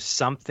there's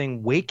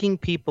something waking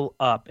people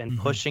up and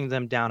pushing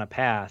them down a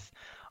path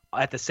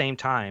at the same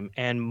time.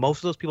 And most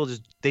of those people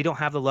they don't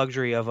have the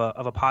luxury of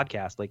a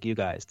podcast like you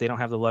guys. They don't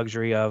have the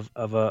luxury of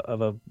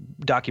a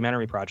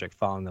documentary project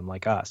following them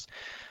like us.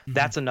 Mm-hmm.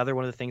 That's another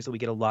one of the things that we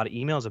get a lot of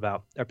emails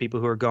about, are people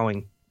who are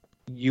going,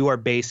 you are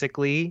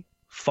basically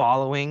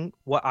following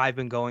what I've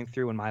been going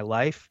through in my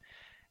life,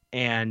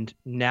 and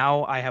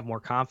now I have more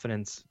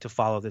confidence to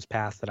follow this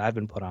path that I've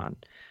been put on.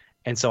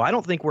 And so I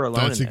don't think we're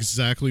alone in this. That's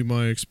exactly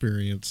my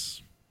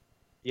experience.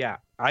 Yeah,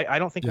 I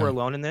don't think we're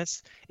alone in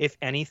this. If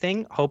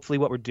anything, hopefully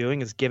what we're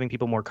doing is giving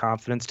people more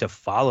confidence to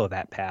follow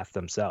that path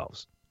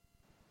themselves.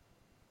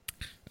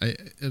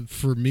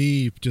 For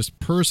me, just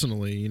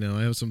personally, you know,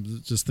 I have some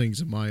just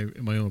things in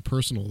my own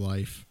personal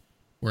life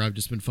where I've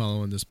just been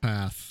following this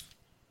path,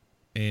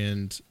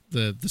 and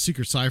the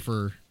Secret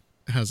Cipher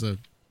has a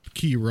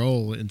key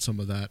role in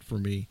some of that for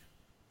me.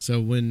 So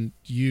when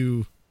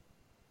you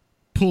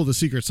pull the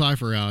Secret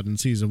Cipher out in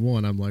season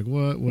 1, I'm like,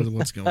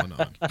 what's going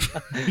on?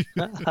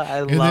 I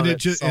love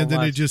it so much.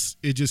 Then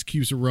it just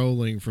keeps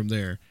rolling from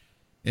there.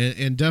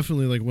 And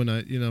definitely, like, when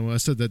I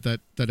said that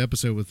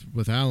episode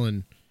with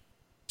Alan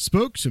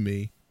spoke to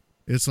me,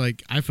 it's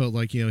like I felt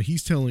like, you know,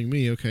 he's telling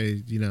me,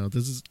 okay, you know,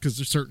 this is because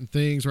there's certain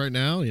things right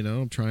now, you know,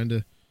 I'm trying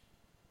to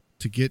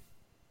get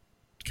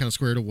kind of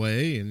squared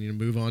away and, you know,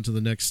 move on to the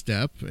next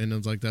step. And I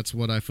was like, that's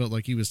what I felt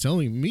like he was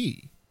telling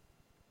me,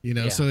 you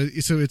know. So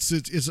it's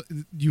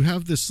you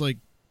have this, like,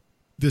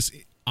 this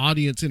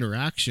audience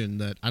interaction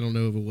that I don't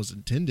know if it was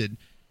intended,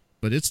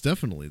 but it's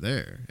definitely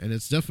there, and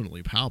it's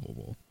definitely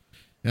palpable.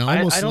 And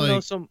I don't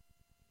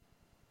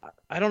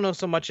know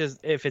so much as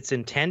if it's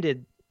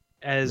intended,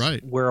 as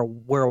we're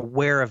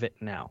aware of it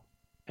now,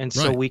 and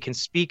so we can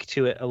speak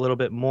to it a little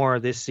bit more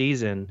this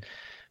season,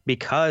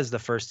 because the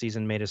first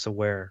season made us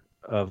aware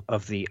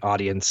of the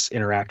audience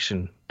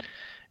interaction.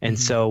 And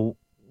so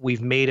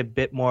we've made a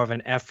bit more of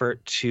an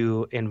effort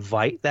to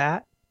invite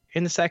that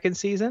in the second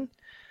season.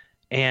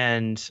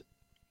 And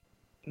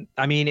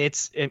I mean,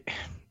 it's I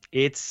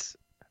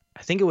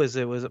think it was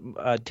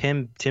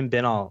Tim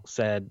Binnall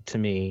said to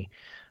me,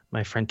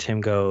 my friend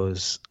Tim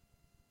goes,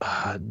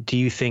 do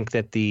you think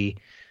that the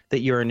that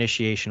your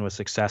initiation was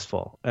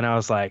successful. And I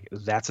was like,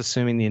 that's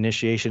assuming the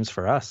initiation's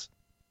for us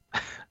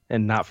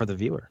and not for the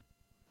viewer.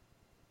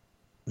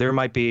 There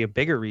might be a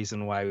bigger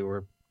reason why we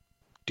were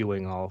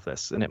doing all of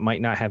this, and it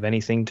might not have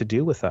anything to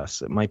do with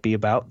us. It might be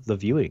about the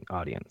viewing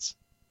audience.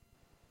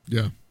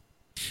 Yeah.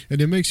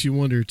 And it makes you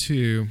wonder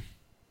too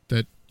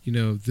that,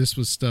 this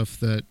was stuff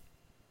that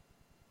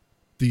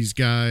these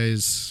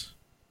guys,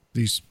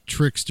 these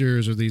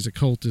tricksters or these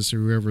occultists or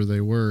whoever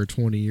they were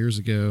 20 years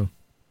ago,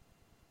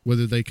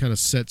 whether they kind of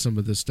set some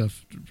of this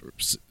stuff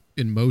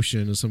in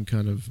motion as some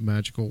kind of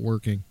magical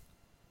working.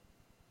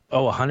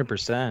 Oh,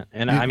 100%.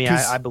 And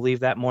Yeah, I believe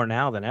that more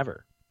now than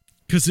ever.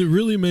 Because it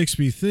really makes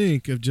me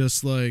think of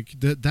just like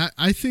that.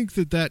 I think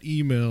that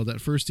email,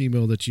 that first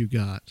email that you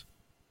got,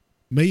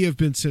 may have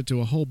been sent to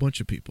a whole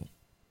bunch of people.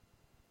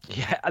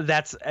 Yeah,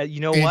 that's what?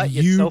 And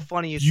It's so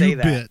funny you say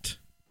that. Bit.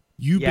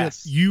 You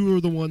Yes. bit. You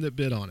were the one that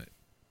bid on it.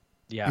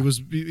 Yeah.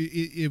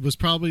 It was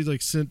probably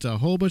like sent to a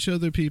whole bunch of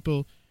other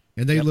people,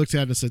 and they looked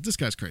at it and said, "This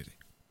guy's crazy,"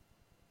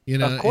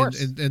 Of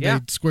course. and Yeah.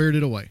 they squared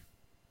it away.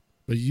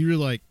 But you were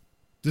like,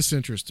 "This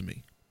interests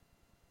me."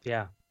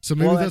 Yeah. So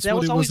maybe Well, that's that what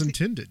was it always was the-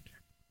 intended.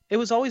 It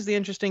was always the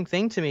interesting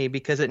thing to me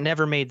because it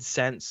never made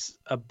sense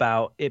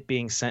about it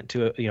being sent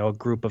to a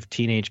group of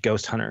teenage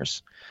ghost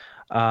hunters.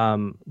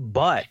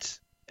 But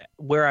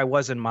where I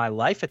was in my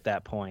life at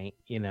that point,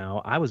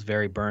 I was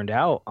very burned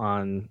out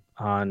on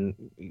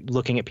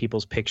looking at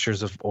people's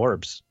pictures of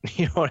orbs.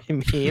 You know what I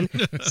mean?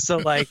 So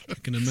like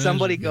can imagine,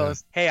 somebody yeah.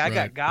 goes, "Hey, I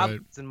got Right,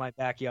 goblins in my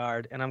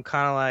backyard," and I'm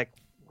kind of like,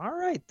 "All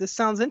right, this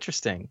sounds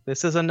interesting.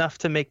 This is enough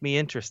to make me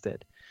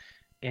interested."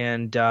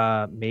 And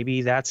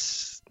maybe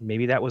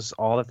that was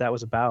all that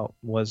was about,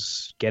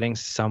 was getting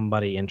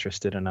somebody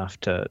interested enough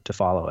to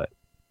follow it.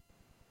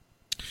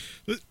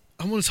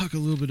 I want to talk a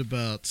little bit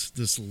about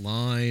this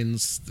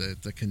lines,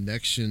 the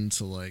connection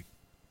to like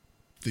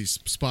these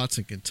spots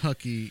in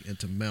Kentucky and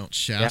to Mount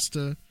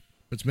Shasta.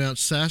 But Mount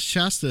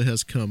Shasta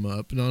has come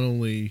up not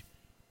only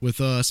with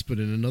us, but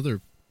in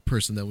another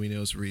person that we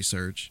know's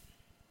research.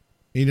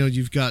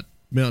 You've got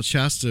Mount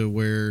Shasta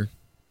where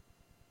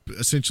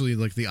essentially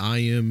like the I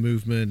Am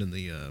movement and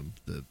the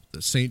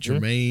Saint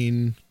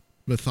Germain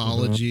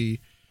mythology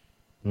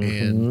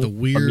and the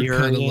weird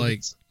kind of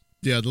like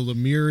the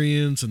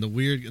Lemurians and the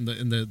weird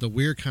and the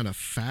weird kind of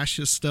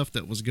fascist stuff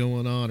that was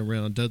going on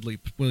around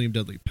William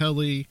Dudley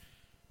Pelley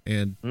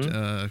and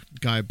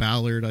Guy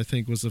Ballard, I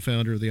think, was the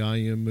founder of the I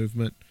Am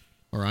movement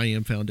or I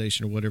Am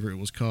Foundation or whatever it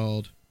was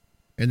called.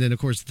 And then of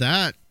course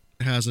that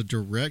has a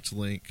direct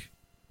link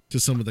to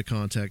some of the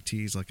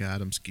contactees like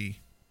Adamski.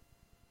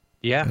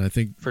 Yeah, and I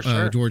think for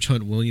sure. George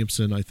Hunt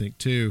Williamson, I think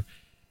too.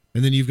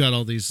 And then you've got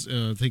all these.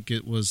 I think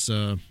it was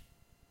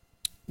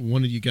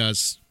one of you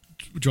guys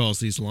draws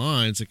these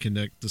lines that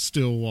connect the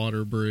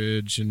Stillwater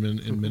Bridge in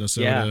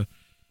Minnesota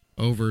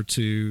over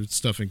to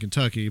stuff in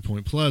Kentucky,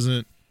 Point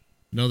Pleasant.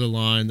 Another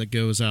line that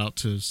goes out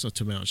to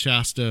Mount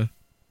Shasta,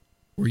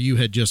 where you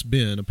had just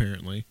been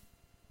apparently.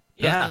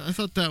 Yeah, I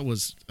thought that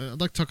was.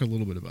 I'd like to talk a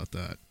little bit about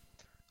that.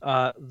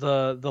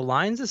 The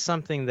lines is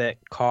something that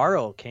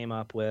Carl came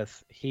up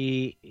with.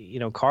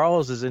 Carl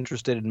is as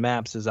interested in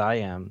maps as I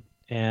am,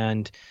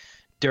 and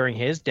during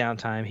his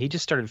downtime, he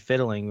just started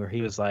fiddling. Where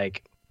he was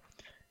like,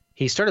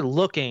 he started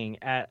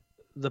looking at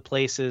the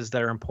places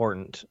that are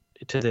important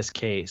to this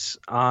case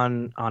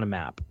on a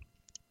map,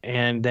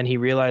 and then he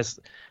realized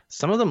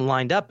some of them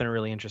lined up in a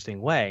really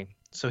interesting way.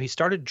 So he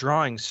started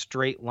drawing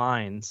straight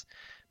lines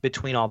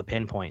between all the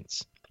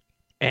pinpoints,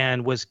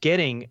 and was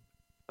getting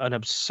an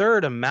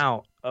absurd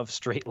amount of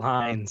straight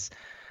lines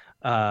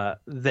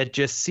that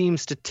just seem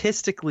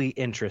statistically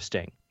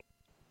interesting.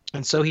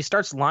 And so he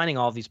starts lining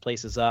all these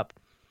places up,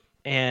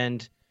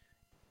 and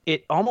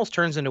it almost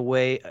turns into a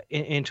way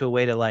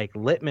to like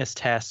litmus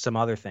test some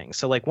other things.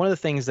 So like one of the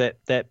things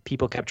that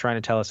people kept trying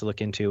to tell us to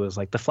look into was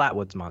like the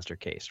Flatwoods monster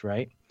case,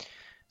 right?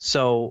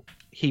 So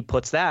he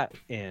puts that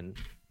in,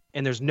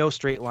 and there's no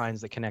straight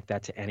lines that connect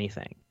that to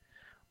anything,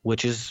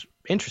 which is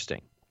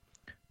interesting.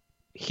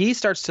 He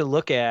starts to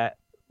look at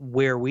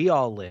where we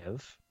all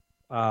live,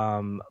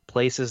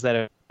 places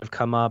that have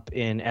come up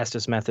in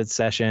Estes Method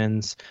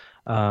sessions,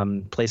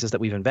 places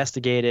that we've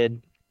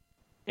investigated.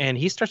 And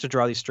he starts to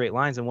draw these straight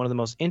lines. And one of the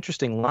most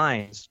interesting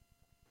lines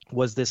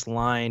was this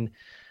line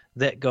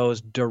that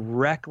goes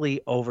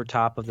directly over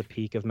top of the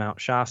peak of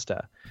Mount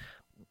Shasta.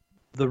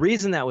 The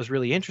reason that was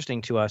really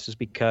interesting to us is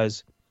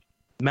because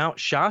Mount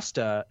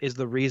Shasta is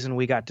the reason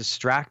we got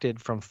distracted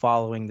from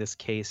following this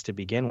case to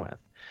begin with.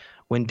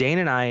 When Dane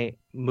and I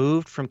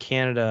moved from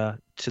Canada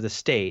to the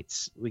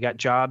States, we got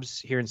jobs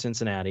here in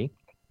Cincinnati.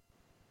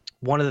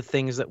 One of the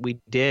things that we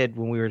did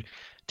when we were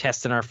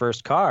testing our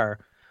first car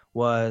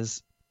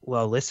was,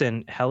 well,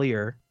 listen,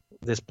 Hellier,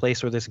 this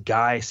place where this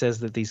guy says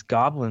that these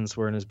goblins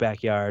were in his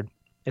backyard,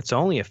 it's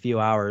only a few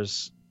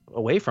hours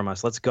away from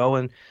us. Let's go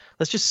and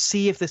let's just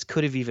see if this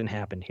could have even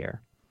happened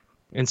here.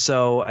 And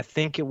so I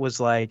think it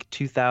was like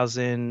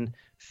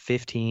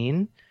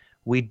 2015,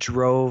 we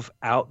drove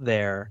out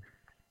there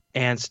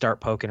and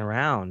start poking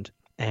around.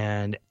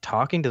 and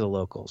talking to the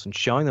locals and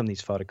showing them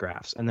these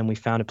photographs. And then we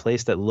found a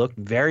place that looked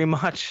very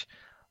much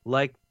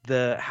like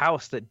the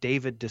house that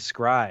David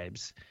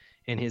describes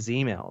in his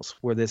emails,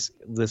 where this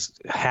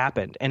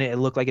happened, and it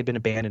looked like it'd been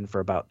abandoned for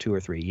about 2 or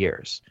 3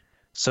 years.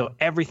 So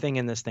everything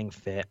in this thing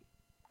fit.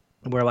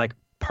 We're like,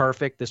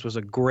 perfect. This was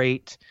a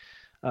great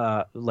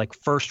like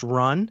first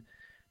run.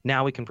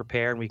 Now we can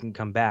prepare and we can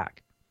come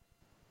back.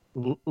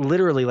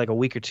 Literally like a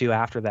week or two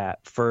after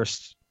that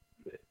first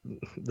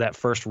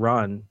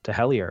run to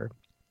Hellier,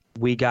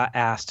 we got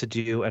asked to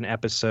do an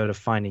episode of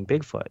Finding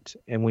Bigfoot,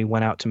 and we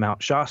went out to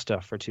Mount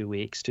Shasta for 2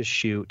 weeks to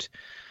shoot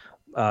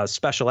a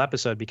special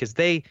episode, because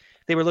they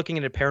were looking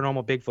into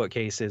paranormal Bigfoot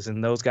cases,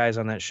 and those guys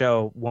on that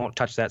show won't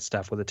touch that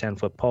stuff with a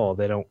 10-foot pole.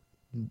 They don't.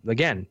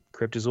 Again,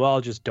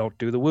 cryptozoologists don't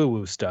do the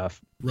woo-woo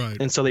stuff. Right.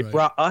 And so they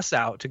brought us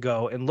out to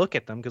go and look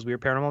at them because we were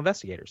paranormal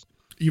investigators.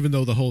 Even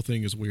though the whole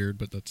thing is weird,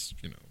 but that's,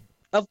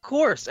 Of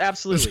course,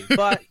 absolutely.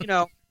 But,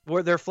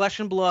 they're flesh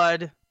and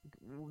blood.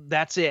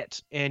 That's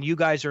it. And you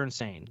guys are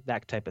insane,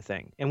 that type of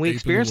thing. And we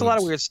experienced a lot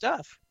of weird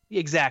stuff.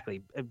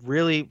 Exactly.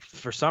 Really,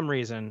 for some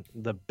reason,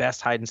 the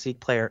best hide-and-seek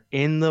player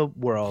in the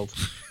world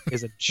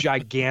is a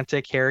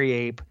gigantic hairy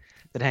ape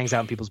that hangs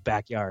out in people's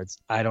backyards.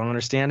 I don't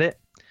understand it,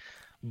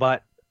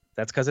 but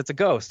that's because it's a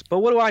ghost. But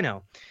what do I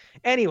know?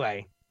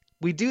 Anyway,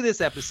 we do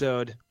this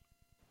episode,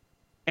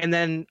 and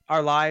then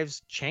our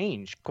lives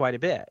change quite a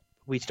bit.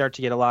 We start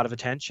to get a lot of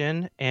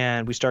attention,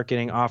 and we start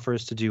getting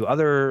offers to do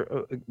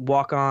other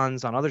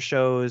walk-ons on other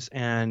shows,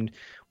 and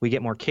we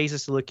get more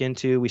cases to look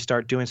into. We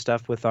start doing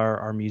stuff with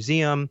our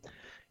museum,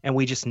 and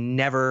we just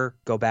never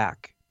go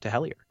back to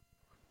Hellier.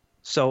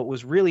 So it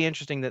was really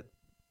interesting that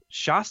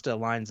Shasta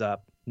lines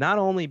up, not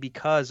only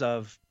because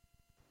of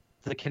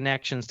the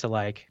connections to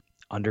like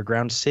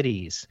underground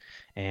cities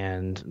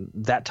and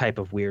that type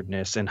of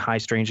weirdness and high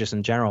strangeness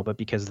in general, but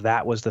because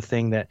that was the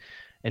thing that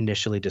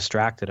initially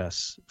distracted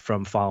us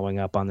from following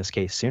up on this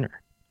case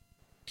sooner.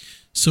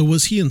 So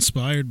was he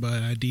inspired by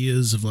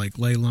ideas of like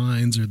ley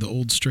lines or the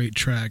old straight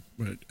track,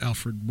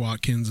 Alfred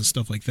Watkins and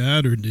stuff like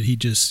that, or did he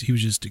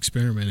was just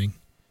experimenting?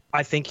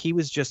 I think he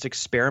was just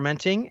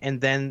experimenting, and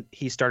then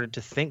he started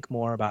to think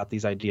more about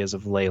these ideas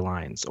of ley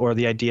lines, or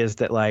the ideas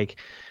that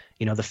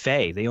the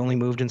Fae, they only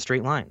moved in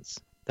straight lines.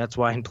 That's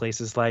why in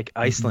places like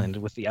Iceland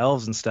with the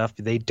elves and stuff,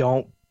 they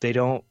don't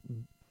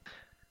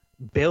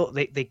build,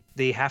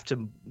 they have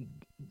to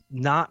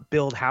not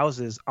build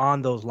houses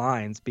on those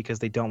lines because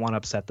they don't want to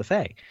upset the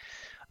Fae.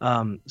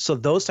 So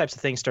those types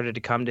of things started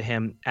to come to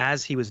him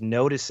as he was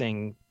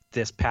noticing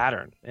this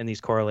pattern and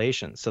these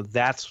correlations. So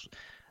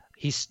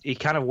he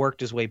kind of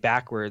worked his way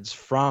backwards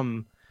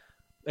from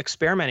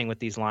experimenting with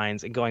these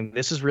lines and going,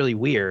 this is really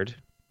weird,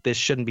 this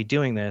shouldn't be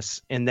doing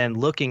this, and then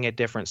looking at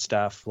different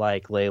stuff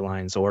like ley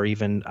lines, or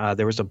even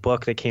there was a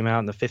book that came out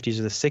in the 50s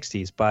or the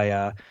 60s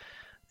by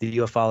the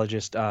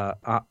ufologist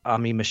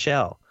Ami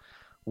Michel,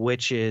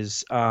 which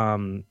is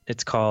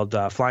it's called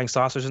Flying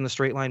Saucers and the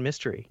Straight Line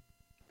Mystery.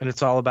 And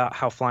it's all about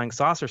how flying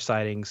saucer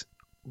sightings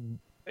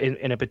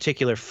in a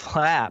particular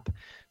flap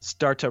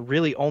start to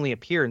really only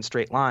appear in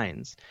straight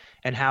lines,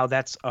 and how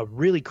that's a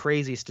really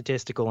crazy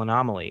statistical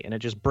anomaly. And it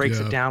just breaks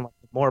it down. The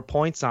more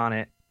points on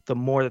it, the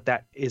more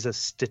that is a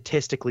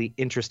statistically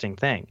interesting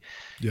thing.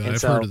 Yeah,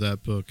 I've heard of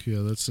that book. Yeah,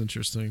 that's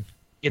interesting.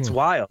 It's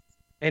wild.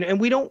 And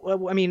we don't,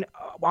 I mean,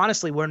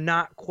 honestly, we're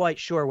not quite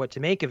sure what to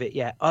make of it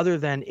yet, other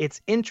than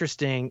it's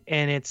interesting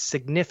and it's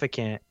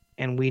significant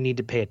and we need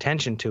to pay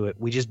attention to it.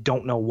 We just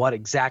don't know what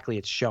exactly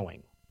it's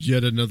showing.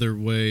 Yet another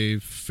way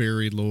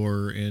fairy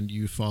lore and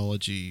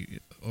ufology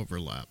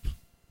overlap.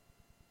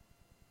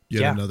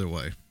 Yet another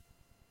way.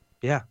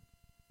 Yeah.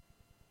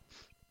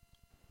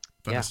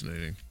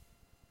 Fascinating.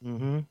 Yeah.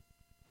 Mm-hmm.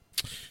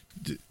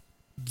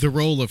 The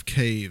role of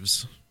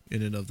caves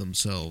in and of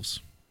themselves.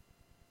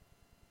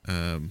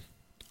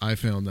 I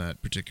found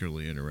that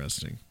particularly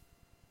interesting.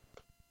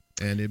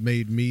 And it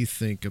made me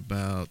think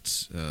about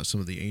some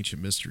of the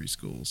ancient mystery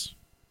schools.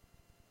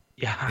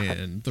 Yeah.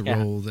 And the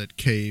role that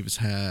caves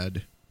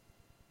had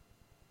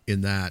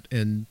in that.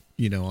 And,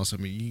 also, I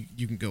mean,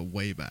 you can go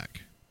way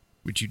back,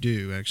 which you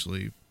do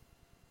actually,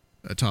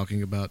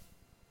 talking about,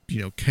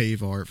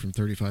 cave art from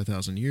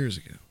 35,000 years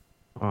ago.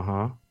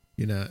 Uh-huh.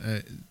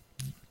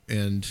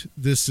 And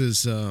this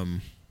is,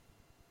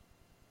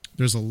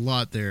 there's a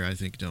lot there, I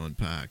think, to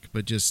unpack,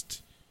 but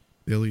just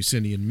the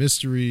Eleusinian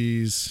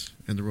mysteries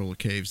and the role of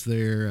caves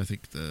there. I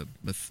think the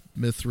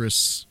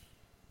Mithras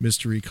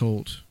mystery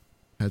cult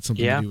had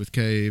something to do with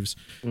caves.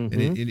 Mm-hmm.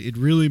 And it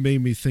really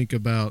made me think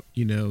about,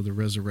 the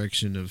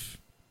resurrection of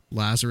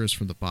Lazarus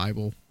from the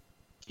Bible.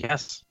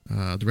 Yes.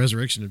 The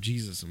resurrection of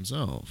Jesus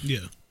himself.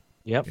 Yeah.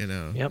 Yep.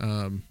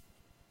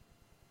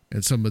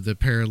 And some of the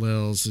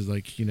parallels is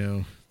like,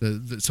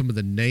 some of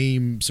the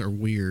names are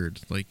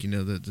weird. Like,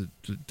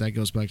 that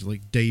goes back to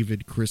like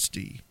David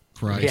Christie,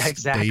 Christ. Yeah,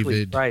 exactly.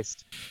 David.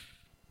 Christ.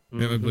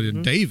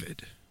 Mm-hmm.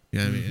 David.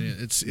 Yeah, I mean,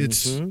 it's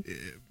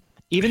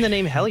even the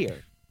name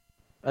Hellier,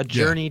 a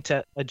journey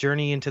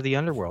into the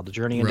underworld, a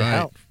journey into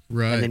hell.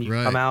 Right. And then you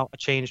come out a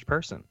changed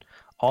person.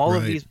 All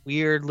of these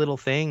weird little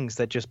things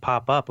that just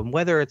pop up, and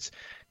whether it's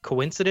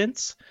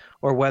coincidence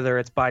or whether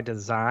it's by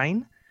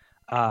design.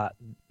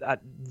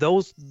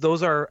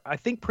 Those are, I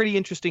think, pretty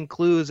interesting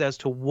clues as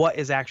to what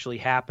is actually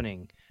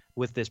happening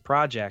with this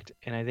project.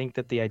 And I think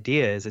that the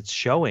idea is it's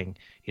showing,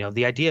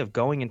 the idea of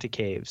going into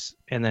caves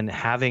and then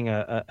having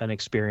an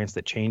experience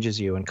that changes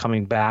you and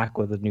coming back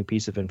with a new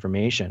piece of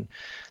information.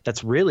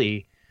 That's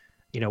really,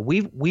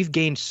 we've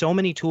gained so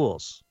many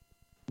tools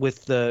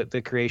with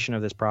the creation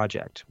of this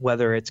project,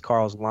 whether it's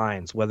Carl's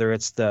lines, whether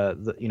it's the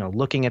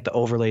looking at the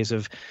overlays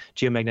of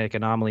geomagnetic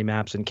anomaly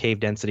maps and cave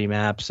density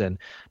maps and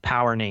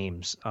power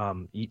names,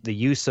 the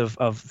use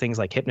of things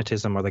like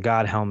hypnotism or the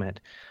God helmet,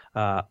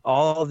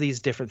 all of these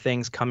different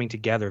things coming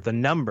together, the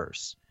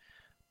numbers.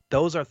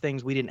 Those are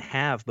things we didn't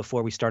have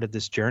before we started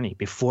this journey,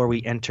 before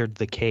we entered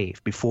the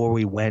cave, before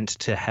we went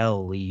to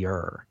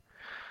Hellier.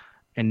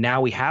 And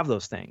now we have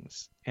those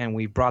things, and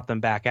we brought them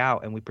back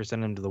out, and we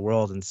presented them to the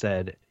world and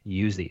said,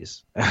 use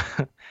these.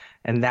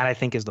 And that, I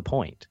think, is the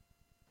point.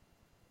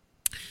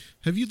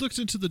 Have you looked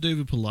into the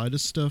David Paulides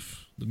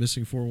stuff, the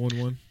Missing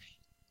 411?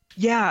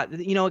 Yeah,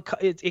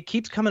 it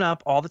keeps coming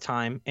up all the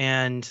time,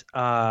 and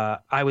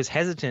I was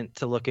hesitant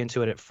to look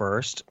into it at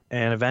first,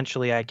 and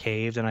eventually I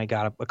caved, and I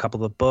got a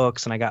couple of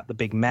books, and I got the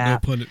big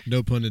map.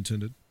 No pun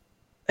intended.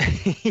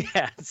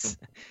 Yes,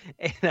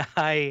 and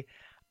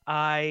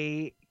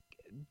I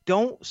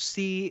don't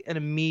see an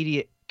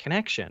immediate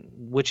connection,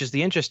 which is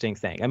the interesting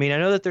thing. I mean, I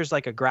know that there's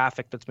like a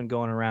graphic that's been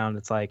going around.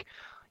 It's like,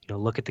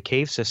 look at the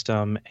cave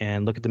system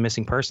and look at the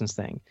missing persons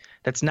thing.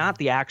 That's not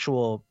the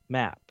actual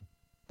map.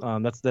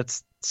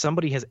 That's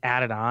somebody has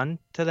added on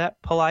to that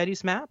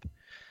Paulides map.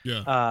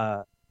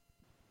 Yeah.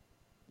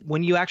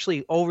 When you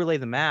actually overlay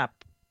the map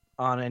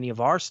on any of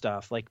our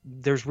stuff, like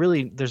there's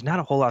not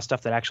a whole lot of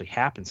stuff that actually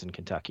happens in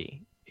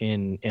Kentucky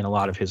in a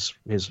lot of his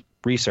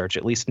research,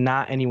 at least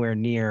not anywhere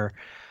near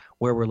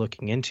where we're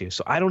looking into.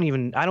 So I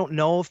don't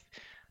know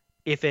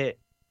if it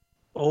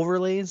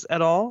overlays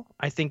at all.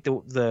 I think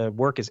the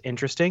work is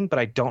interesting, but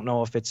I don't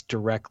know if it's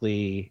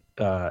directly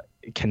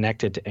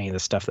connected to any of the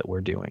stuff that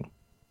we're doing.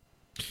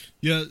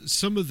 Yeah,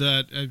 some of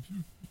that,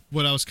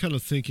 what I was kind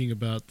of thinking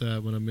about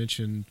that when I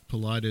mentioned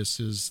Paulides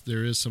is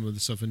there is some of the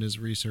stuff in his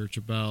research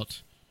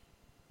about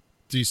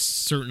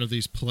certain of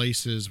these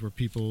places where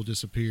people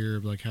disappear,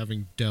 like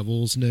having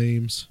devil's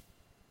names,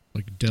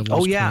 like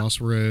Devil's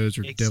Crossroads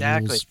or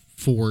Devil's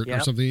Fort or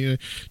something,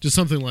 just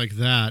something like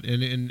that.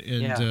 And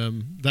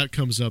that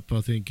comes up,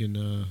 I think,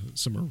 in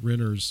some of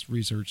Renner's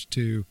research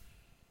too.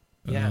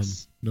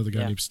 Yes. Another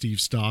guy named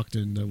Steve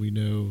Stockton that we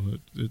know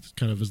it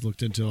kind of has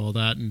looked into all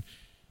that, and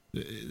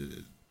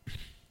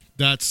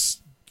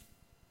that's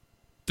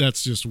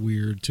just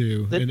weird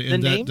too.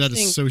 And that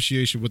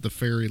association with the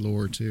fairy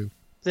lore too.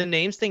 The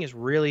names thing is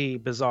really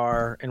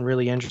bizarre and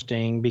really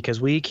interesting because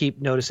we keep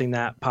noticing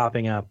that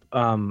popping up.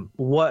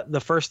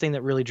 The first thing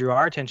that really drew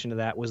our attention to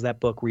that was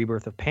that book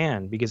Rebirth of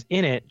Pan, because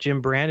in it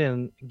Jim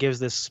Brandon gives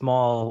this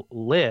small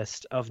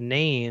list of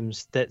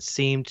names that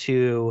seem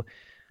to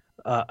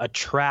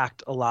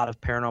attract a lot of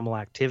paranormal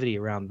activity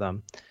around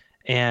them.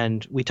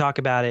 And we talk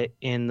about it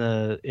in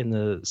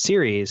the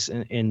series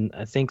in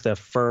I think the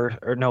first,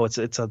 or no, it's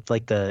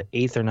like the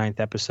 8th or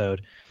 9th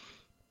episode.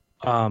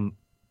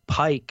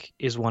 Pike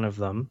is one of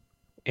them,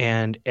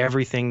 and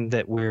everything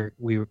that we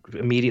were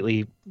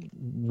immediately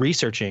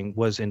researching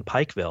was in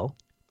Pikeville.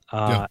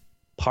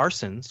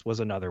 Parsons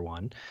was another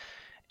one,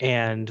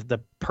 and the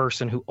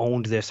person who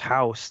owned this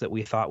house that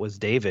we thought was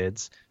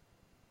David's,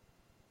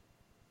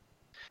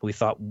 we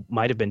thought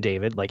might have been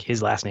David, like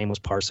his last name was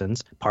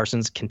Parsons.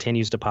 Parsons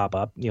continues to pop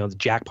up,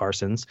 Jack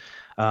Parsons,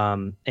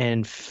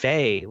 and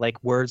Faye,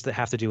 like words that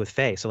have to do with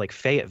Faye. So like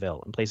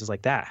Fayetteville and places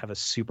like that have a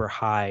super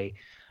high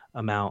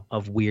amount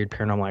of weird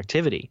paranormal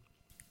activity.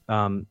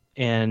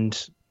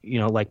 And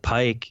like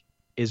Pike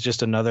is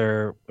just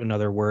another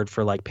word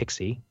for like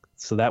pixie.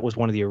 So that was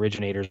one of the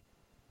originators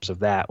of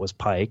that was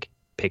Pike,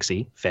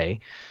 Pixie, Faye,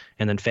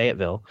 and then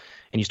Fayetteville.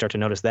 And you start to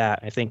notice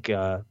that. I think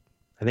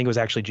it was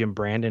actually Jim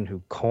Brandon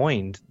who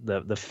coined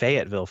the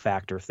Fayetteville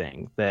factor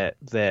thing that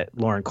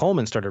Lauren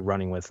Coleman started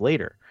running with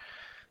later.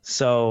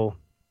 So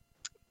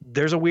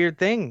there's a weird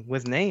thing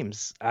with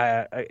names.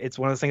 It's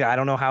one of those things I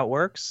don't know how it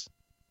works,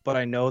 but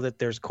I know that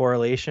there's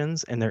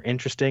correlations and they're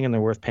interesting and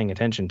they're worth paying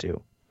attention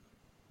to.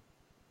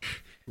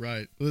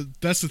 Right. Well,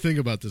 that's the thing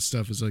about this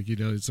stuff is like,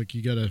 it's like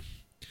you gotta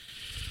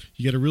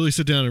really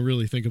sit down and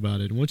really think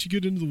about it. And once you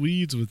get into the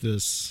weeds with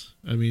this,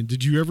 I mean,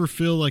 did you ever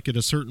feel like at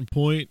a certain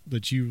point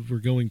that you were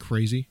going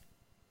crazy?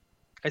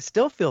 I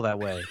still feel that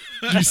way.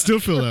 You still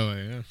feel that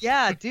way, yeah.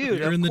 Yeah, dude.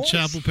 You're in the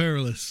Chapel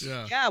Perilous.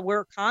 Yeah,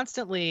 we're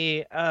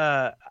constantly,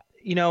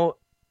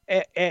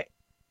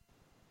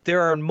 there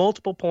are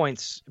multiple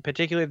points,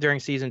 particularly during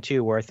season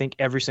 2, where I think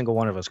every single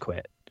one of us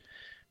quit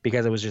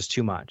because it was just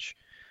too much.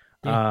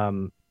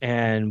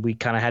 And we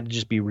kind of had to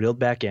just be reeled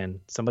back in.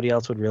 Somebody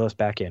else would reel us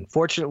back in.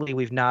 Fortunately,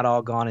 we've not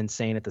all gone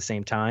insane at the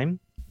same time.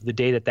 The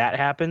day that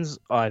happens,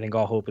 I think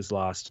all hope is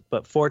lost.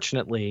 But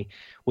fortunately,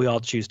 we all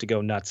choose to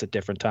go nuts at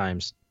different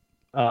times.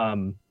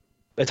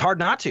 It's hard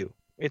not to.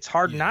 It's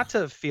hard not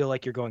to feel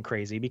like you're going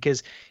crazy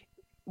because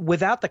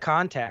without the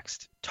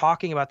context,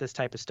 talking about this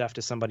type of stuff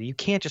to somebody, you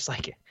can't just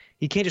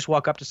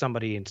walk up to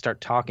somebody and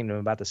start talking to them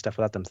about this stuff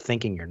without them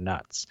thinking you're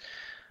nuts.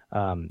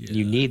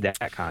 You need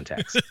that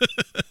context.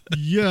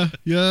 Yeah,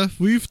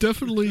 we've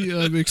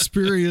definitely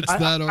experienced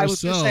that ourselves. I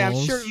was just say,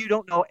 I'm sure you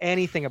don't know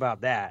anything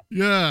about that.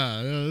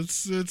 Yeah,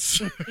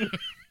 it's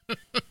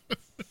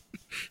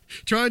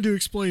trying to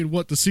explain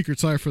what the secret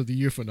cipher of the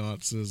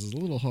Euphonauts is a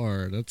little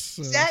hard. That's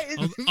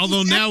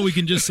although now we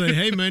can just say,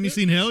 "Hey, man, you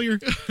seen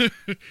Hellier?"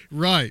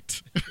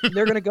 Right.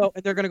 They're gonna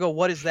go.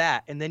 What is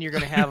that? And then you're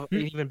gonna have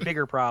an even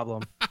bigger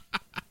problem.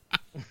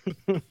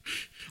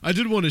 I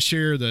did want to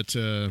share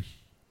that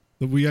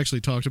we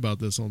actually talked about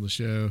this on the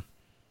show.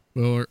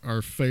 Well,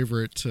 our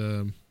favorite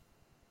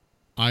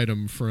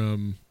item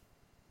from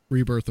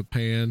Rebirth of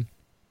Pan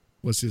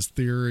was his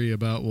theory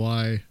about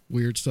why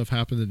weird stuff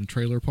happened in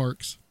trailer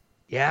parks.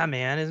 Yeah,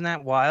 man, isn't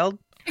that wild?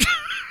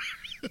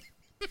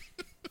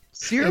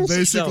 Seriously, and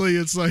basically,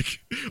 it's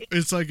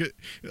like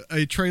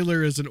a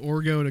trailer is an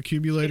orgone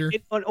accumulator.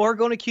 An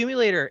orgone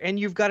accumulator, and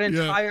you've got an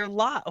entire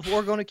lot of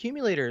orgone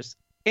accumulators.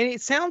 And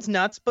it sounds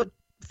nuts, but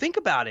think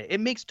about it. It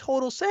makes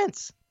total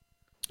sense.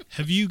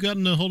 Have you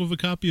gotten a hold of a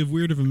copy of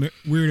Weird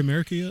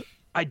America yet?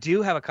 I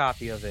do have a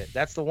copy of it.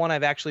 That's the one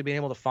I've actually been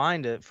able to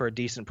find for a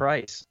decent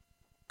price.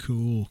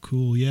 Cool.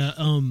 Yeah.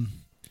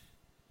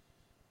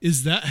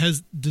 Does that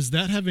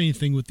have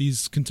anything with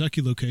these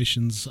Kentucky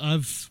locations?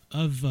 I've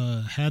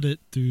had it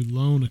through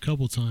loan a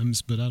couple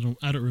times, but I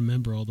don't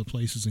remember all the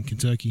places in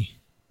Kentucky.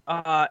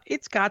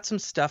 It's got some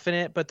stuff in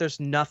it, but there's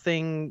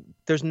nothing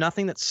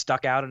that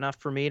stuck out enough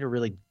for me to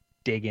really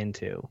dig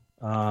into.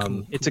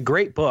 Cool. It's a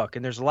great book,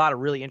 and there's a lot of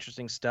really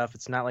interesting stuff.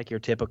 It's not like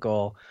your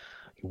typical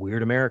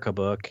Weird America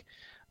book,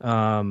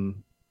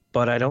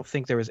 but I don't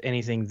think there was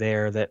anything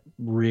there that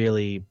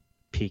really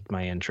piqued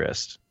my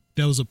interest.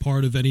 That was a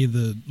part of any of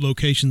the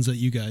locations that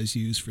you guys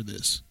use for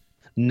this?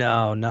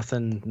 No,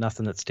 nothing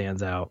that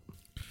stands out.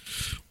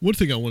 One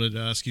thing I wanted to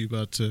ask you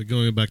about,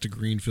 going back to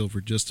Greenfield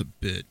for just a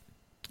bit,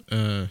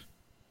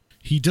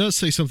 he does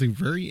say something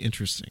very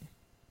interesting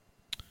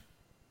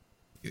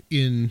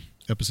in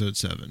episode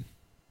 7.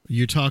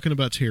 You're talking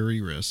about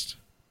Terry Wrist.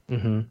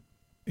 Mm-hmm.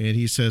 And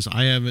he says,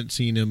 I haven't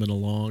seen him in a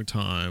long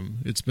time.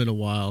 It's been a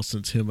while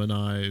since him and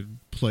I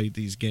played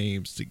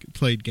games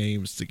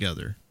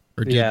together.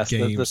 Or did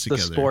games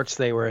together. The sports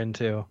they were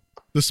into.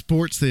 The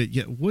sports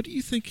what do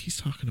you think he's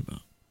talking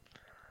about?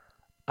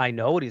 I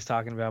know what he's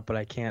talking about, but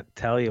I can't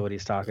tell you what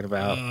he's talking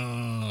about.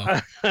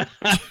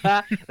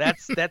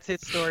 That's his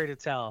story to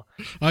tell.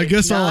 I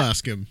guess I'll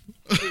ask him.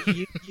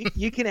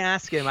 You can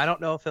ask him. I don't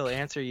know if he'll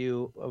answer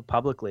you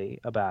publicly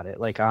about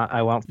it. Like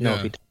I won't know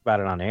if he talks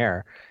about it on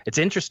air. It's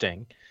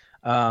interesting.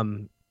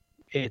 Greenfield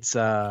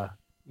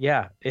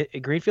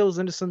was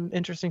into some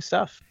interesting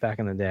stuff back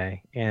in the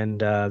day,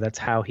 and that's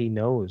how he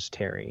knows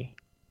Terry.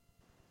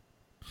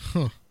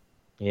 Huh.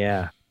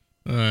 Yeah.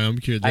 All right, I'm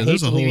curious.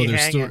 There's a whole other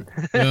story.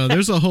 No,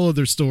 there's a whole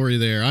other story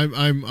there.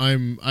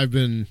 I've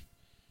been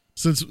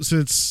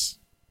since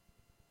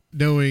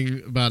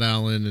knowing about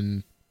Alan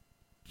and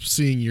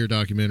seeing your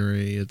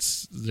documentary.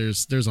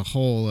 There's a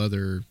whole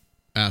other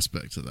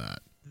aspect to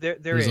that.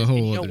 There's a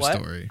whole other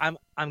story.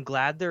 I'm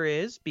glad there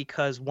is,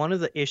 because one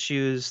of the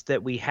issues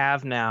that we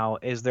have now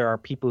is there are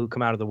people who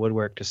come out of the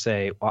woodwork to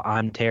say, well,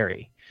 I'm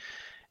Terry.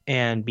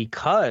 And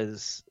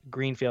because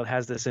Greenfield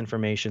has this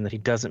information that he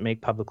doesn't make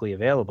publicly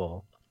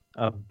available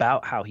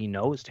about how he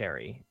knows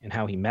Terry and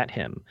how he met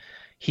him,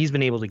 he's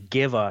been able to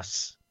give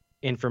us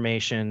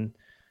information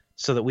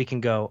so that we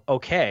can go,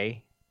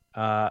 okay,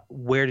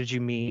 where did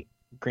you meet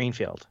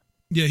Greenfield?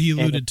 Yeah, he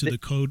alluded to the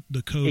code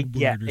word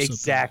or something.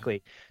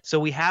 Exactly. So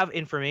we have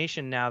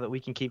information now that we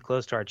can keep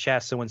close to our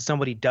chest. So when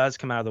somebody does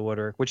come out of the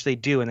woodwork, which they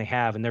do and they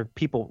have, and there are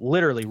people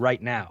literally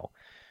right now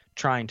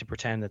trying to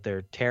pretend that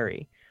they're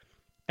Terry,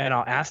 and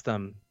I'll ask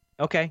them,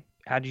 okay,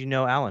 how did you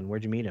know Alan?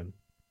 Where'd you meet him?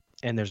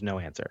 And there's no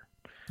answer.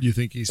 You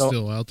think he's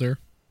still out there?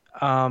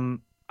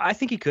 I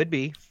think he could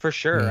be, for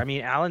sure. Yeah. I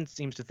mean, Alan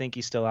seems to think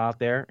he's still out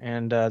there,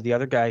 and the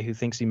other guy who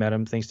thinks he met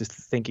him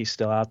think he's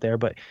still out there,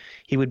 but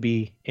he would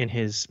be in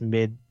his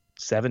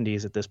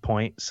mid-70s at this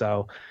point.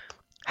 So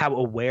how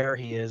aware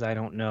he is, I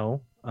don't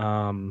know.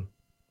 But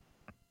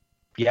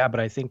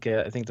I think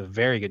there's a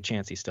very good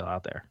chance he's still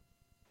out there.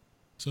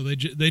 So they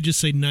just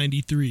say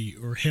 93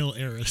 or Hail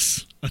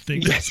Eris, I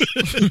think. Yes.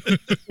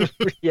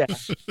 Yeah.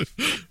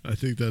 I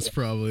think that's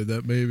probably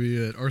that may be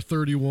it. Or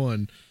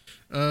 31.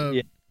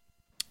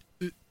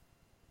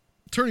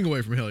 Turning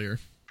away from Hellier.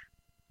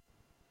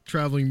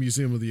 Traveling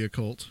Museum of the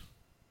Occult.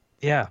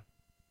 Yeah.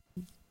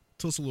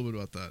 Tell us a little bit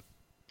about that.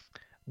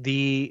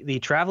 The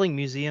Traveling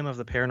Museum of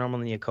the Paranormal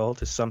and the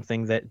Occult is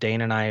something that Dane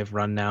and I have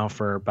run now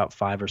for about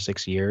 5 or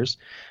 6 years.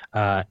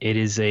 It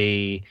is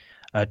a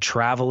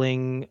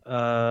traveling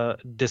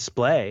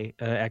display,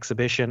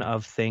 exhibition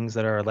of things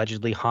that are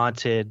allegedly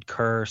haunted,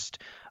 cursed,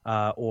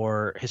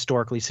 or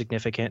historically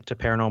significant to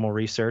paranormal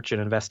research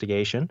and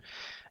investigation.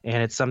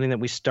 And it's something that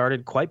we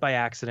started quite by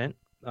accident.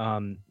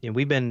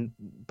 We've been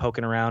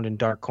poking around in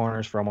dark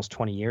corners for almost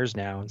 20 years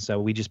now. And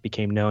so we just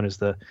became known as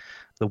the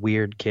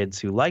weird kids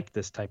who liked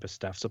this type of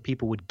stuff. So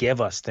people would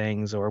give us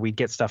things, or we'd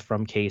get stuff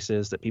from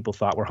cases that people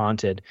thought were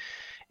haunted.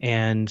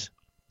 And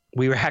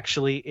we were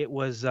actually, it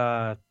was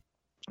an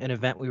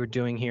event we were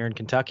doing here in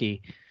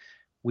Kentucky.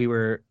 We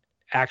were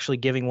actually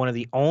giving one of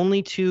the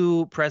only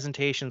 2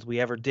 presentations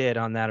we ever did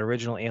on that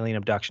original alien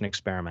abduction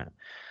experiment.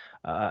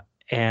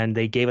 And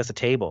they gave us a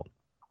table.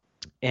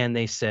 And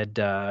they said,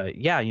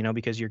 yeah, you know,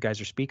 because your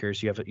guys are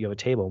speakers, you have a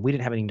table. We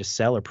didn't have anything to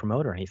sell or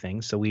promote or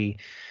anything. So we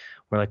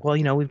were like, well,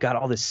 you know, we've got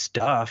all this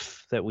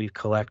stuff that we've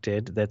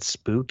collected that's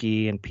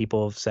spooky and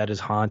people have said is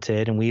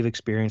haunted and we've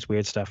experienced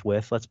weird stuff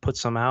with. Let's put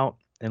some out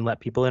and let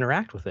people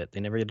interact with it. They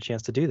never get a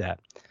chance to do that.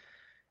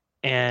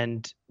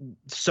 And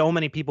so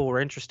many people were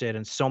interested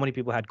and so many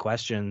people had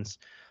questions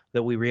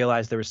that we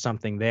realized there was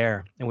something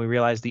there. And we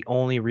realized the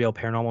only real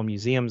paranormal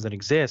museums that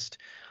exist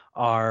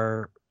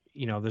are,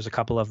 you know, there's a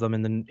couple of them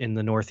in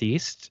the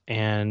Northeast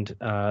and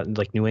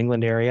like New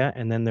England area,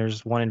 and then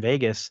there's one in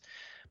Vegas,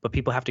 but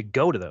people have to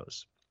go to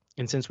those.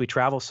 And since we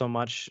travel so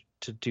much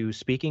to do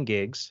speaking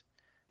gigs,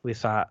 we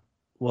thought,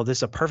 well, this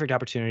is a perfect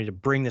opportunity to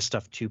bring this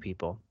stuff to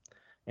people.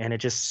 And it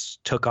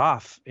just took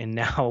off. And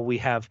now we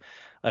have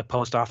a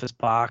post office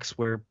box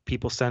where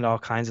people send all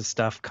kinds of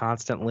stuff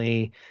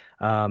constantly.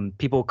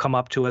 People come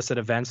up to us at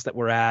events that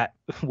we're at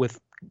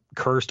with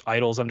cursed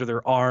idols under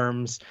their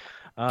arms.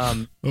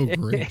 Oh,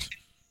 great.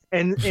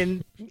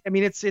 And I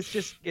mean,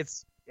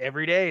 it's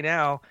every day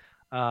now.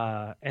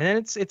 And then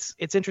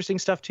it's interesting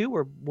stuff too,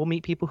 where we'll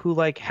meet people who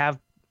like have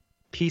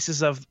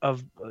pieces of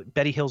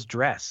Betty Hill's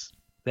dress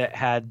that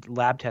had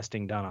lab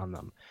testing done on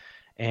them,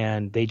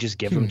 and they just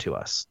give them to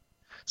us.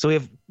 So we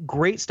have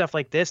great stuff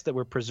like this that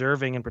we're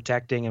preserving and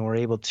protecting, and we're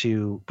able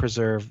to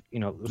preserve, you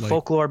know, the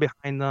folklore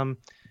behind them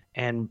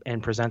and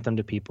present them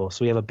to people.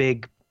 So we have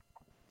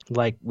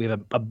we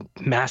have a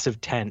massive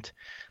tent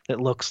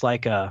that looks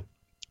like a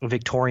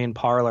Victorian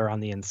parlor on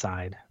the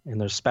inside, and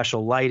there's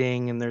special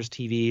lighting and there's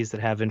TVs that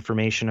have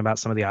information about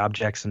some of the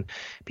objects, and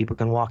people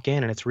can walk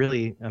in, and it's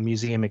really a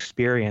museum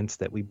experience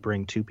that we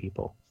bring to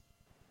people.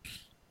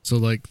 So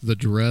like the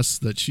dress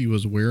that she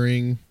was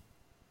wearing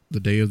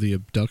the day of the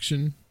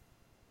abduction?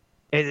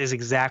 It is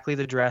exactly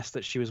the dress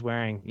that she was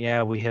wearing.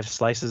 Yeah, we have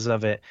slices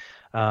of it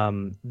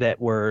that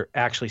were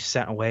actually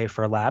sent away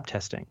for lab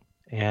testing.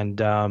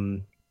 And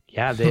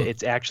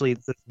it's actually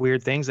the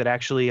weird things that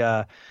actually,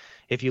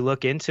 if you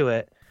look into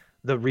it,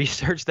 the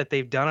research that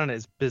they've done on it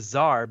is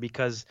bizarre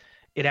because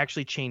it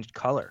actually changed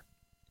color.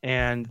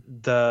 And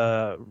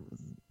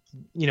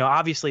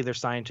obviously they're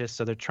scientists,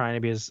 so they're trying to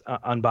be as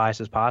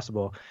unbiased as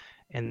possible.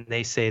 And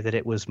they say that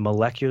it was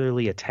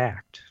molecularly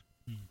attacked.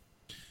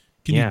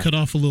 Can you cut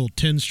off a little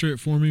 10 strip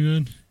for me,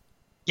 man?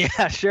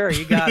 Yeah, sure.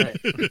 You got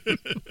it.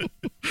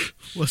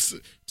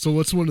 So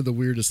what's one of the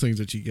weirdest things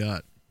that you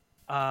got?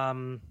 I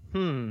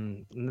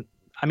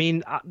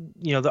mean,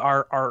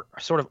 our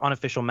sort of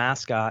unofficial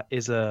mascot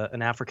is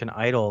an African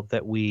idol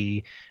that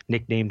we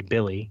nicknamed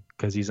Billy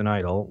because he's an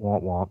idol.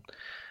 Womp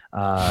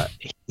womp.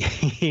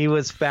 He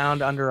was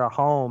found under a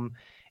home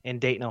in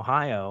Dayton,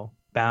 Ohio,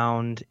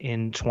 bound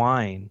in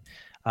twine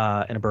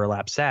in a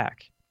burlap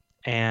sack.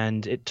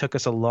 And it took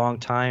us a long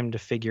time to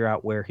figure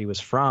out where he was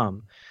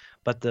from.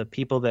 But the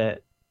people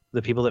that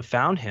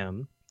found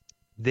him,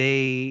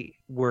 they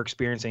were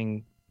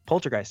experiencing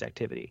poltergeist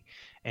activity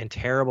and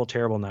terrible,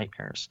 terrible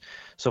nightmares.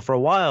 So for a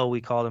while,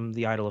 we called him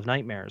the Idol of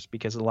Nightmares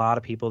because a lot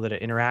of people that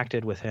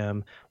interacted with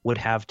him would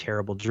have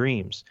terrible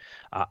dreams.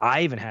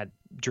 I even had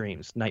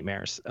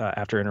nightmares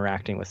after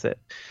interacting with it.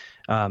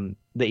 The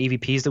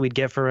EVPs that we'd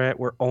get for it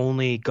were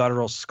only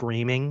guttural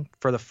screaming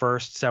for the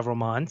first several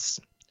months.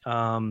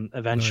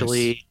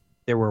 Eventually, nice.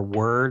 There were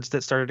words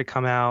that started to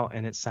come out,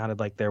 and it sounded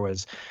like there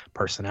was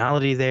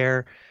personality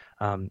there.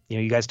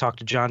 You guys talked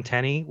to John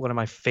Tenney. One of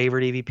my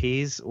favorite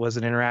EVPs was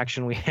an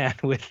interaction we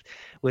had with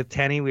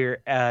Tenney. We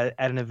were at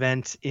an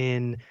event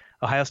in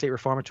Ohio State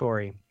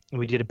Reformatory, and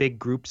we did a big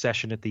group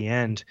session at the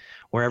end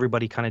where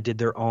everybody kind of did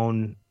their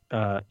own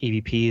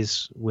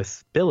EVPs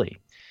with Billy.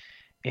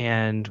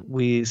 And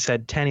we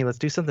said, Tenney, let's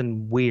do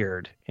something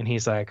weird. And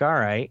he's like, all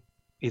right.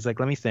 He's like,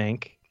 let me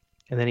think.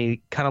 And then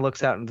he kind of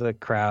looks out into the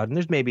crowd, and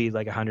there's maybe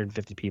like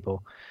 150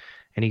 people.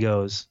 And he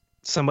goes,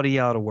 somebody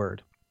yell out a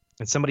word.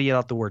 And somebody yelled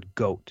out the word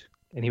goat.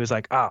 And he was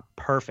like,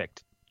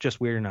 perfect.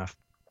 Just weird enough.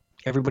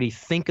 Everybody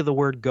think of the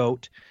word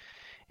goat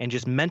and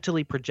just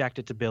mentally project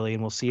it to Billy,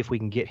 and we'll see if we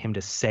can get him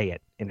to say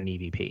it in an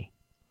EVP.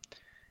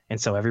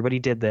 And so everybody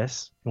did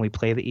this, and we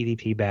play the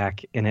EVP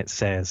back, and it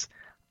says,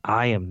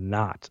 I am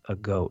not a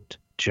goat.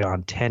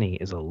 John Tenney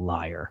is a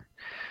liar.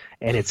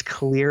 And it's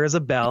clear as a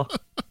bell.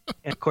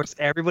 And of course,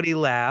 everybody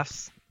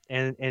laughs.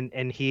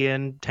 And he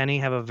and Tenney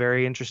have a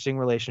very interesting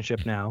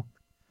relationship now.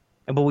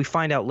 But we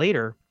find out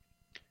later,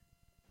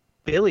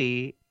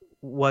 Billy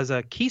was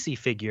a Kisi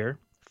figure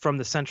from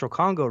the Central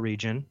Congo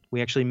region.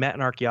 We actually met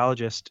an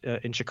archaeologist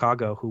in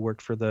Chicago who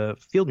worked for the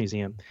Field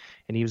Museum.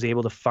 And he was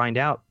able to find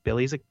out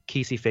Billy's a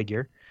Kisi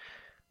figure.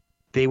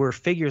 They were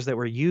figures that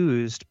were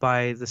used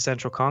by the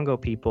Central Congo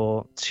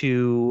people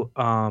to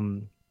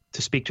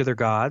to speak to their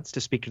gods,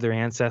 to speak to their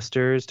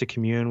ancestors, to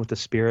commune with the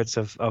spirits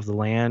of the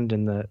land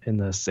and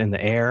the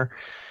air,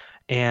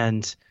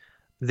 and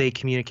they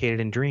communicated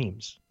in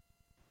dreams.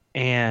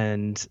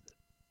 And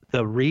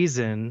the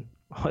reason,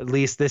 at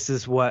least this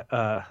is what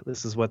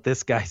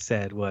this guy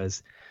said,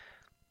 was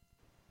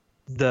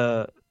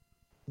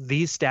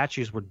these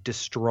statues were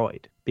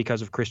destroyed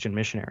because of Christian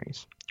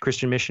missionaries.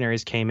 Christian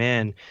missionaries came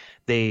in,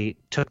 they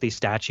took these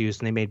statues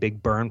and they made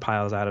big burn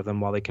piles out of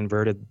them while they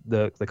converted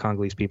the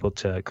Congolese people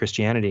to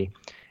Christianity.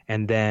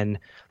 And then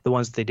the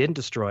ones they didn't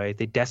destroy,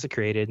 they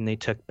desecrated and they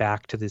took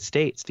back to the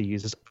States to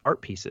use as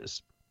art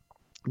pieces.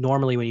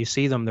 Normally when you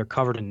see them, they're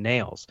covered in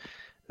nails,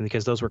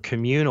 because those were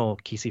communal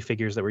Kisi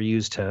figures that were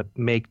used to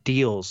make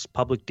deals,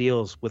 public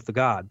deals with the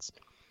gods.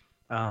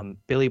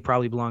 Billy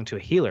probably belonged to a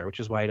healer,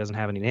 which is why he doesn't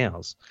have any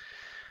nails.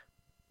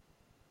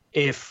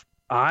 If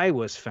I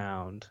was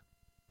found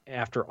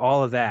after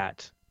all of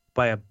that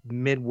by a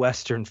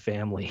Midwestern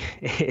family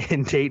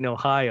in Dayton,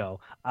 Ohio,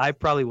 I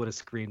probably would have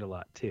screamed a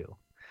lot too.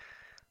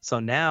 So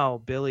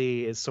now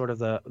Billy is sort of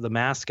the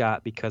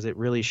mascot, because it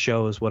really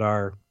shows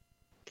what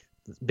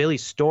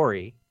Billy's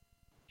story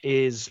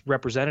is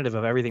representative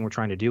of everything we're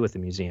trying to do with the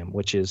museum,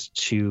 which is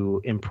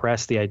to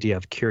impress the idea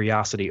of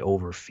curiosity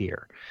over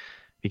fear.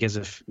 Because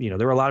there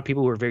were a lot of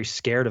people who were very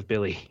scared of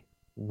Billy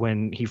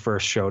when he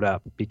first showed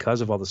up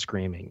because of all the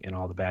screaming and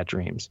all the bad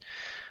dreams.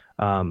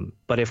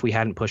 But if we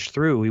hadn't pushed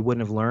through, we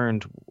wouldn't have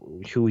learned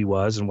who he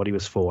was and what he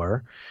was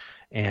for.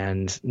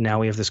 And now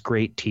we have this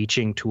great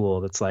teaching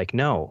tool that's like,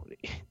 no,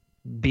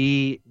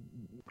 be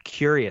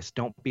curious.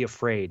 Don't be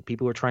afraid.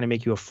 People who are trying to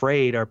make you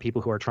afraid are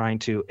people who are trying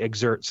to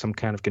exert some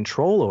kind of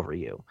control over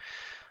you.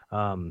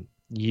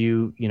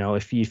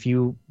 If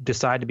you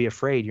decide to be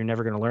afraid, you're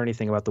never going to learn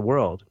anything about the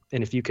world.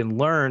 And if you can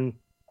learn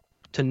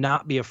to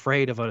not be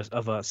afraid of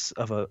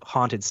a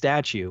haunted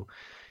statue,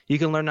 you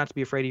can learn not to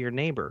be afraid of your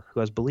neighbor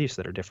who has beliefs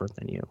that are different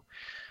than you.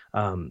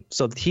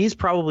 So he's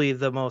probably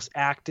the most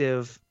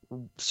active,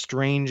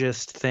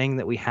 strangest thing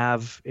that we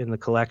have in the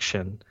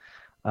collection,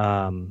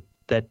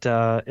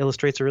 that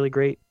illustrates a really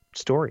great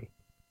story.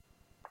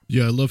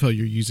 Yeah, I love how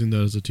you're using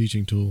that as a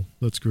teaching tool.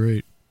 That's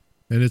great.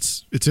 And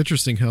it's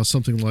interesting how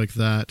something like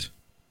that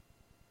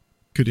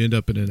could end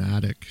up in an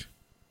attic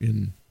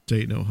in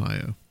Dayton,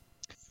 Ohio.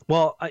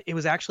 Well, it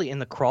was actually in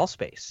the crawl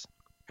space.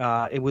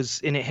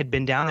 It had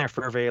been down there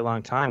for a very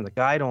long time. The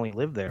guy had only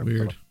lived there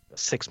for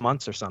 6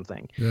 months or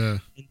something. Yeah.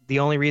 The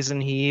only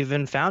reason he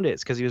even found it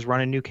is because he was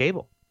running new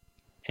cable.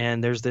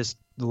 And there's this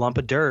lump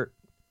of dirt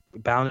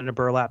bound in a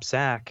burlap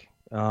sack.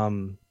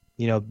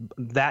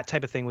 That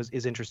type of thing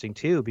is interesting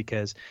too,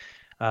 because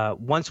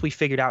once we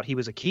figured out he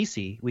was a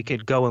Kisi, we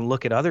could go and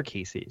look at other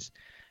Kisis,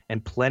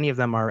 and plenty of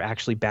them are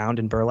actually bound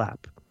in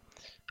burlap.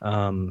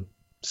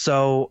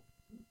 So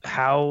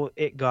how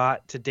it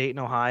got to Dayton,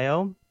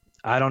 Ohio,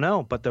 I don't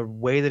know. But the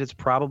way that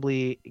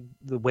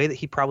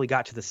he probably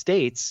got to the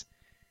States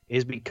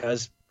is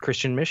because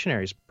Christian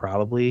missionaries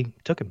probably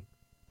took him.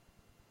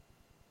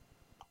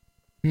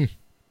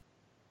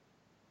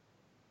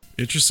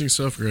 Interesting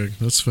stuff, Greg.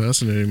 That's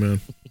fascinating,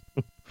 man.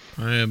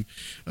 I am.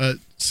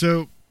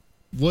 So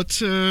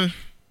what's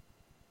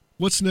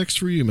next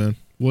for you, man?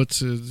 What's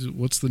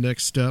the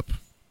next step?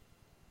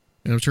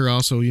 And I'm sure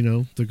also,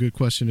 the good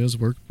question is,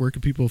 where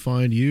can people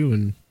find you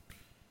and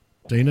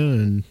Dana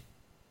and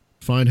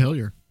find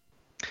Hellier?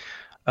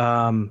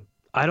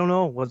 I don't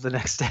know what the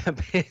next step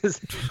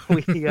is.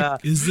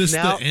 Is this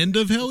the end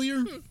of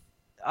Hellier?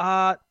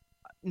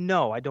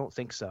 No, I don't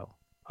think so.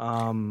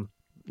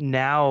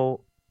 Now,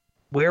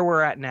 where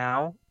we're at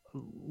now,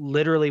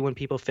 literally when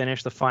people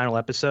finish the final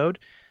episode,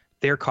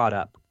 they're caught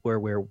up where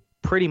we're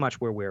pretty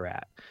much where we're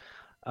at.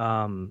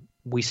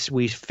 We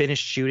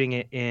finished shooting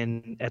it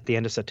at the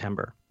end of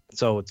September.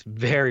 So it's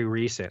very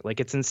recent. Like,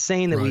 it's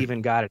insane that we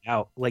even got it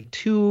out, like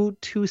two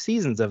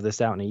seasons of this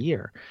out in a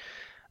year.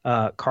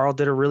 Carl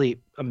did a really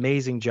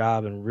amazing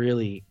job and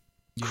really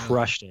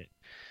crushed it.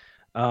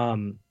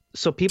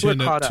 So people are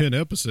caught up. 10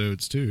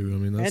 episodes too. I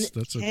mean,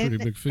 that's a pretty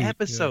big feat.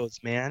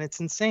 Episodes, man, it's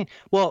insane.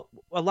 Well,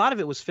 a lot of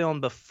it was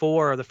filmed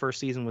before the first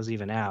season was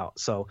even out.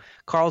 So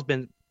Carl's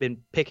been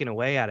picking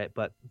away at it,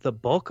 but the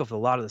bulk of a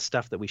lot of the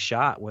stuff that we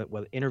shot,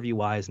 with interview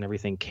wise and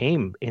everything,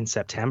 came in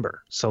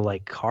September. So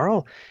like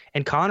Carl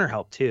and Connor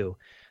helped too.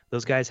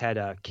 Those guys had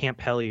Camp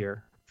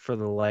Hellier for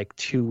the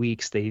 2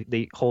 weeks.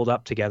 They holed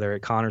up together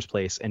at Connor's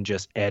place and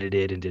just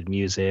edited and did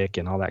music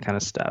and all that kind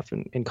of stuff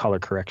and color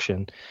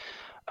correction.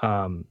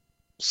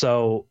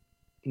 So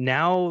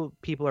now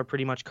people are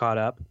pretty much caught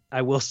up.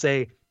 I will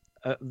say,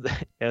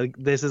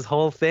 this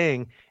whole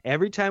thing,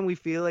 every time we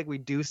feel like we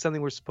do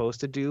something we're supposed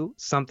to do,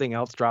 something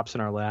else drops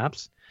in our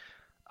laps.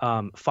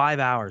 5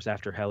 hours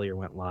after Hellier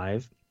went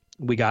live,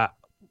 we got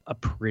a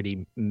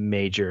pretty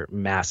major,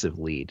 massive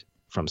lead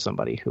from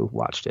somebody who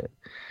watched it.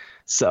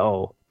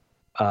 So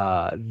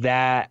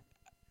that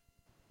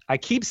I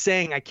keep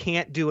saying I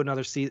can't do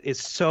another season.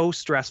 It's so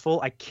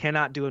stressful. I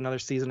cannot do another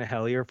season of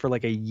Hellier for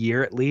like a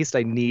year at least.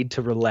 I need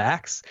to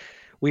relax.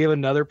 We have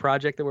another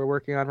project that we're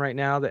working on right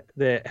now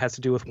that has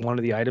to do with one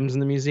of the items in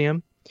the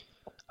museum.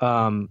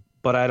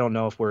 But I don't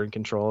know if we're in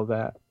control of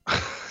that.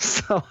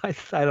 So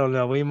I don't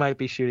know. We might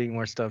be shooting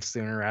more stuff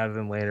sooner rather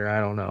than later. I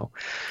don't know.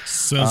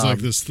 Sounds like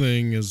this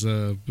thing is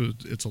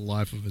it's a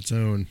life of its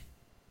own.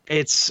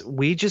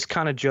 We just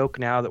kind of joke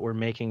now that we're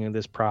making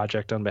this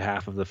project on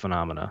behalf of the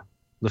Phenomena.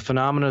 The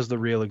Phenomena is the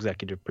real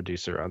executive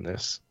producer on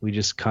this. We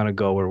just kind of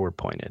go where we're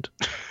pointed.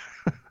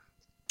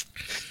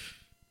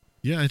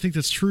 Yeah, I think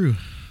that's true.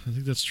 I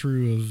think that's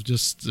true of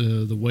just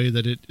the way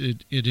that it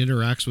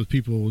interacts with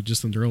people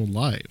just in their own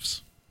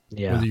lives.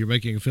 Yeah. Whether you're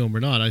making a film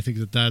or not, I think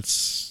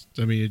that's.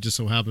 I mean, it just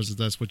so happens that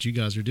that's what you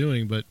guys are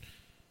doing, but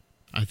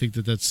I think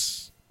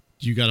that's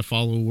you got to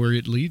follow where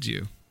it leads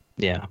you.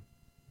 Yeah.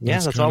 Yeah,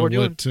 that's all we're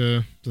doing.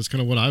 That's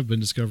kind of what I've been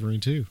discovering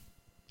too.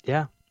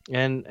 Yeah,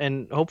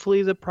 and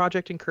hopefully the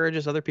project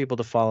encourages other people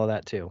to follow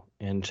that too,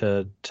 and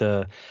to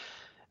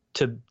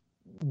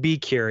be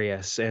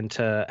curious and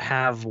to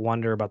have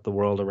wonder about the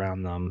world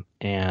around them,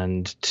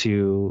 and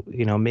to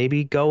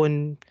maybe go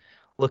and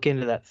look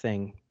into that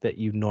thing that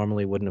you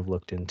normally wouldn't have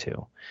looked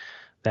into.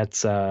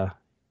 That's our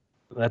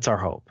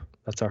hope.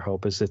 That's our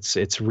hope. Is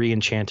it's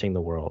re-enchanting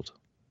the world.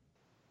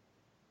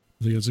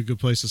 I think it's a good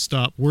place to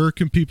stop. Where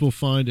can people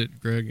find it,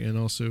 Greg, and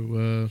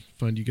also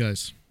find you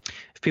guys?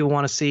 If people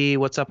want to see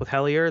what's up with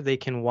Hellier, they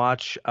can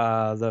watch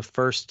the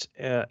first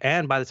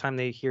and by the time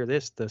they hear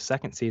this, the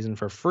second season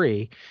for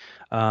free.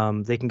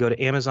 They can go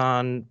to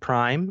Amazon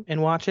Prime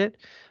and watch it.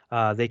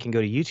 They can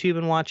go to YouTube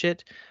and watch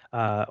it.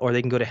 Or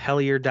they can go to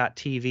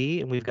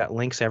hellier.tv, and we've got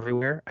links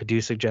everywhere. I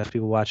do suggest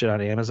people watch it on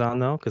Amazon,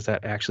 though, because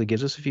that actually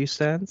gives us a few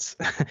cents.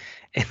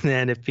 And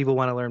then if people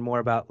want to learn more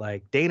about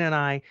like Dana and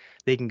I,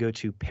 they can go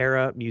to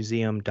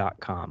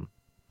paramuseum.com.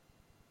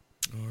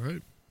 All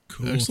right.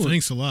 Cool. Excellent.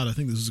 Thanks a lot. I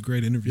think this is a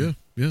great interview.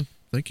 Yeah.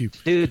 Thank you.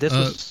 Dude, this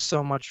was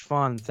so much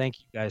fun. Thank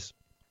you, guys.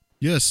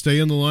 Yeah, stay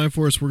on the line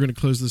for us. We're going to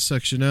close this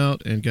section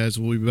out, and guys,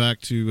 we'll be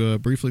back to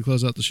briefly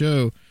close out the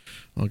show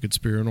on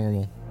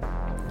Conspiranormal.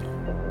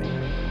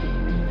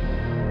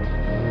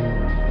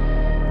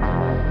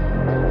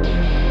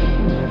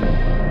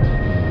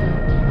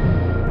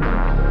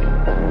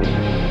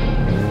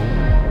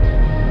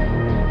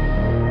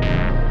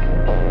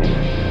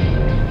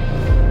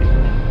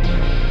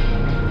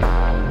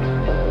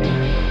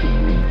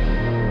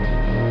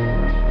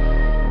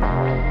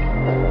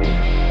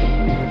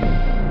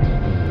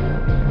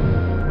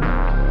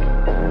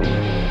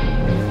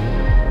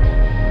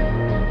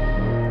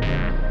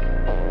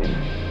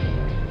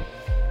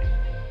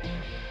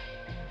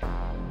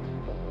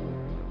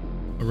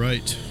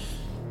 Right.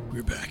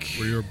 We're back.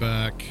 We're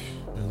back,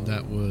 and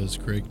that was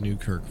Greg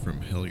Newkirk from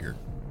Hellier.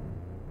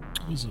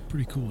 It was a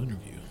pretty cool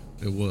interview.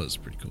 It was a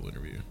pretty cool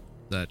interview.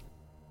 That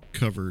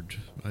covered,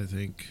 I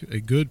think, a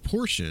good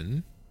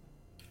portion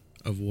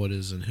of what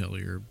is in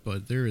Hellier,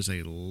 but there is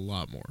a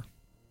lot more.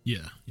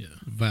 Yeah.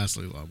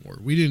 Vastly a lot more.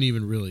 We didn't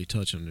even really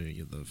touch on any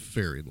of the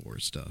fairy lore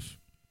stuff,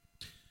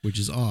 which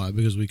is odd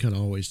because we kind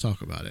of always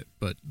talk about it,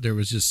 but there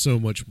was just so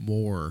much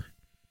more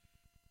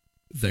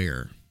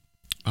there.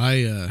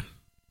 I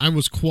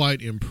was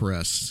quite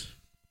impressed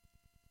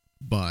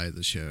by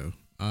the show.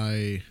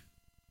 I'm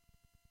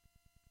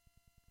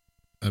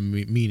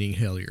meaning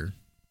Hellier.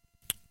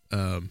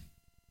 That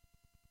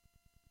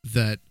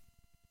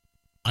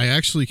I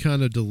actually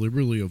kind of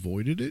deliberately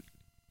avoided it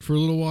for a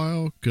little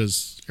while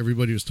because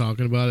everybody was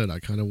talking about it. I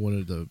kind of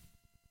wanted the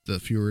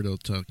Fuhrer to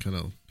kind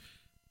of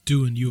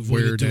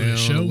wear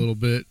down a little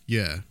bit.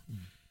 Yeah.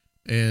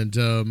 And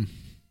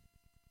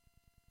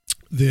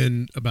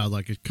then about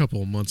like a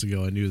couple of months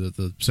ago, I knew that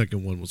the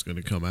second one was going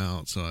to come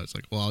out. So I was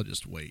like, well, I'll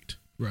just wait.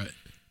 Right.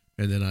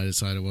 And then I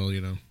decided, well,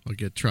 I'll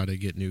try to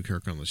get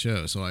Newkirk on the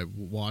show. So I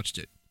watched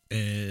it,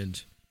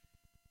 and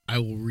I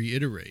will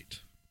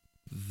reiterate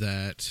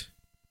that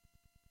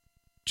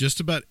just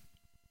about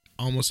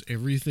almost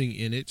everything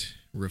in it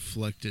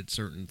reflected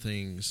certain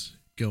things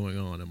going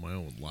on in my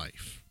own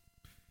life.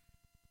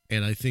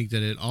 And I think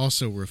that it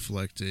also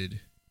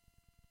reflected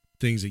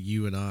things that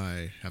you and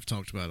I have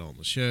talked about on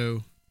the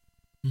show,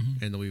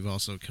 and that we've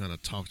also kind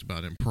of talked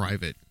about in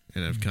private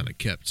and have kind of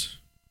kept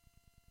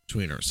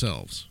between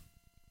ourselves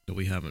that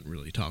we haven't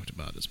really talked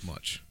about as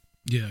much.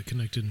 Yeah,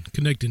 connecting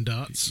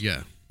dots.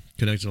 Yeah,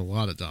 connecting a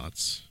lot of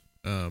dots.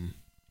 The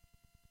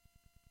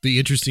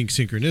interesting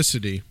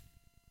synchronicity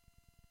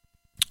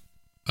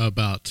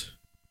about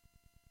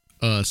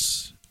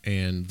us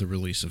and the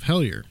release of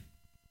Hellier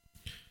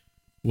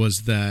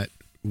was that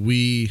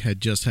we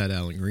had just had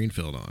Alan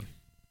Greenfield on.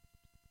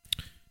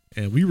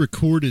 And we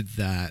recorded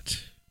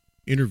that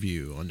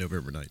interview on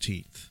November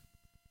 19th.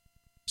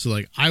 So,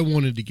 like, I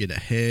wanted to get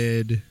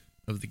ahead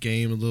of the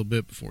game a little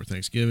bit before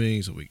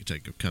Thanksgiving so we could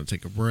take a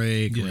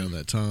break around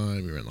that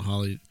time. We were in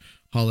the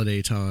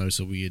holiday time,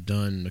 so we had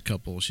done a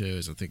couple of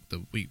shows, I think,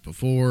 the week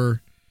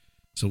before.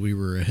 So we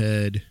were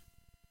ahead.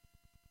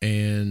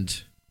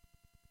 And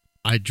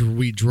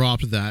we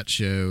dropped that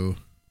show,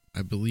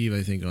 I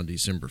think, on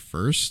December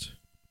 1st,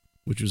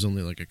 which was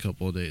only like a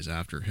couple of days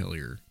after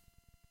Hellier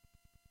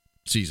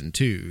Season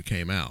 2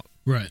 came out.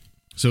 Right.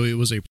 So it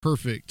was a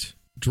perfect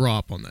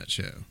drop on that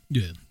show.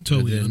 Yeah,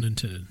 totally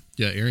unintended.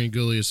 Yeah, Aaron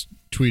Gullius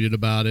tweeted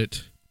about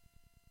it,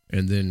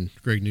 and then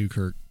Greg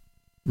Newkirk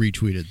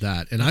retweeted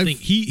that, and I think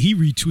he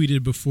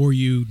retweeted before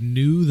you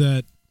knew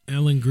that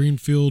Alan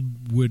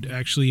Greenfield would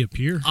actually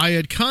appear. I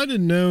had kind of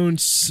known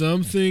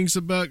some things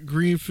about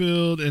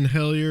Greenfield and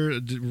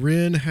Hellier.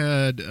 Ren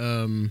had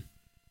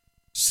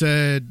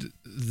said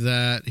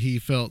that he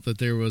felt that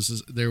there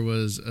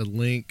was a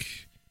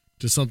link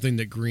to something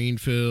that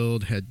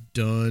Greenfield had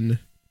done.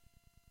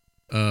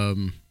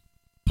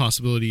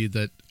 Possibility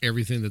that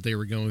everything that they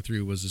were going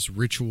through was this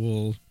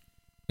ritual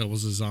that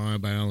was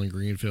designed by Alan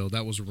Greenfield.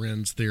 That was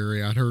Ren's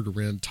theory. I'd heard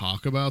Ren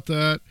talk about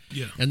that.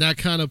 Yeah. And that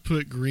kind of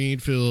put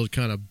Greenfield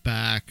kind of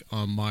back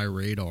on my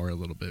radar a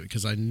little bit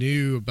because I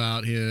knew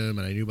about him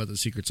and I knew about the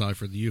secret side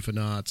for the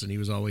Euphonauts, and he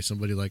was always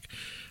somebody like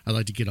I'd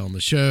like to get on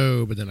the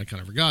show, but then I kind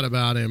of forgot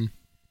about him.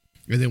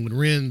 And then when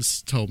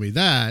Ren's told me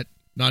that,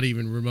 not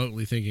even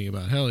remotely thinking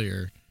about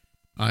Hellier,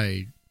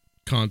 I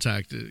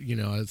contacted,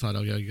 I thought,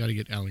 I got to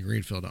get Alan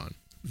Greenfield on.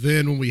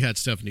 Then when we had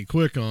Stephanie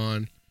Quick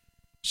on,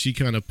 she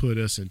kind of put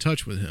us in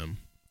touch with him.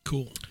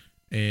 Cool.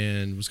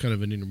 And was kind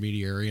of an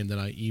intermediary. And then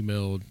I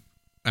emailed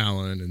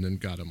Alan and then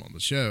got him on the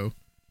show,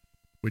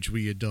 which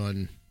we had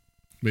done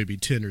maybe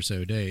 10 or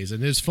so days.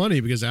 And it's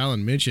funny because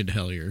Alan mentioned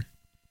Hellier.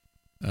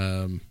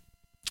 I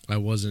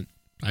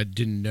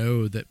didn't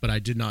know that, but I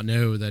did not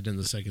know that in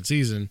the second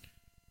season,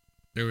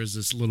 there was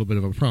this little bit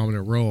of a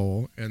prominent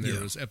role. And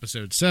there was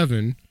episode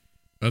 7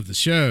 of the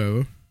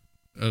show,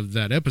 of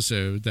that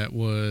episode, that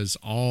was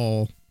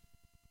all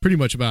pretty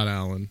much about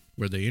Alan,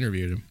 where they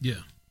interviewed him.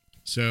 Yeah.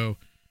 So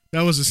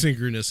that was a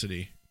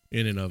synchronicity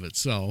in and of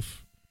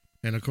itself.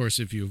 And of course,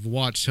 if you've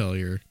watched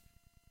Hellier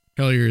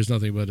is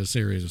nothing but a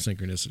series of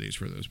synchronicities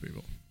for those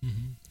people.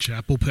 Mm-hmm.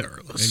 Chapel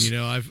Perilous. And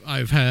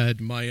I've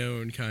had my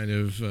own kind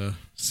of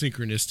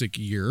synchronistic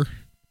year,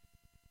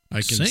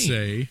 I can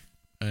say,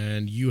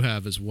 and you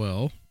have as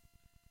well.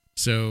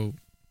 So,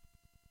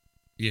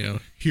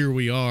 here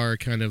we are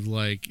kind of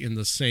like in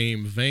the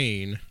same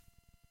vein,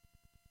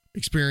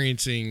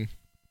 experiencing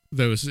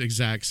those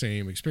exact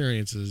same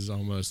experiences,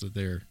 almost, that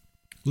they're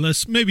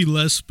maybe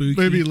less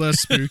spooky. Maybe less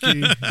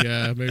spooky.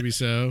 Yeah, maybe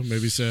so.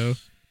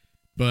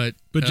 But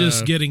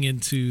just getting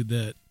into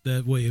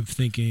that way of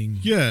thinking.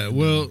 Yeah,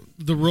 well,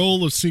 the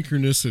role of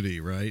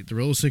synchronicity, right? The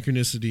role of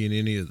synchronicity in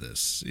any of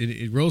this,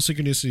 role of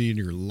synchronicity in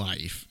your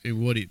life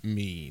and what it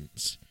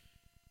means.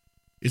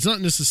 It's not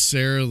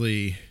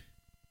necessarily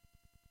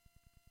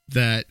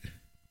that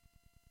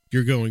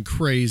you're going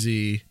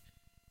crazy.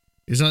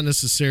 It's not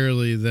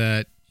necessarily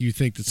that you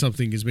think that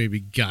something is maybe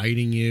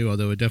guiding you,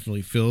 although it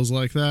definitely feels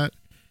like that.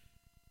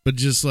 But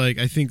just like,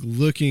 I think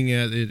looking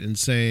at it and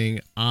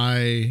saying,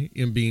 I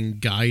am being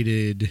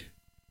guided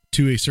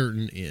to a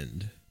certain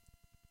end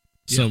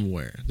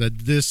somewhere,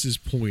 that this is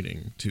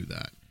pointing to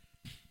that.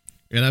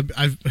 And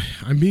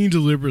I'm being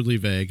deliberately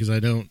vague because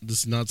this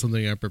is not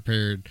something I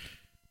prepared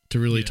to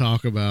really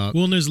talk about.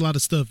 Well, and there's a lot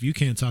of stuff you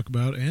can't talk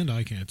about and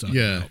I can't talk about.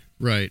 Yeah,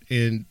 right.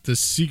 And the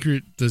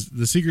secret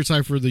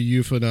side for the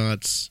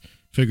Euphonauts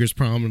figures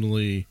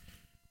prominently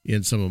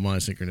in some of my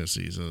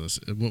synchronicities,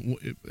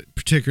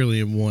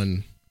 particularly in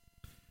one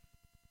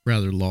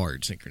rather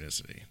large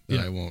synchronicity that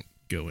I won't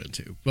go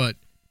into, but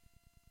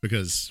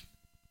because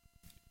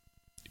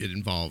it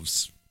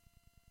involves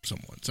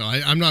someone. So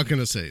I'm not going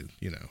to say,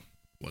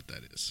 what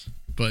that is,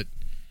 but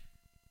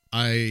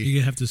you're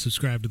gonna have to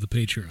subscribe to the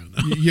Patreon,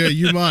 though. Yeah,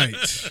 you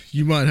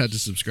might have to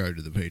subscribe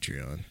to the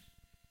Patreon,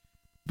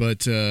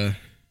 but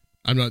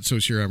I'm not so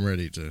sure I'm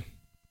ready to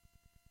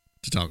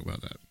talk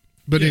about that.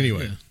 But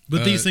anyway,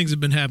 but these things have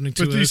been happening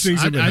to us.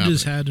 I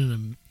just had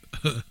an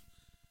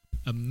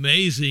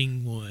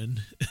amazing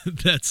one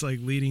that's like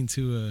leading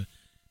to a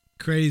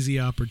crazy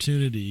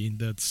opportunity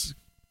that's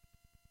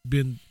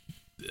been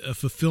a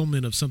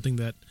fulfillment of something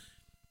that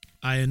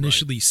I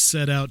initially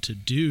set out to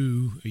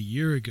do a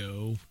year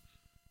ago,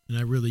 and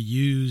I really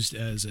used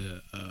as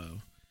a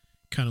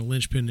kind of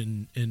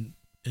linchpin and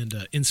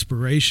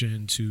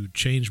inspiration to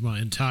change my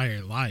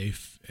entire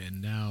life.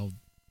 And now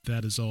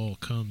that has all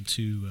come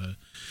to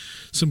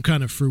some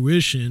kind of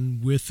fruition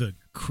with a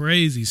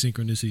crazy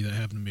synchronicity that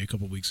happened to me a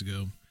couple weeks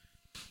ago.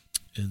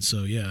 And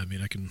so,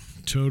 I can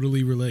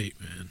totally relate,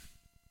 man.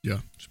 Yeah.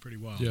 It's pretty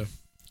wild. Yeah.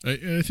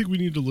 I think we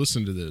need to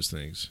listen to those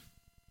things.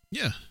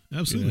 Yeah,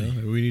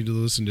 absolutely. We need to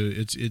listen to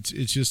it.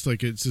 It's just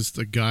like, it's just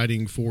a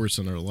guiding force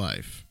in our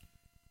life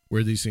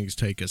where these things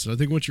take us. And I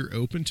think once you're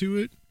open to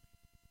it,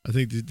 I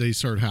think that they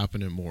start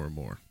happening more and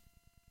more.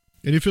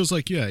 And it feels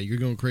like, you're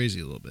going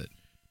crazy a little bit.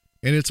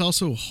 And it's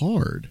also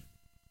hard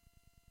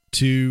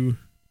to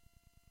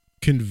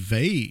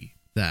convey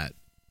that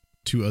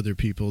to other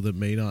people that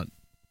may not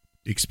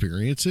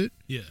experience it.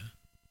 Yeah.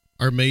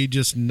 Or may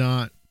just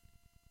not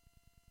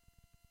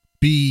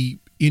be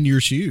in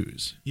your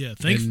shoes. Yeah.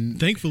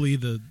 Thankfully,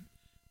 the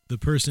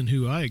person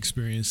who I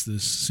experienced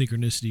this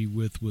synchronicity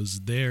with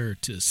was there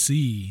to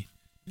see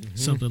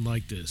something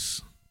like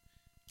this.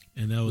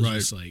 And that was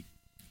just like,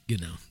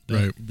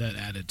 that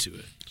added to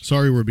it.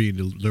 Sorry we're being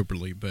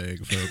deliberately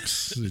vague,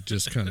 folks. It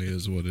just kind of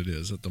is what it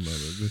is at the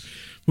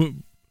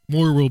moment.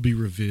 More will be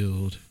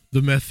revealed.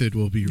 The method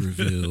will be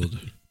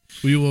revealed.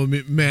 We will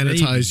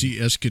monetize the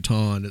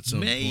eschaton at some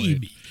Maybe.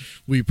 point.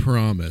 We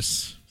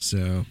promise.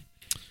 So,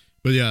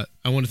 but yeah,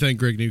 I want to thank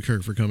Greg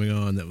Newkirk for coming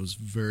on. That was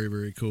very,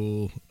 very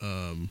cool.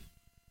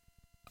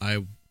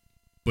 I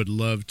would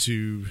love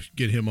to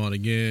get him on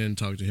again,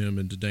 talk to him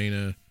and to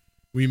Dana.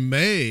 I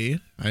may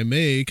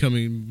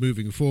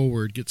moving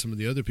forward, get some of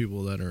the other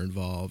people that are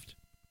involved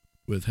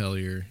with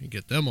Hellier and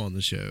get them on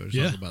the show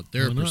to talk about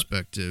their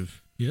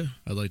perspective. Yeah.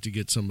 I'd like to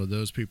get some of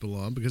those people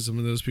on because some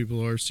of those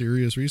people are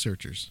serious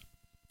researchers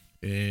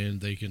and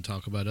they can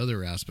talk about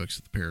other aspects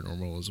of the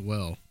paranormal as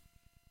well.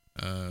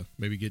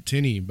 Maybe get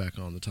Tinny back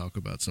on to talk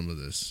about some of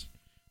this.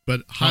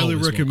 But I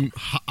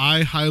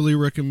highly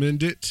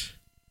recommend it.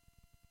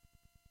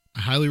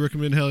 I highly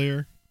recommend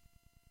Hellier.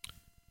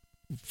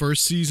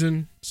 First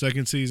season,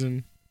 second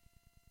season.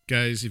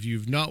 Guys, if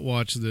you've not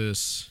watched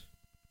this,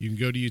 you can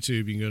go to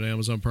YouTube, you can go to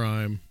Amazon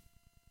Prime.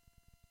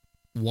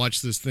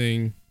 Watch this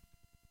thing.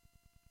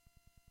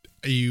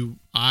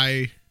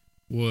 I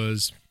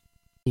was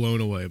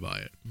blown away by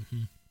it.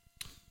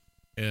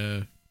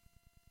 Mm-hmm.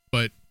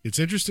 But it's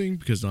interesting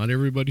because not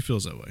everybody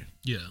feels that way.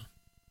 Yeah.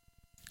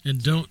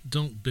 And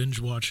don't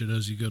binge watch it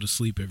as you go to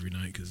sleep every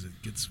night because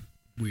it gets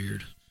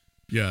weird.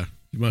 Yeah,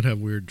 you might have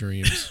weird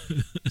dreams.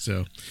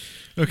 So,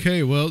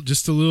 okay, well,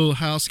 just a little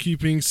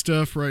housekeeping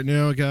stuff right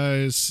now,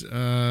 guys.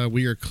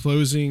 We are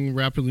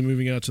rapidly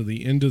moving out to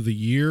the end of the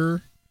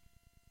year.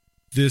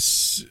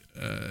 This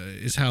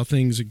is how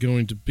things are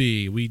going to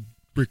be. We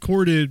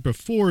recorded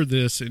before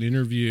this an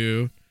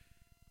interview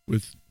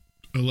with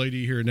a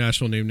lady here in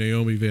Nashville named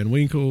Naomi Van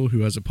Winkle,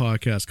 who has a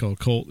podcast called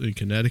Cult in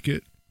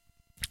Connecticut.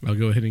 I'll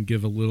go ahead and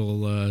give a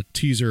little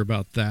teaser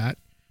about that.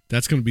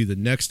 That's going to be the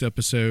next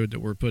episode that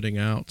we're putting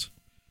out.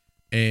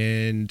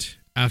 And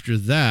after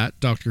that,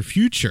 Dr.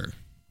 Future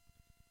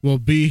will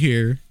be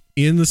here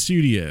in the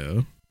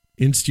studio,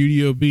 in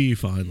Studio B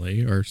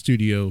finally, or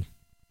Studio...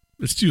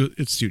 It's Studio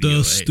The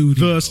A.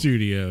 studio. The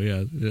studio,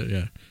 yeah.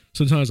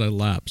 Sometimes I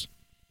lapse.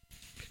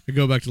 I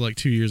go back to like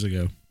 2 years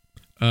ago.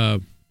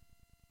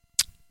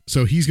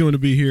 So he's going to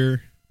be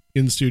here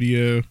in the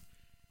studio.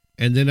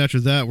 And then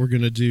after that, we're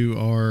going to do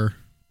our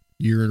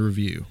year in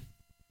review.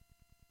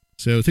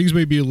 So things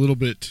may be a little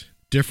bit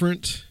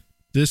different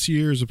this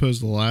year as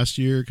opposed to last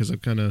year because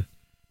I've kind of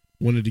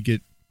wanted to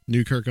get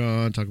Newkirk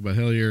on, talk about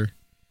Hellier.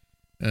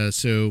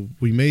 So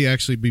we may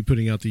actually be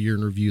putting out the year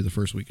in review the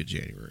first week of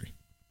January.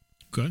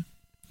 Okay.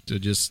 So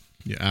just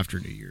after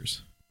New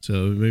Year's.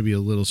 So it may be a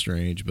little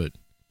strange, but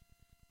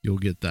you'll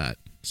get that.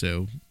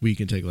 So we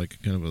can take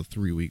like kind of a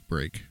 3-week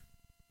break.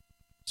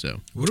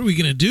 So what are we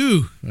going to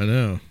do? I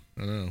know.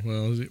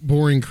 Well,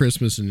 boring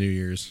Christmas and New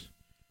Year's,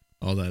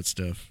 all that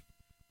stuff.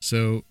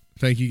 So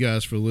thank you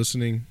guys for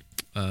listening.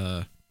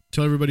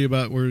 Tell everybody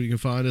about where you can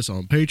find us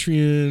on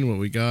Patreon, what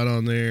we got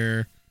on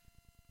there,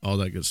 all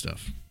that good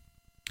stuff.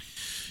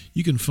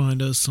 You can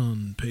find us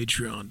on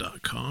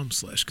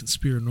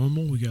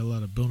patreon.com/conspiranormal. We got a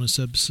lot of bonus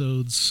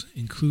episodes,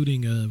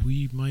 including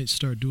we might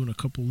start doing a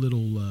couple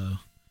little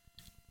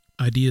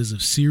ideas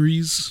of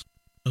series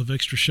of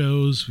extra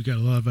shows. We got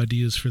a lot of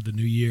ideas for the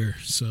new year,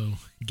 so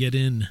get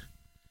in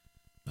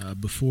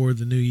before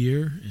the new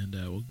year, and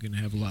we're going to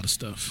have a lot of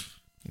stuff.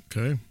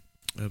 Okay,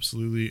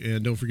 absolutely.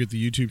 And don't forget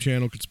the YouTube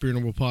channel,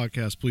 Conspiranormal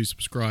Podcast. Please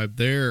subscribe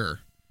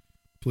there.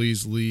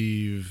 Please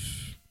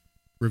leave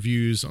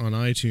reviews on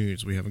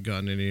iTunes. We haven't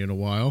gotten any in a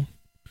while,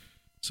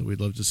 so we'd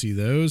love to see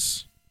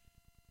those.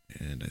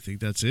 And I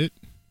think that's it.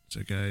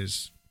 So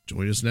guys,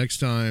 join us next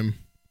time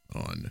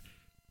on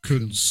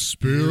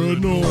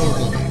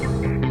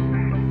Conspiranormal.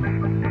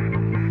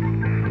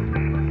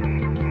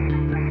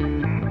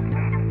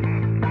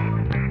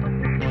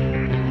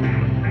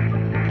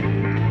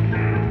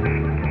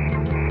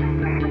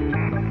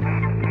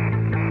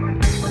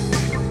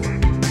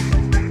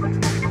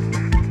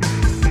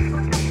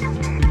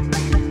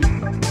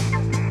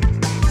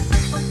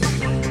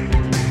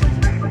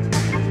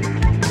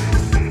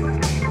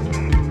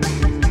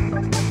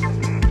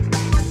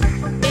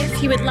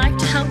 If you would like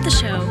to help the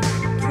show,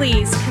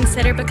 please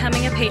consider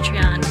becoming a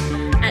Patreon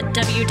at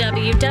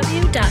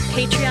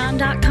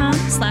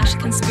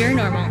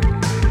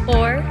www.patreon.com/conspiranormal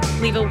or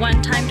leave a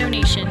one-time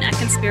donation at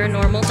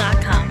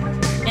conspiranormal.com.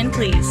 And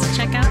please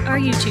check out our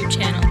YouTube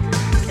channel,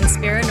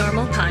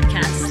 Conspiranormal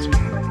Podcast.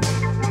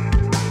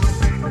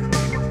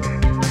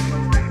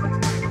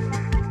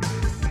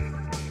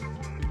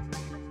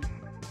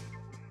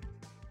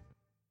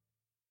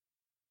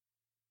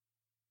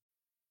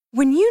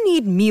 When you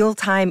need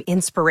mealtime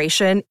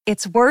inspiration,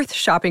 it's worth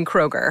shopping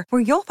Kroger,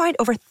 where you'll find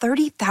over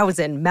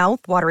 30,000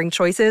 mouth-watering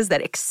choices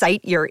that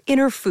excite your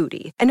inner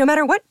foodie. And no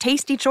matter what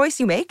tasty choice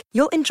you make,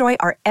 you'll enjoy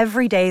our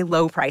everyday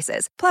low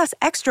prices, plus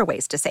extra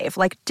ways to save,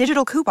 like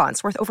digital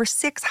coupons worth over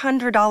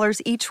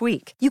 $600 each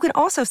week. You can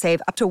also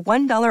save up to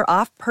 $1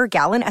 off per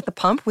gallon at the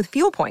pump with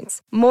fuel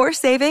points. More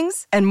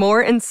savings and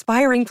more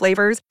inspiring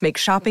flavors make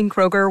shopping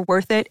Kroger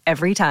worth it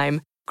every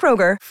time.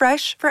 Kroger,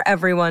 fresh for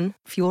everyone.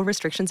 Fuel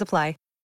restrictions apply.